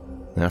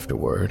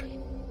 Afterward,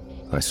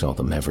 I saw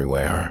them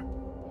everywhere,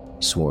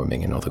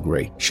 swarming in all the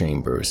great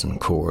chambers and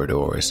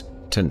corridors,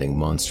 tending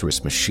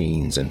monstrous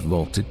machines and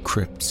vaulted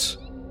crypts,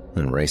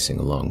 and racing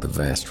along the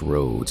vast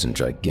roads in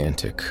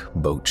gigantic,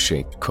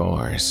 boat-shaped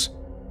cars.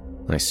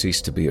 I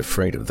ceased to be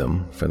afraid of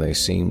them, for they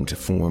seemed to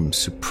form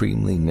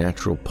supremely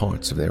natural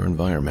parts of their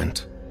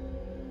environment.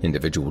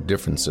 Individual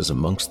differences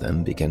amongst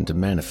them began to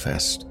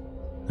manifest,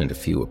 and a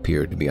few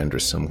appeared to be under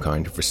some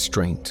kind of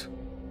restraint.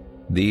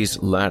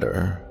 These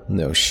latter,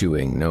 though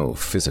shewing no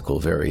physical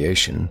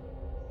variation,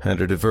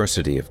 had a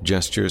diversity of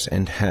gestures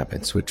and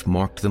habits which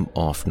marked them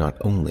off not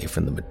only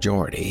from the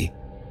majority,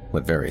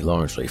 but very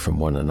largely from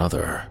one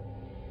another.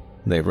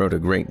 They wrote a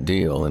great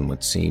deal in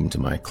what seemed to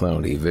my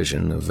cloudy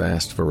vision a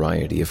vast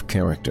variety of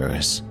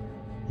characters,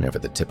 never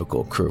the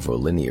typical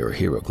curvilinear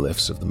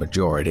hieroglyphs of the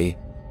majority.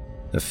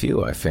 A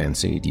few, I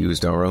fancied,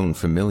 used our own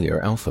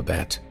familiar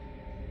alphabet.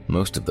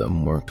 Most of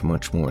them worked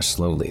much more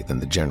slowly than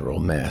the general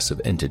mass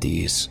of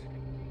entities.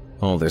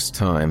 All this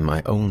time,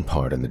 my own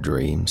part in the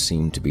dream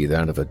seemed to be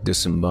that of a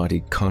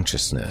disembodied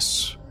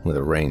consciousness, with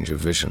a range of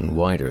vision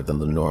wider than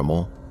the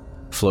normal,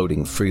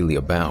 floating freely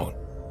about,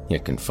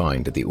 yet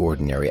confined to the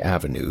ordinary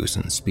avenues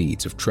and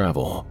speeds of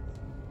travel.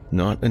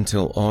 Not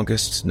until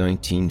August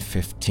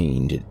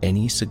 1915 did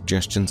any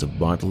suggestions of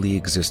bodily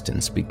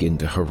existence begin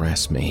to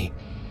harass me.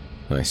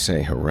 I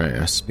say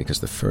harass because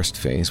the first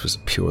phase was a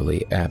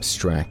purely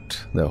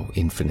abstract, though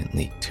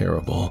infinitely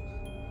terrible,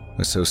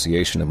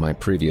 association of my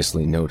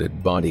previously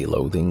noted body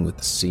loathing with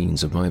the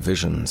scenes of my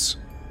visions.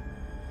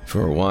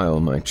 For a while,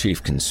 my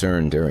chief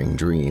concern during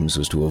dreams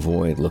was to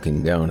avoid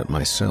looking down at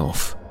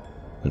myself,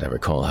 and I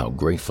recall how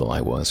grateful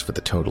I was for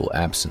the total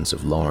absence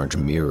of large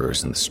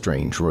mirrors in the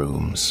strange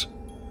rooms.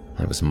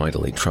 I was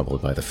mightily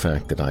troubled by the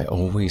fact that I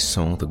always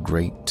saw the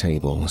great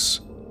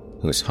tables,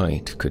 whose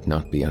height could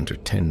not be under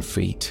 10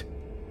 feet,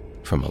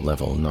 from a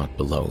level not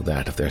below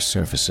that of their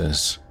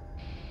surfaces.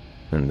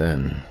 And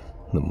then,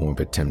 the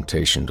morbid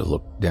temptation to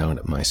look down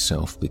at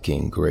myself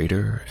became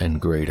greater and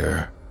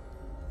greater,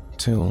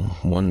 till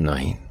one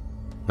night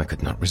I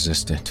could not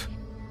resist it.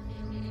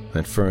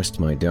 At first,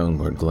 my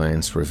downward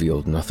glance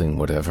revealed nothing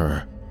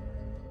whatever.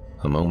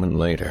 A moment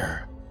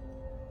later,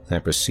 I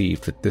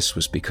perceived that this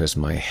was because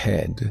my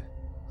head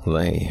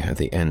lay at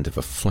the end of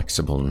a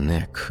flexible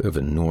neck of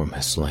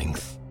enormous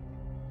length.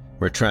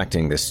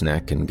 Retracting this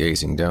neck and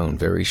gazing down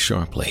very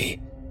sharply,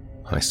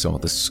 I saw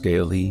the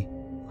scaly,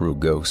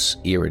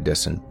 rugose,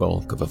 iridescent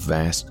bulk of a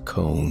vast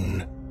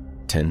cone,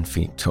 10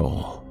 feet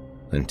tall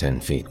and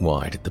 10 feet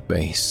wide at the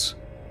base.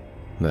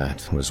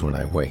 That was when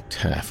I waked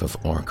half of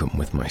Arkham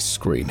with my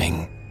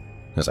screaming,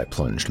 as I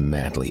plunged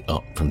madly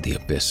up from the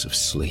abyss of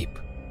sleep.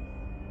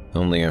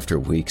 Only after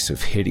weeks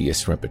of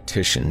hideous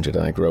repetition did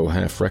I grow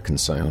half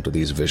reconciled to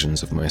these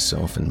visions of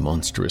myself in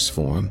monstrous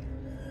form.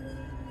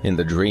 In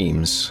the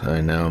dreams,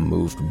 I now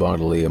moved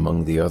bodily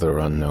among the other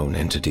unknown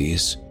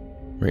entities,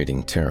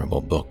 reading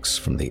terrible books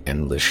from the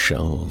endless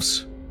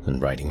shelves,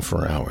 and writing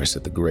for hours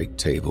at the great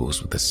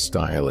tables with a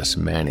stylus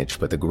managed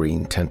by the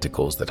green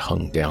tentacles that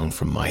hung down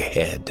from my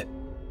head.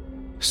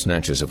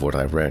 Snatches of what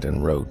I read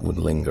and wrote would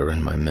linger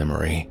in my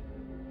memory.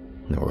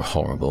 There were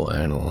horrible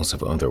annals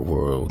of other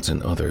worlds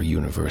and other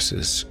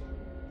universes,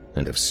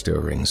 and of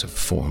stirrings of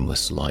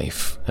formless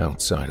life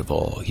outside of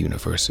all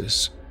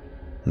universes.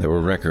 There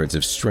were records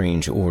of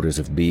strange orders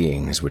of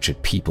beings which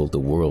had peopled the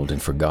world in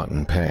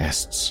forgotten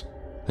pasts,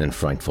 and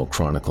frightful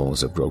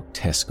chronicles of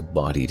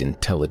grotesque-bodied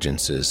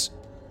intelligences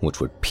which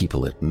would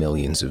people it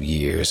millions of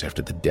years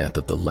after the death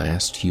of the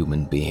last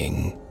human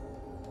being.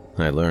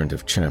 I learned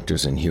of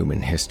chapters in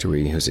human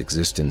history whose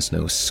existence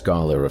no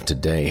scholar of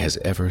today has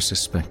ever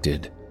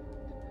suspected.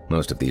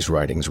 Most of these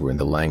writings were in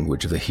the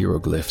language of the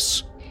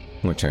hieroglyphs,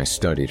 which I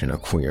studied in a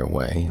queer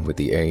way with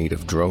the aid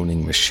of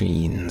droning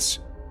machines,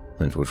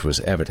 and which was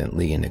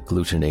evidently an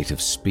agglutinative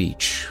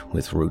speech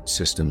with root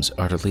systems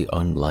utterly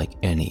unlike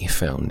any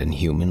found in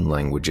human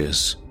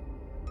languages.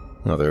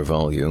 Other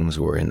volumes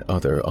were in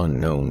other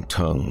unknown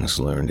tongues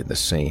learned in the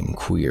same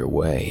queer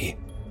way.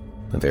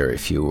 Very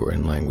few were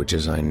in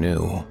languages I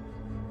knew.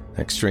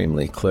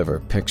 Extremely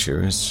clever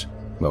pictures,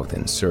 both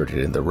inserted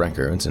in the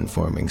records and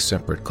forming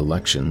separate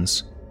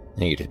collections,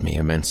 aided me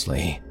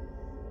immensely.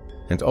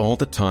 And all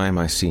the time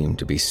I seemed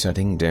to be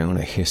setting down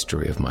a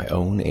history of my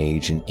own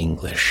age in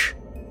English.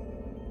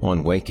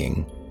 On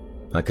waking,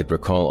 I could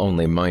recall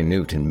only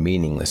minute and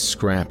meaningless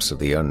scraps of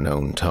the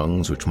unknown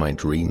tongues which my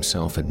dream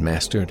self had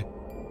mastered,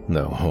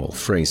 though whole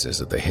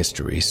phrases of the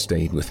history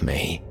stayed with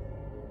me.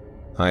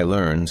 I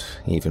learned,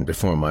 even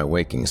before my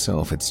waking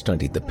self had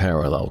studied the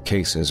parallel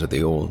cases of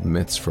the old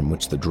myths from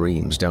which the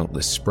dreams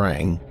doubtless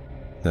sprang,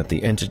 that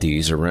the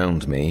entities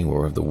around me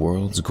were of the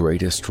world's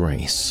greatest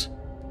race,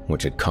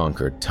 which had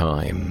conquered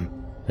time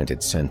and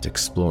had sent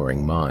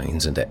exploring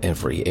minds into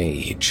every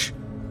age.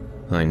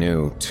 I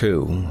knew,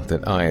 too,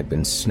 that I had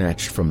been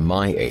snatched from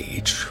my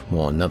age,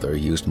 while another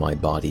used my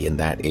body in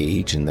that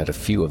age, and that a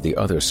few of the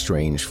other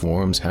strange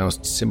forms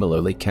housed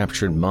similarly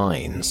captured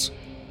minds.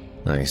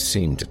 I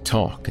seemed to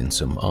talk in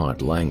some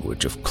odd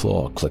language of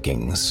claw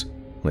clickings,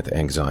 with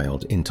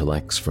exiled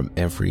intellects from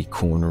every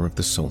corner of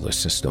the solar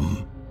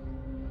system.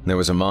 There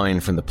was a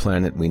mind from the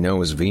planet we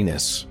know as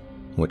Venus,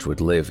 which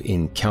would live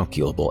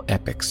incalculable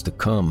epochs to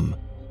come,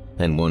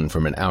 and one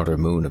from an outer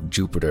moon of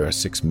Jupiter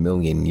 6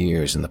 million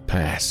years in the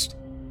past.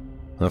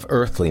 Of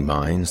earthly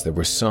minds, there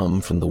were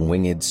some from the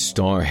winged,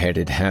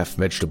 star-headed,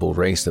 half-vegetable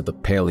race of the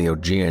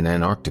Paleogean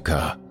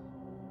Antarctica,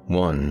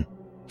 one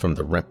from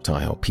the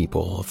reptile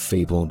people of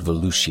fabled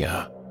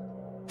Volusia,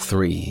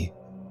 3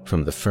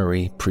 from the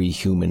furry,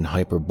 pre-human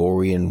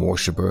Hyperborean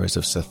worshippers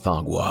of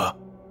Sathagwa,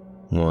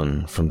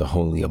 1 from the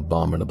wholly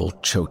abominable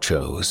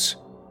Chochos,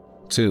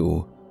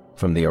 2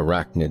 from the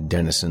arachnid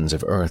denizens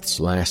of Earth's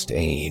last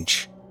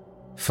age,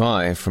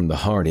 5 from the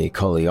hardy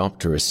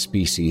Coleopterous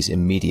species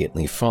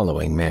immediately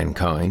following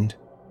mankind,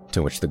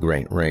 to which the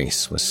great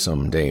race was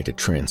someday to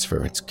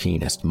transfer its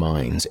keenest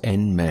minds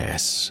en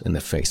masse in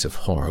the face of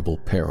horrible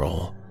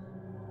peril,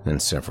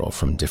 and several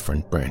from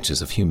different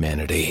branches of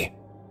humanity.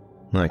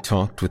 I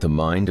talked with the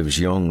mind of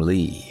Zhong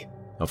Li,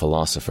 a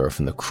philosopher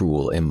from the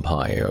cruel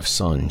empire of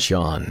San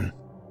Shan,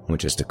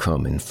 which is to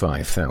come in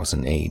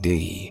 5000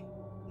 AD,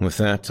 with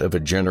that of a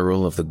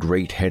general of the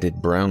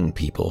great-headed brown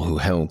people who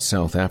held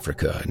South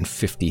Africa in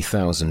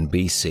 50,000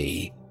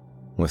 BC,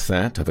 with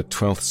that of a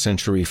 12th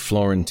century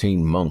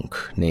Florentine monk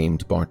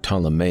named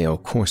Bartolomeo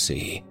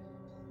Corsi,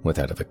 with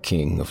that of a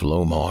king of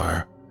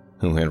Lomar,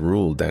 who had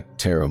ruled that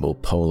terrible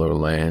polar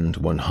land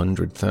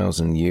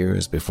 100,000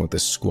 years before the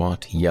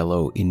squat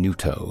yellow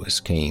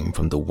Inutos came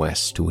from the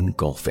west to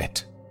engulf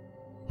it.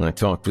 I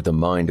talked with the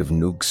mind of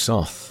Nug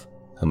Soth,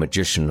 a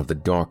magician of the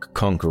Dark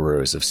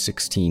Conquerors of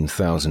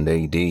 16,000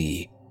 AD,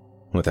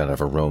 with that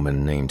of a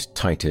Roman named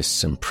Titus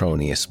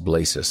Sempronius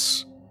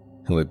Blasus,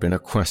 who had been a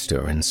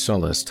questor in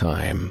Sulla's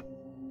time,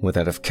 with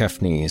that of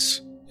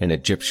Kephanes, an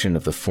Egyptian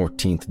of the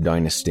 14th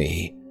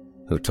dynasty,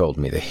 who told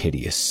me the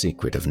hideous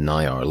secret of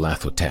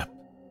Nyarlathotep,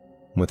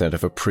 with that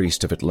of a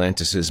priest of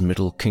Atlantis'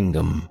 Middle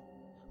Kingdom,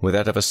 with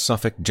that of a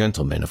Suffolk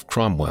gentleman of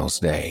Cromwell's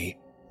day,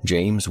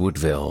 James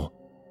Woodville,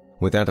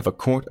 with that of a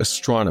court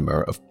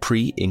astronomer of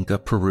pre-Inca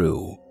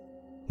Peru,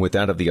 with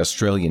that of the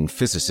Australian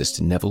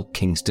physicist Neville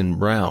Kingston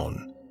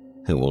Brown,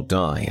 who will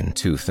die in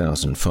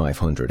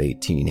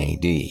 2518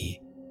 AD,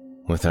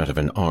 with that of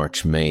an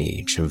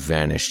archmage of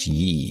vanished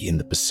Yi in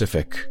the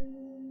Pacific,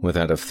 with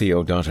that of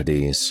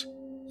Theodotides,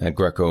 a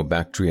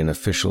Greco-Bactrian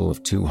official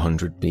of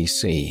 200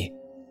 BC,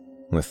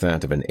 with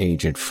that of an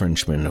aged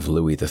Frenchman of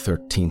Louis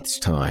XIII's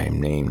time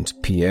named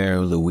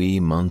Pierre-Louis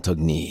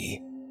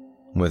Montagny,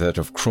 with that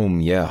of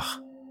Cromieres,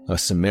 a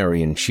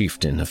Sumerian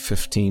chieftain of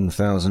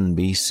 15,000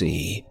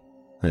 BC,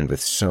 and with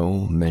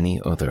so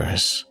many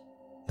others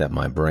that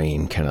my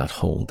brain cannot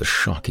hold the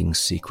shocking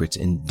secrets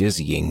and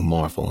dizzying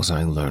marvels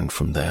I learned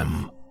from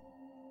them.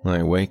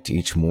 I waked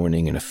each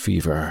morning in a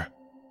fever,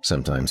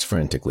 sometimes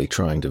frantically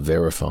trying to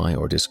verify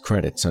or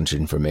discredit such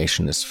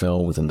information as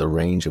fell within the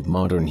range of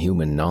modern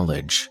human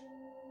knowledge.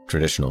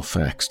 Traditional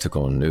facts took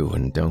on new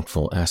and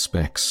doubtful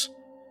aspects,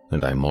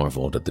 and I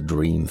marveled at the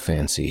dream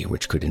fancy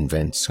which could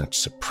invent such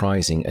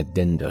surprising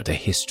addenda to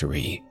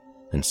history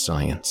and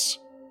science.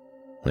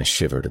 I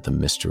shivered at the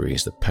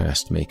mysteries the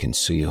past may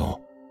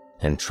conceal,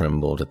 and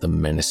trembled at the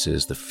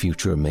menaces the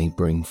future may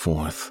bring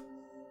forth.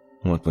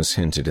 What was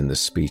hinted in the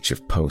speech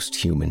of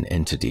post-human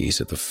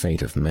entities of the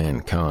fate of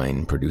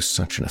mankind produced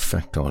such an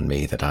effect on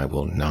me that I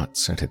will not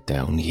set it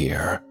down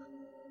here.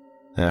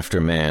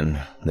 After man,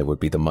 there would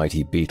be the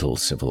mighty beetle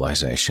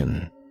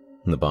civilization,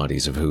 the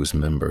bodies of whose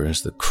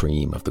members the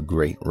cream of the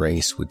great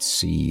race would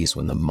seize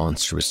when the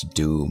monstrous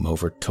doom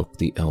overtook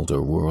the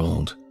elder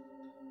world.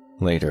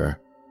 Later,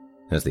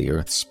 as the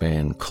earth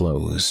span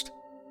closed,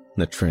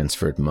 the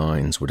transferred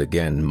minds would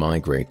again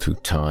migrate through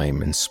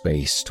time and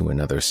space to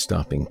another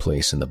stopping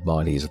place in the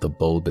bodies of the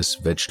bulbous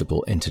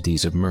vegetable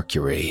entities of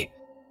Mercury.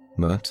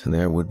 But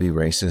there would be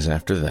races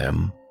after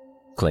them,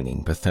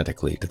 clinging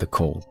pathetically to the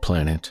cold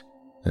planet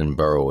and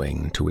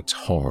burrowing to its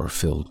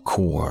horror-filled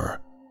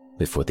core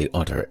before the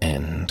utter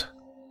end.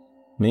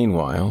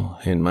 Meanwhile,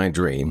 in my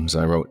dreams,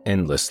 I wrote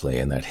endlessly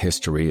in that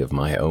history of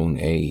my own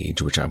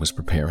age which I was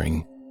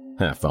preparing,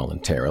 half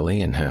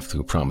voluntarily and half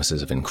through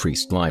promises of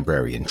increased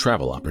library and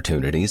travel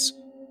opportunities,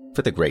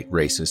 for the Great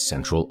Race's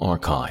central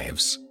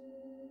archives.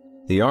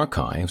 The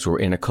archives were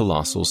in a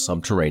colossal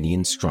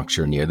subterranean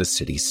structure near the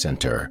city's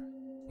center,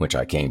 which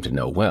I came to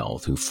know well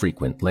through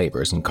frequent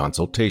labors and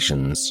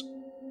consultations.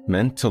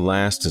 Meant to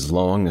last as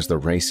long as the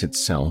race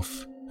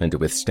itself and to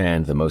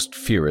withstand the most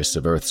fierce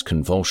of Earth's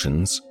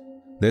convulsions,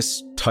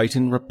 this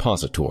Titan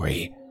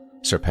repository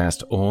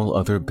surpassed all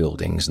other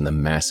buildings in the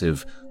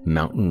massive,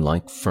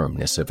 mountain-like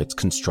firmness of its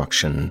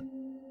construction.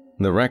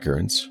 The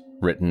records,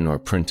 written or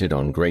printed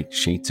on great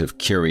sheets of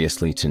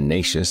curiously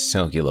tenacious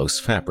cellulose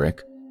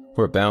fabric,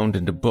 were bound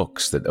into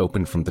books that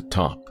opened from the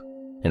top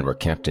and were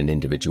kept in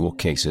individual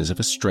cases of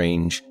a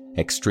strange,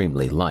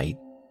 extremely light,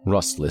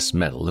 rustless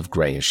metal of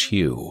grayish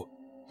hue,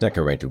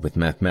 decorated with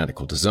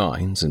mathematical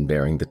designs and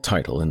bearing the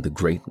title in the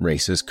Great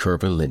Race's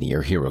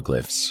curvilinear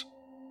hieroglyphs.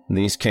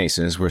 These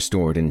cases were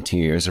stored in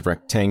tiers of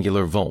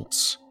rectangular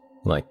vaults,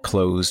 like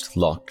closed,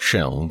 locked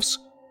shelves,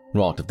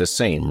 wrought of the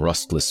same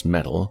rustless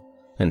metal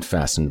and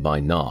fastened by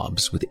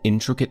knobs with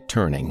intricate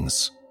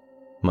turnings.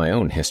 My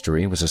own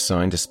history was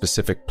assigned a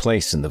specific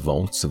place in the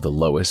vaults of the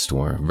lowest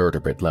or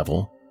vertebrate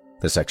level,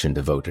 the section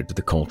devoted to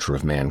the culture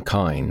of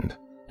mankind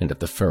and of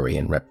the furry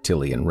and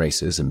reptilian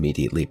races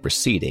immediately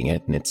preceding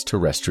it in its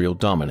terrestrial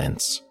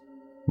dominance.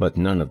 But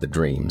none of the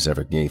dreams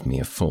ever gave me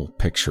a full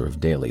picture of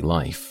daily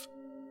life.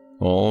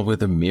 All were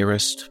the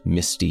merest,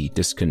 misty,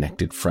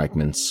 disconnected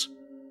fragments,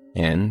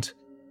 and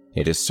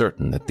it is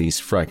certain that these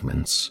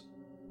fragments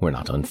were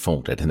not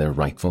unfolded in their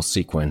rightful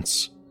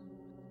sequence.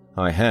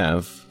 I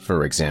have,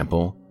 for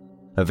example,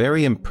 a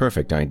very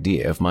imperfect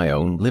idea of my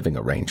own living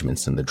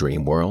arrangements in the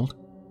dream world,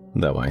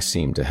 though I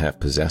seem to have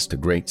possessed a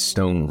great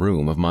stone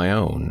room of my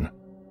own.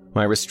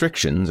 My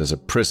restrictions as a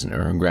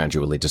prisoner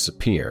gradually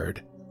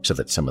disappeared, so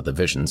that some of the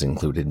visions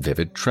included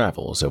vivid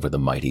travels over the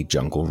mighty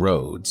jungle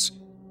roads,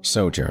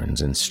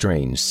 sojourns in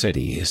strange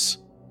cities,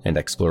 and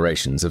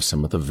explorations of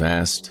some of the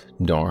vast,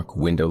 dark,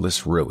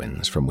 windowless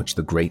ruins from which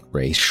the Great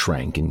Race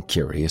shrank in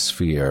curious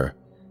fear.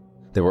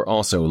 There were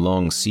also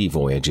long sea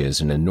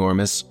voyages in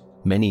enormous,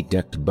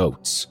 many-decked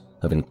boats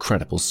of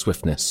incredible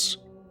swiftness,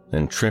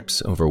 and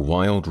trips over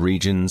wild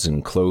regions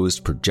in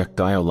closed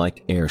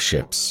projectile-like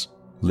airships,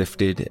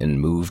 lifted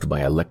and moved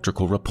by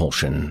electrical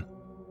repulsion.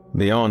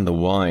 Beyond the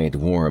wide,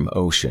 warm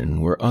ocean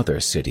were other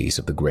cities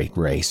of the Great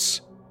Race,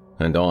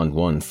 and on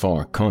one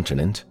far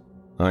continent,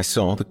 I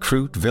saw the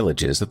crude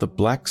villages of the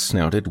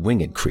black-snouted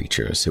winged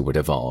creatures who would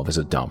evolve as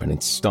a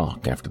dominant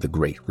stock after the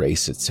Great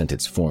Race had sent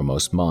its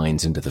foremost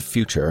minds into the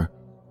future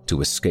to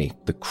escape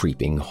the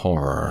creeping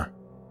horror.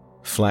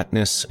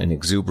 Flatness and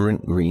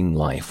exuberant green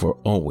life were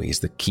always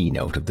the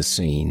keynote of the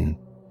scene.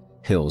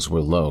 Hills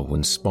were low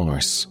and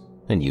sparse,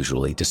 and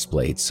usually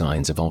displayed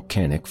signs of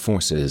volcanic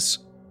forces.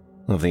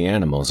 Of the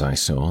animals I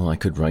saw, I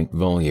could write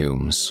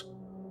volumes.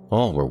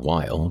 All were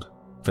wild,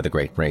 for the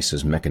Great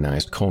Race's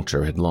mechanized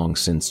culture had long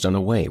since done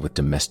away with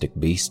domestic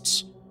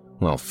beasts,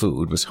 while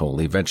food was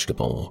wholly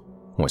vegetable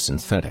or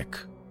synthetic.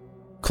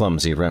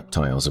 Clumsy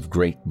reptiles of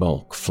great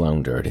bulk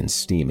floundered in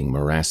steaming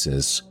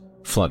morasses,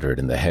 fluttered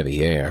in the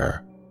heavy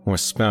air, or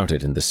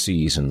spouted in the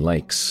seas and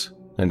lakes,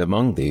 and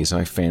among these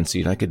I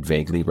fancied I could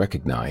vaguely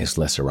recognize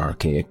lesser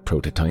archaic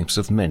prototypes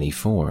of many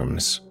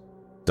forms.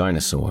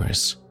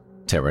 Dinosaurs,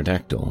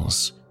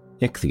 pterodactyls,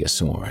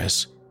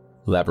 ichthyosaurs,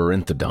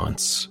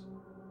 labyrinthodonts,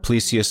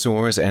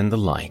 plesiosaurs, and the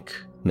like,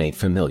 made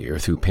familiar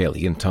through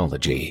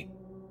paleontology.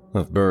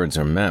 Of birds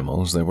or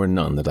mammals, there were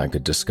none that I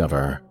could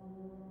discover.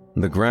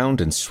 The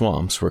ground and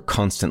swamps were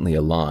constantly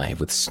alive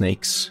with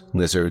snakes,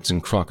 lizards,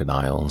 and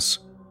crocodiles,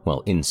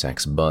 while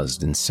insects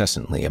buzzed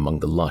incessantly among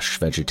the lush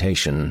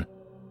vegetation.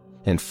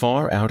 And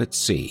far out at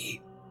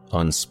sea,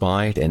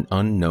 unspied and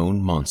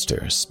unknown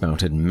monsters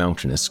spouted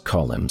mountainous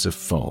columns of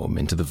foam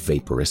into the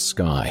vaporous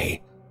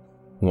sky.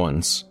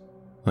 Once,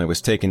 I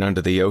was taken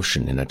under the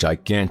ocean in a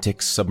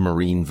gigantic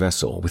submarine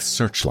vessel with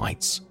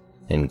searchlights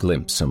and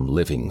glimpsed some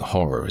living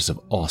horrors of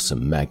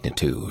awesome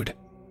magnitude.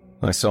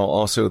 I saw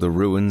also the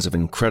ruins of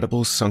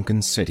incredible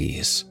sunken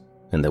cities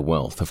and the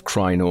wealth of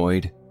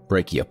crinoid,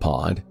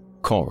 brachiopod,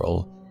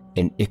 coral,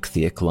 and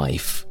ichthytic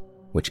life,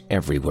 which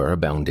everywhere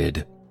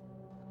abounded.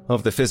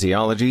 Of the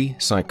physiology,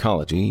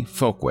 psychology,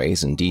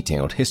 folkways, and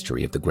detailed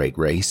history of the Great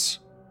Race,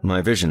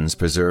 my visions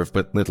preserve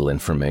but little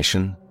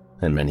information,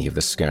 and many of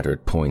the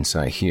scattered points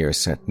I here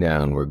set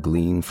down were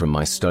gleaned from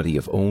my study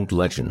of old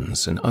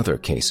legends and other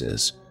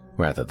cases,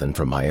 rather than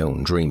from my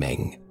own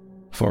dreaming.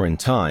 For in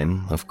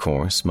time, of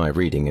course, my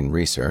reading and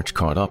research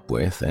caught up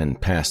with and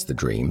passed the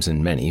dreams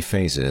in many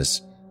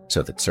phases,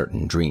 so that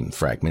certain dream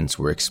fragments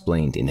were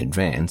explained in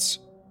advance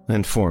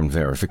and formed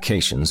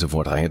verifications of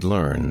what I had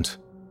learned.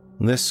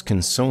 This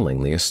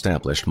consolingly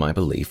established my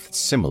belief that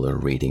similar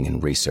reading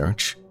and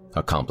research,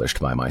 accomplished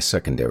by my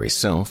secondary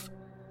self,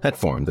 had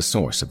formed the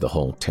source of the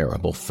whole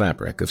terrible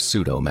fabric of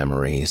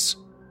pseudo-memories.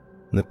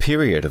 The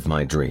period of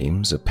my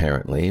dreams,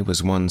 apparently,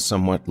 was one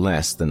somewhat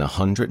less than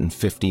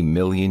 150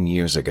 million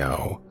years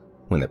ago,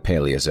 when the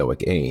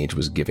Paleozoic age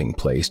was giving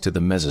place to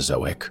the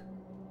Mesozoic.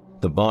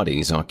 The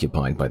bodies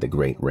occupied by the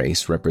Great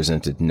Race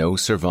represented no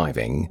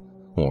surviving,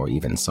 or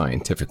even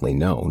scientifically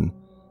known,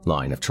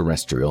 line of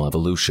terrestrial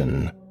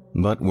evolution.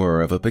 but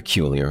were of a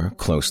peculiar,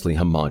 closely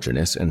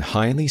homogeneous, and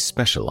highly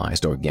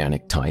specialized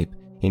organic type,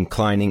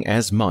 inclining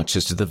as much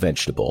as to the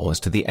vegetable as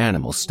to the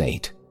animal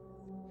state.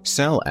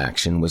 Cell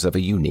action was of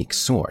a unique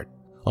sort,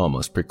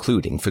 almost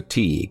precluding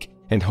fatigue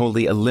and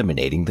wholly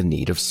eliminating the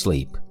need of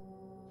sleep.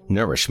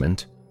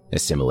 Nourishment,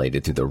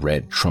 assimilated through the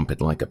red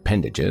trumpet-like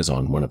appendages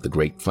on one of the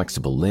great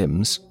flexible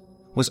limbs,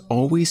 was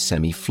always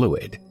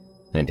semi-fluid,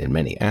 and in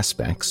many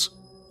aspects,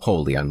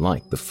 wholly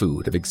unlike the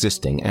food of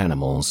existing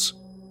animals.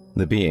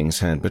 The beings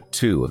had but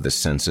two of the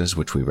senses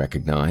which we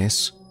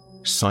recognize,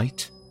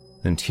 sight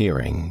and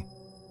hearing,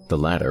 the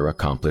latter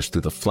accomplished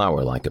through the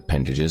flower-like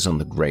appendages on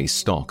the gray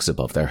stalks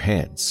above their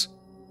heads.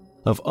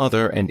 Of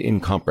other and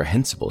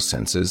incomprehensible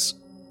senses,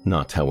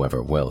 not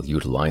however well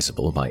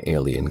utilizable by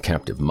alien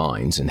captive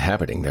minds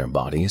inhabiting their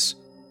bodies,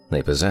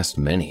 they possessed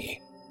many.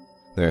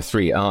 Their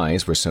 3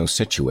 eyes were so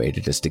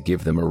situated as to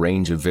give them a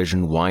range of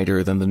vision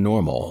wider than the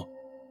normal.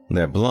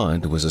 Their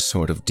blood was a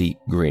sort of deep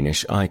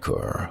greenish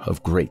ichor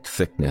of great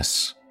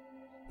thickness.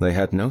 They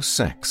had no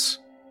sex,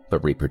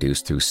 but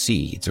reproduced through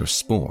seeds or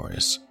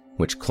spores,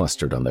 which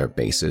clustered on their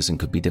bases and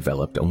could be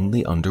developed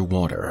only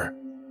underwater.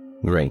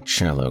 Great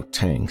shallow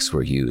tanks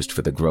were used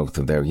for the growth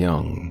of their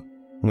young,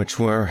 which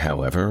were,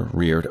 however,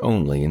 reared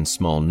only in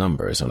small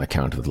numbers on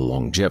account of the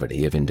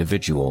longevity of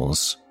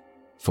individuals,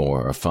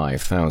 4,000 or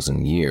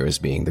 5,000 years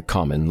being the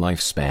common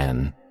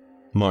lifespan.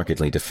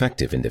 Markedly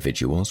defective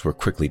individuals were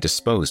quickly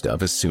disposed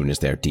of as soon as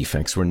their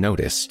defects were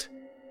noticed.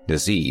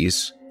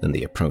 Disease and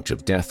the approach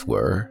of death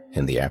were,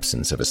 in the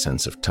absence of a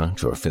sense of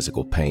touch or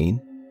physical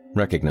pain,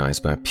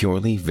 recognized by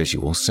purely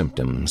visual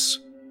symptoms.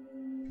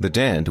 The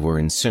dead were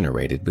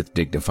incinerated with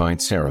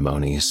dignified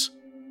ceremonies.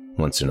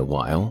 Once in a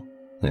while,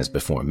 as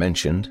before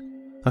mentioned,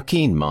 a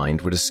keen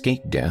mind would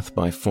escape death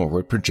by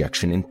forward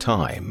projection in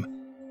time,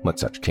 but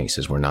such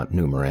cases were not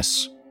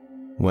numerous.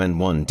 When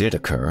one did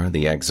occur,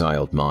 the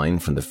exiled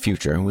mind from the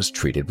future was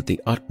treated with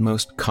the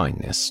utmost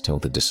kindness till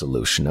the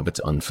dissolution of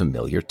its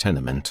unfamiliar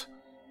tenement.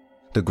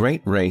 The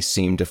great race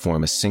seemed to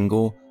form a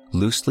single,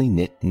 loosely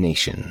knit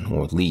nation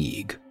or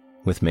league,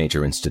 with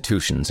major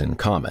institutions in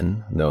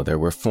common, though there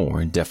were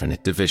 4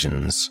 definite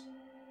divisions.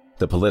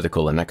 The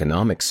political and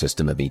economic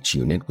system of each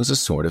unit was a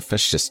sort of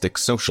fascistic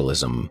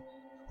socialism,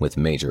 with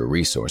major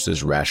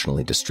resources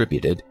rationally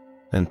distributed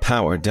and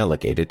power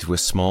delegated to a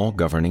small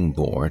governing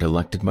board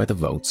elected by the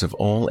votes of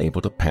all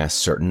able to pass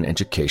certain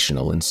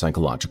educational and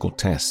psychological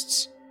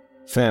tests.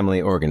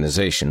 Family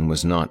organization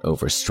was not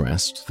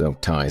overstressed, though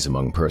ties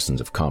among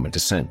persons of common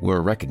descent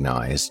were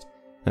recognized,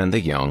 and the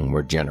young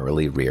were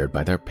generally reared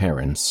by their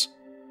parents.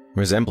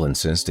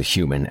 Resemblances to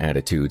human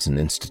attitudes and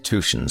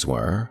institutions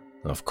were,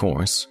 of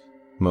course,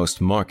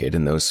 most marked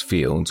in those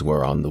fields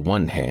where on the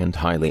one hand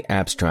highly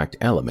abstract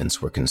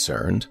elements were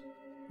concerned,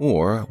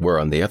 or where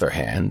on the other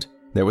hand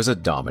there was a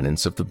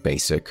dominance of the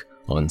basic,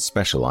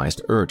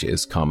 unspecialized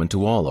urges common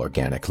to all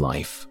organic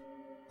life.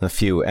 A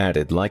few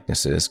added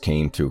likenesses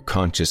came through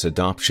conscious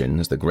adoption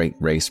as the great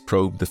race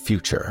probed the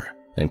future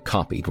and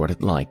copied what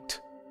it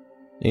liked.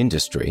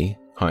 Industry,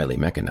 highly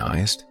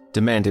mechanized,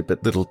 demanded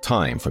but little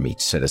time from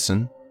each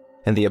citizen,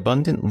 and the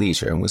abundant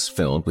leisure was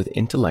filled with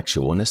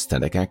intellectual and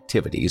aesthetic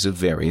activities of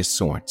various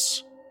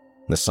sorts.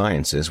 The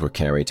sciences were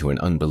carried to an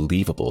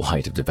unbelievable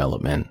height of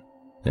development,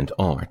 and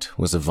art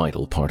was a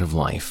vital part of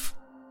life,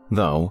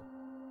 though,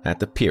 at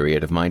the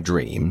period of my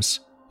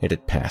dreams, it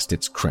had passed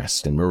its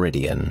crest and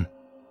meridian.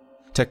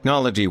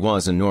 Technology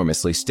was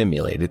enormously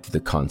stimulated through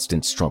the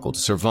constant struggle to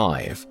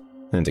survive,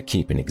 and to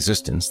keep in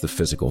existence the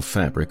physical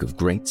fabric of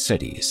great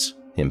cities,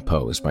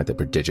 imposed by the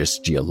prodigious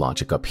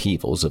geologic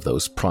upheavals of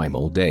those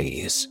primal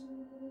days.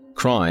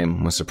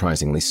 Crime was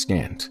surprisingly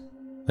scant,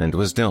 and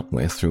was dealt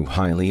with through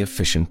highly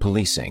efficient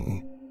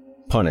policing.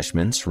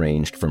 Punishments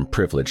ranged from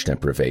privilege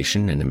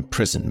deprivation and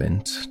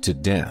imprisonment to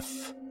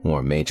death,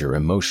 or major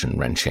emotion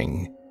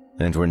wrenching,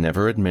 and were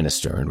never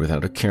administered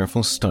without a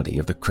careful study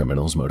of the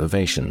criminal's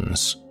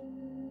motivations.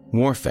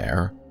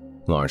 Warfare,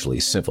 largely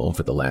civil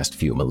for the last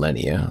few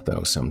millennia,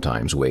 though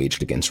sometimes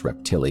waged against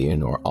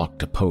reptilian or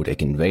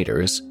octopodic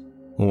invaders,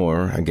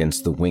 or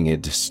against the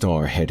winged,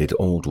 star-headed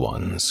old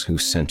ones who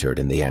centered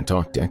in the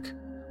Antarctic,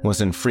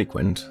 was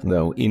infrequent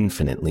though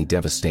infinitely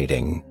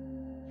devastating.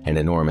 An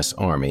enormous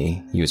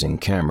army, using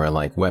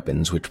camera-like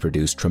weapons which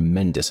produced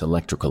tremendous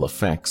electrical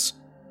effects,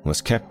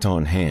 was kept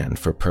on hand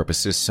for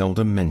purposes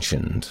seldom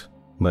mentioned,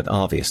 but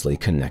obviously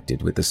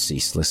connected with the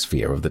ceaseless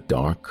fear of the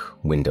dark,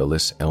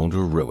 windowless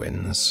elder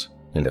ruins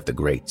and of the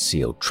great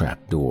sealed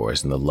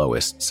trapdoors in the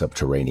lowest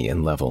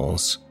subterranean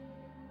levels.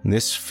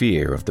 This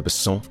fear of the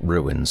basalt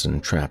ruins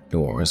and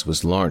trapdoors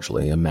was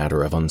largely a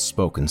matter of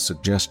unspoken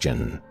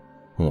suggestion,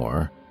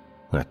 or,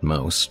 at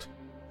most,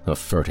 of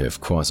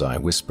furtive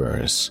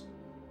quasi-whispers.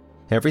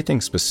 Everything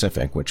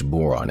specific which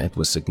bore on it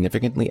was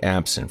significantly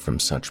absent from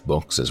such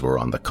books as were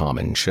on the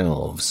common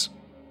shelves.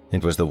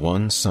 It was the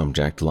one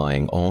subject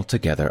lying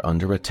altogether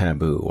under a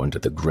taboo under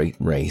the great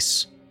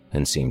race,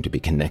 and seemed to be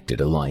connected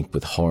alike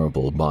with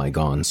horrible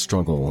bygone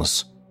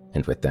struggles,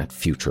 and with that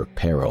future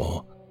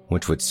peril,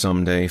 which would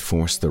someday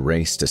force the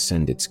race to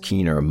send its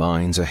keener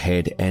minds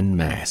ahead en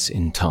masse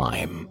in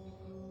time.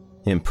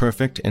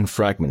 Imperfect and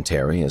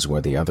fragmentary as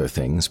were the other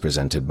things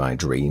presented by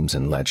dreams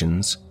and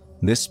legends,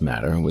 this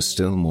matter was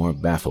still more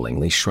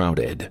bafflingly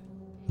shrouded.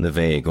 The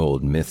vague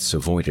old myths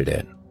avoided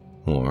it,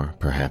 or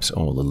perhaps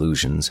all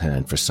illusions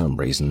had for some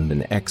reason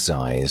been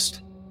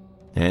excised.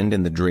 And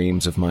in the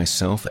dreams of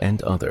myself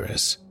and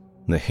others,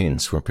 the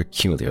hints were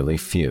peculiarly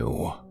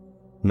few.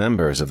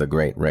 Members of the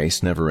Great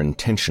Race never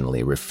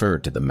intentionally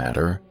referred to the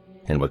matter,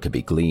 and what could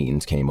be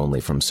gleaned came only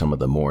from some of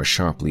the more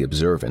sharply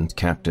observant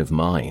captive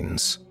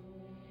minds.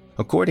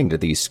 According to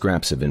these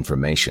scraps of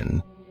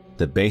information,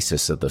 the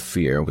basis of the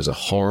fear was a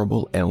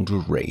horrible elder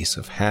race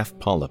of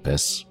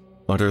half-polypus,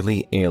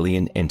 utterly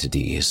alien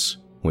entities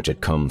which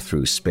had come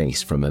through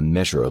space from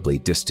immeasurably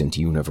distant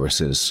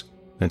universes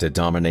and had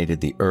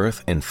dominated the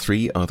Earth and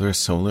 3 other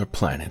solar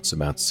planets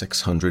about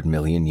 600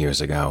 million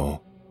years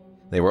ago.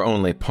 They were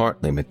only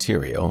partly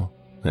material,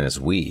 as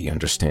we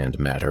understand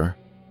matter,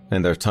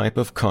 and their type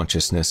of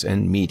consciousness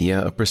and media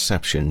of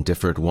perception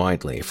differed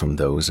widely from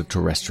those of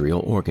terrestrial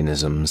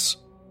organisms.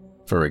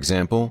 For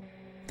example,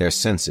 their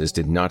senses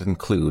did not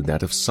include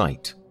that of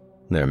sight,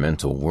 their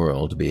mental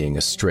world being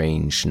a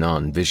strange,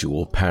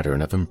 non-visual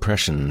pattern of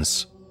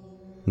impressions.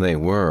 They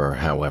were,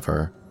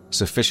 however,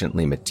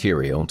 sufficiently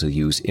material to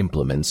use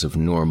implements of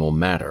normal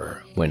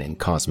matter when in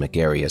cosmic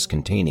areas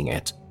containing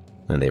it,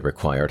 and they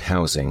required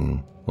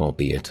housing,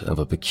 albeit of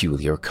a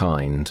peculiar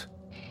kind.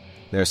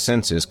 Their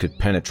senses could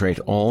penetrate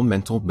all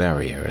mental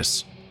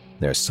barriers,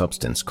 their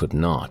substance could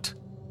not,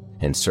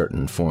 and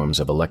certain forms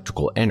of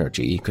electrical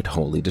energy could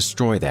wholly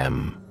destroy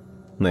them.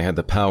 They had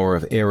the power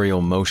of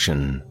aerial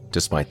motion,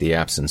 despite the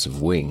absence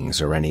of wings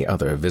or any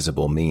other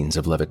visible means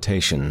of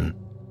levitation.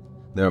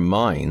 Their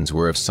minds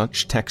were of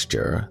such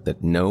texture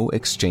that no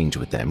exchange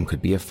with them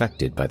could be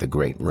affected by the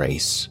Great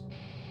Race.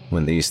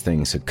 When these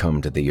things had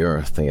come to the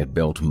Earth, they had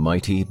built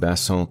mighty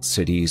basalt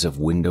cities of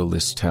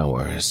windowless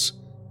towers,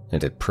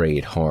 and had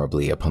preyed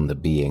horribly upon the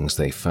beings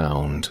they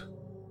found.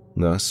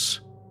 Thus,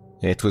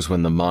 it was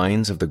when the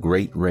minds of the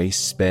Great Race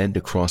sped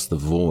across the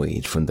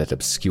void from that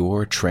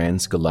obscure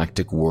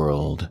transgalactic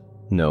world,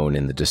 known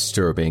in the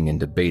disturbing and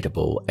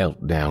debatable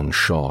Eltdown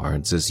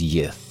shards as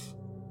Yith.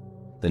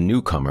 The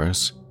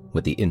newcomers,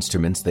 with the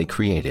instruments they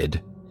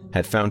created,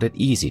 had found it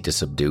easy to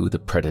subdue the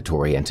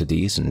predatory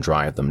entities and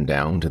drive them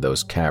down to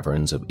those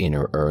caverns of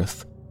inner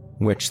Earth,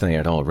 which they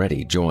had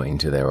already joined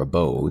to their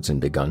abodes and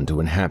begun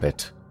to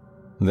inhabit.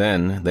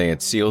 Then they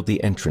had sealed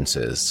the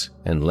entrances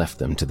and left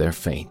them to their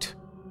fate,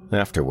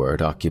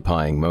 afterward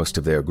occupying most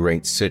of their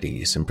great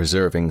cities and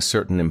preserving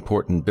certain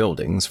important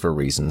buildings for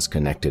reasons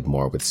connected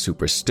more with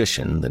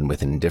superstition than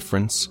with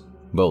indifference,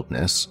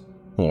 boldness,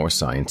 or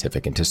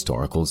scientific and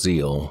historical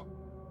zeal.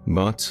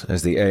 But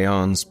as the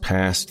aeons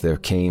passed, there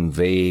came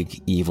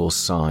vague, evil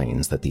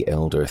signs that the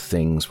elder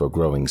things were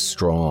growing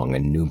strong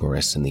and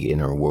numerous in the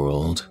inner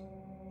world.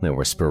 There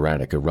were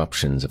sporadic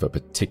eruptions of a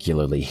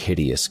particularly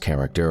hideous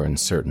character in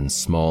certain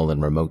small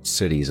and remote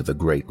cities of the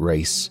Great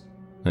Race,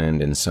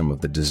 and in some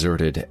of the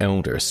deserted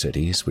elder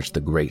cities which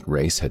the Great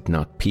Race had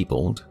not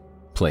peopled,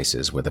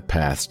 places where the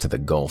paths to the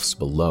gulfs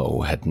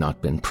below had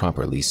not been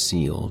properly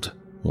sealed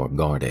or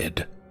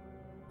guarded.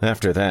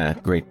 After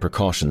that, great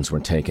precautions were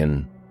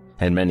taken,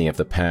 and many of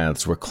the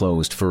paths were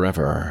closed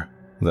forever,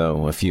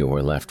 though a few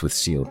were left with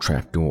sealed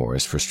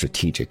trapdoors for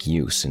strategic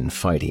use in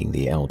fighting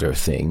the elder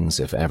things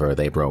if ever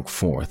they broke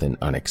forth in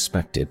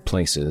unexpected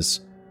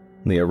places.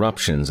 The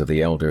eruptions of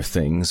the elder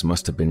things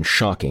must have been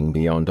shocking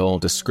beyond all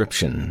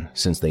description,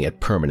 since they had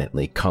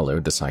permanently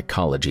colored the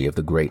psychology of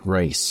the Great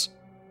Race.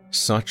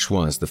 Such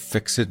was the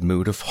fixed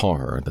mood of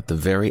horror that the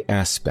very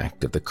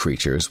aspect of the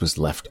creatures was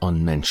left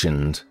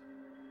unmentioned.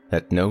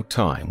 At no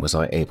time was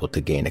I able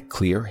to gain a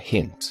clear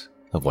hint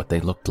of what they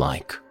looked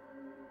like.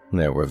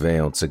 There were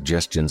veiled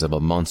suggestions of a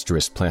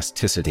monstrous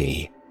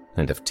plasticity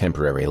and of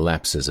temporary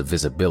lapses of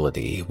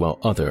visibility, while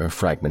other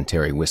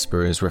fragmentary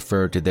whispers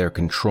referred to their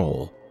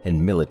control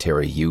and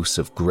military use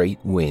of great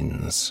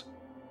winds.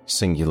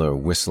 Singular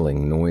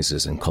whistling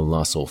noises and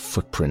colossal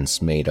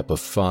footprints made up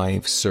of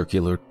 5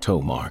 circular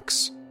toe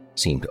marks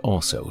seemed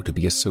also to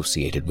be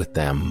associated with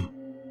them.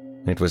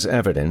 It was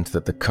evident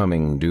that the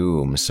coming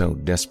doom so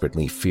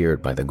desperately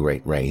feared by the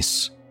Great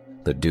Race,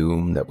 the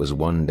doom that was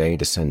one day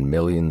to send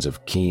millions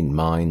of keen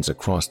minds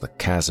across the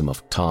chasm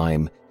of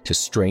time to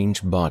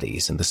strange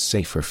bodies in the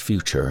safer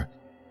future,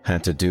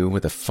 had to do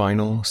with a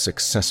final,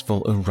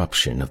 successful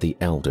eruption of the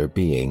elder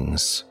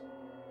beings.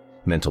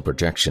 Mental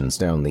projections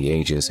down the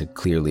ages had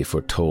clearly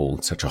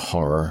foretold such a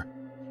horror,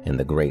 and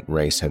the Great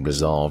Race had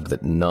resolved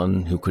that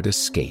none who could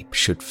escape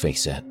should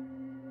face it.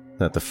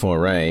 That the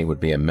foray would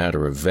be a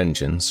matter of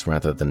vengeance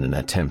rather than an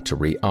attempt to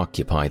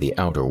reoccupy the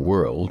outer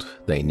world,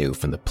 they knew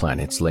from the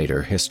planet's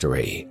later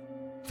history,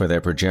 for their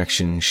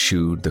projections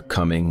shewed the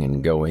coming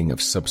and going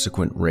of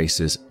subsequent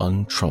races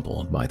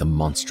untroubled by the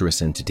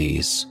monstrous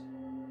entities.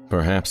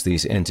 Perhaps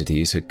these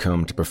entities had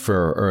come to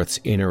prefer Earth's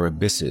inner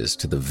abysses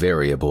to the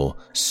variable,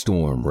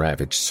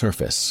 storm-ravaged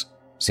surface,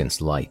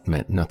 since light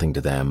meant nothing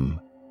to them.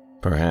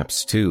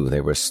 Perhaps, too,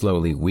 they were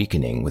slowly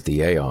weakening with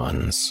the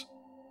aeons.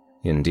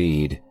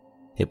 Indeed,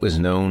 It was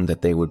known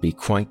that they would be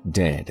quite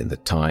dead in the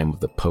time of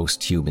the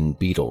post-human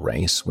beetle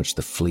race which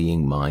the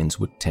fleeing minds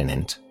would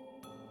tenant.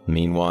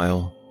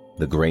 Meanwhile,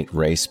 the great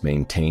race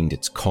maintained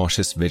its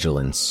cautious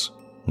vigilance,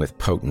 with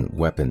potent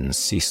weapons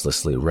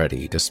ceaselessly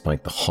ready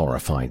despite the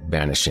horrified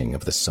banishing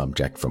of the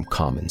subject from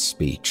common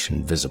speech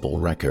and visible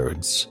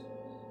records.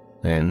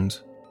 And,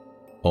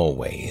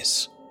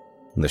 always,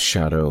 the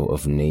shadow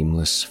of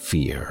nameless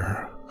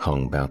fear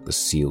hung about the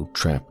sealed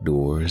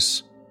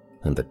trapdoors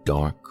and the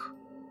dark,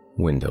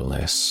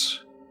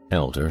 windowless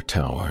elder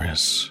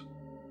towers.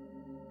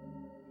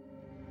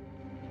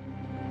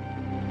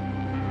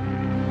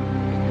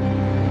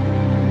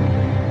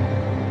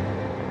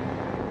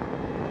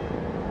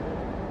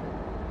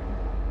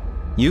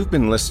 You've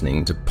been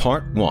listening to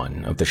Part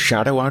 1 of The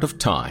Shadow Out of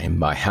Time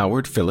by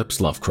Howard Phillips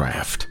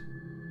Lovecraft,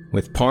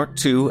 with Part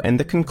 2 and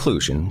the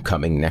conclusion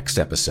coming next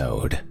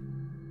episode.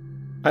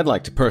 I'd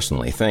like to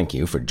personally thank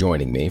you for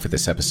joining me for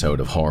this episode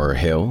of Horror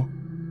Hill.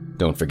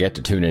 Don't forget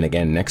to tune in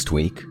again next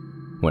week,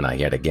 when I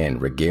yet again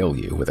regale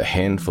you with a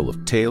handful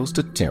of tales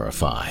to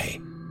terrify,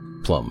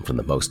 plumb from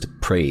the most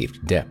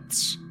depraved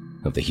depths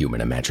of the human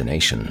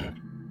imagination.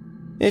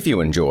 If you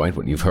enjoyed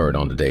what you've heard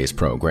on today's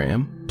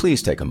program,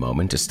 please take a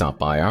moment to stop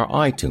by our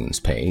iTunes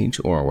page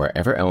or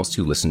wherever else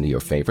you listen to your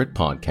favorite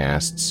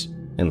podcasts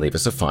and leave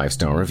us a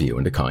 5-star review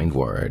and a kind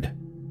word.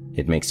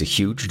 It makes a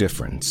huge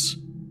difference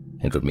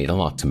and would mean a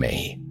lot to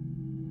me.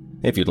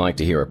 If you'd like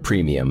to hear a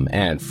premium,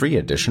 ad-free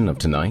edition of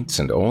tonight's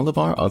and all of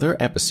our other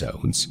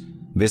episodes,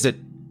 visit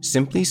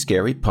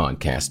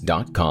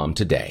simplyscarypodcast.com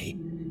today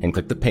and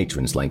click the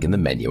patrons link in the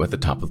menu at the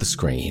top of the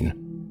screen.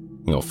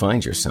 You'll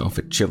find yourself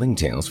at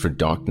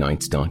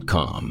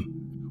chillingtalesfordarknights.com,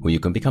 where you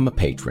can become a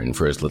patron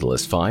for as little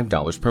as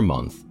 $5 per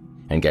month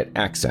and get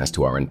access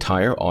to our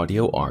entire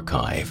audio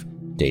archive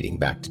dating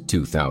back to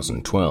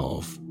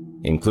 2012,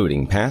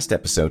 including past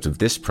episodes of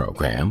this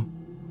program,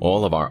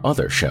 all of our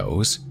other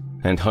shows,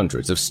 and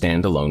hundreds of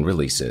standalone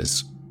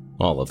releases,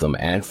 all of them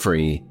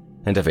ad-free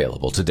and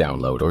available to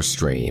download or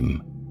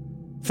stream.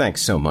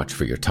 Thanks so much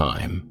for your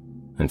time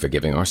and for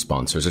giving our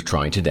sponsors a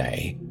try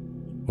today.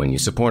 When you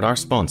support our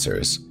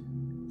sponsors,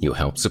 you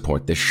help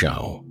support this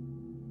show,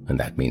 and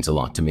that means a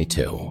lot to me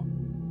too.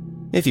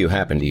 If you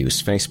happen to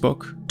use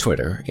Facebook,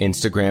 Twitter,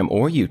 Instagram,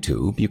 or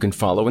YouTube, you can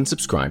follow and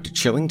subscribe to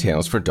Chilling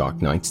Tales for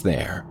Dark Nights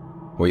there,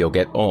 where you'll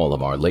get all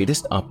of our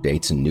latest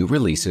updates and new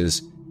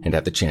releases and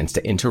have the chance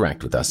to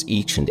interact with us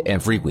each and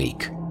every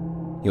week.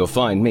 You'll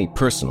find me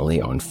personally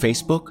on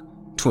Facebook,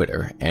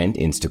 Twitter, and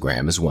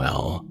Instagram as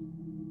well.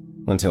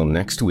 Until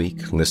next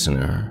week,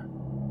 listener,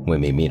 we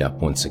may meet up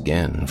once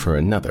again for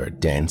another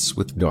Dance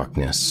with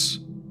Darkness.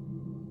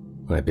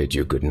 I bid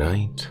you good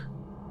night.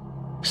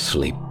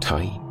 Sleep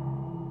tight,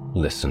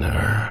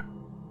 listener.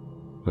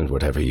 And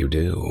whatever you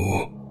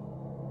do,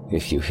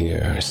 if you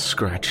hear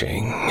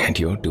scratching at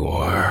your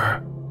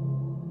door,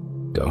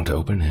 don't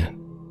open it.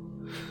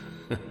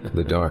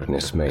 The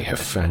darkness may have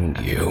found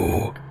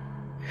you,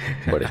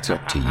 but it's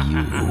up to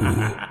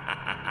you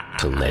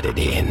to let it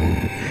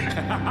in.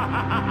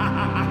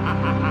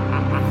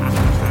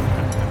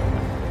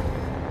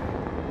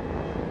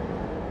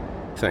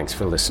 Thanks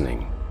for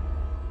listening.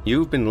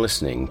 You've been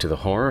listening to the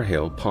Horror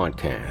Hill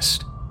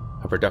Podcast,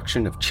 a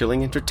production of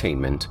Chilling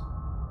Entertainment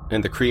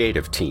and the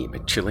creative team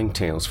at Chilling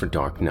Tales for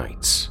Dark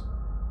Nights,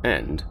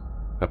 and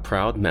a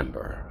proud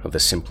member of the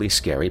Simply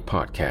Scary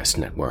Podcast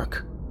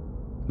Network.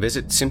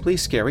 Visit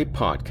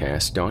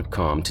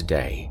simplyscarypodcast.com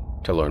today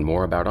to learn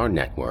more about our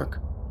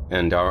network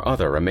and our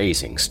other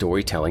amazing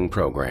storytelling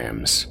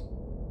programs.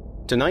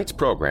 Tonight's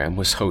program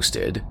was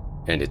hosted,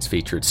 and its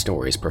featured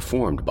stories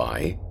performed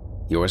by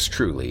yours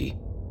truly,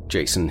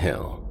 Jason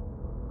Hill.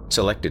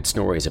 Selected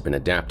stories have been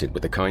adapted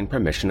with the kind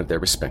permission of their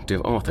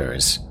respective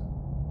authors.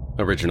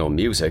 Original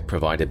music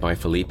provided by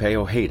Felipe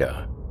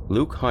Ojeda,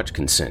 Luke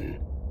Hodgkinson,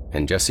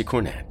 and Jesse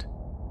Cornett.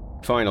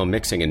 Final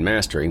mixing and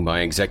mastering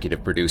by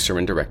executive producer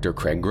and director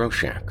Craig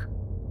Groshak.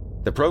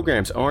 The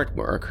program's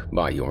artwork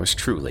by yours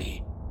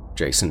truly,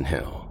 Jason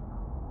Hill.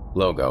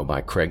 Logo by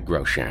Craig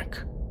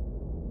Groshak.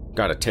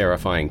 Got a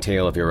terrifying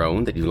tale of your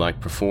own that you like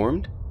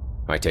performed?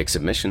 I take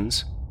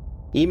submissions.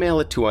 Email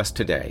it to us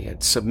today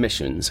at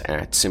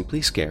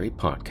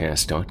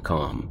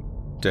submissions@simplyscarypodcast.com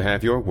to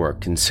have your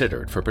work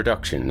considered for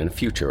production in a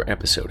future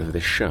episode of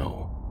this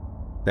show.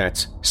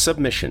 That's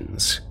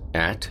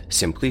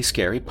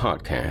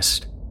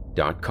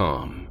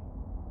submissions@simplyscarypodcast.com.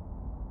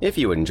 If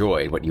you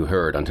enjoyed what you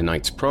heard on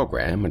tonight's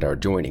program and are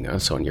joining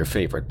us on your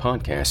favorite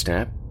podcast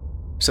app,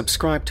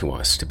 subscribe to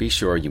us to be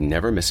sure you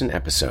never miss an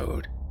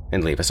episode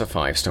and leave us a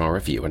 5-star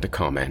review and a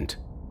comment.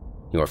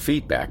 Your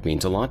feedback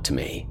means a lot to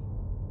me.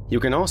 You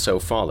can also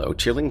follow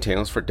Chilling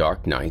Tales for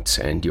Dark Nights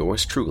and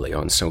yours truly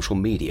on social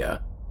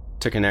media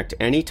to connect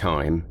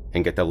anytime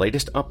and get the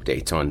latest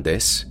updates on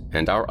this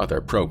and our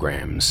other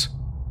programs.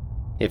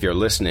 If you're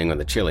listening on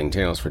the Chilling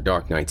Tales for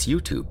Dark Nights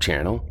YouTube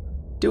channel,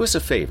 do us a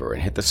favor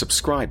and hit the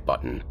subscribe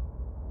button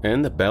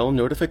and the bell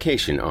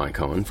notification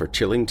icon for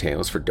Chilling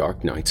Tales for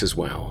Dark Nights as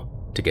well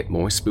to get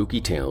more spooky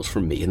tales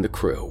from me and the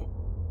crew,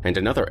 and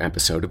another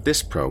episode of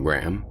this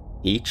program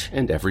each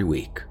and every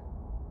week.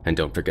 And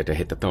don't forget to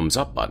hit the thumbs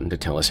up button to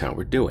tell us how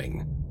we're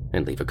doing,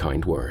 and leave a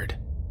kind word.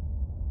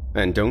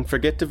 And don't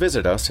forget to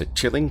visit us at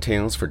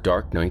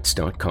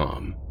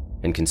chillingtalesfordarknights.com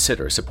and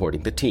consider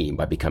supporting the team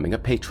by becoming a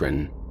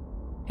patron.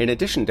 In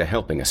addition to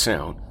helping us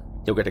out,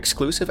 you'll get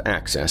exclusive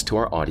access to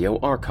our audio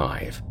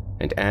archive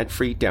and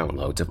ad-free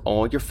downloads of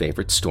all your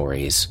favorite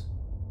stories,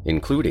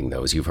 including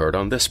those you've heard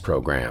on this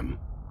program.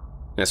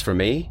 As for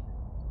me,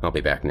 I'll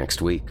be back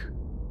next week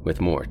with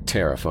more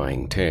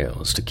terrifying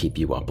tales to keep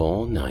you up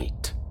all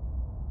night.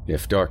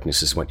 If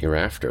darkness is what you're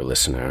after,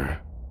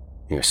 listener,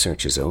 your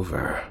search is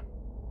over.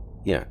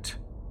 Yet,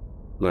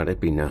 let it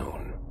be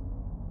known,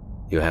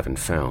 you haven't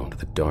found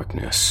the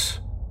darkness.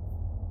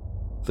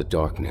 The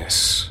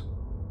darkness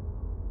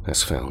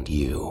has found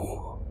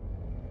you.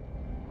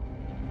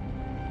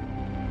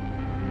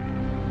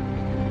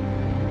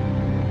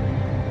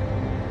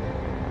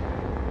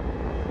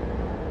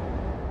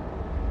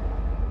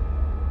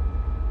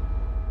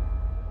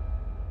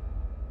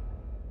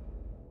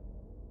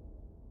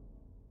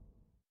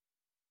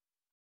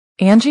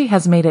 Angie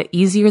has made it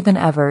easier than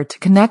ever to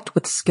connect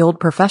with skilled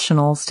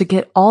professionals to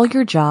get all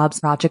your jobs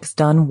projects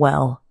done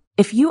well.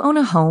 If you own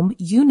a home,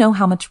 you know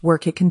how much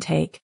work it can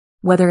take,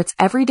 whether it's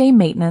everyday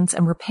maintenance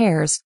and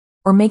repairs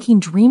or making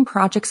dream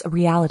projects a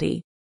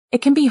reality.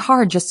 It can be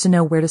hard just to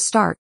know where to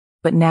start,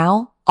 but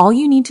now all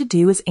you need to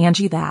do is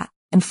Angie that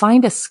and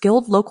find a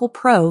skilled local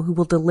pro who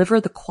will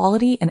deliver the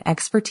quality and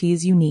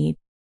expertise you need.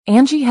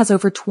 Angie has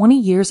over 20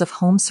 years of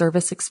home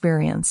service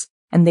experience,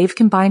 and they've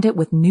combined it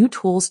with new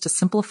tools to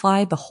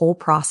simplify the whole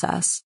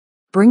process.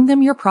 Bring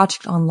them your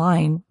project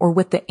online or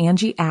with the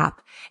Angie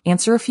app,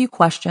 answer a few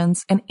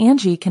questions, and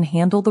Angie can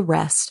handle the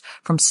rest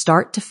from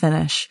start to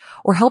finish,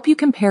 or help you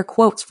compare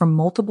quotes from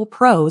multiple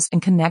pros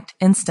and connect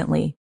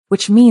instantly,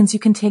 which means you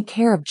can take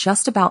care of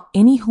just about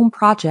any home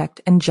project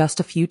in just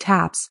a few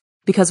taps.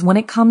 Because when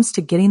it comes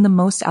to getting the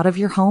most out of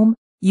your home,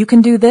 you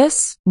can do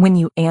this when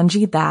you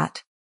Angie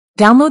that.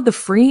 Download the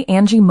free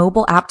Angie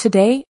mobile app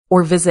today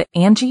or visit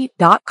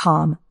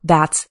Angie.com.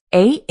 That's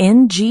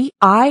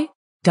ANGI.com.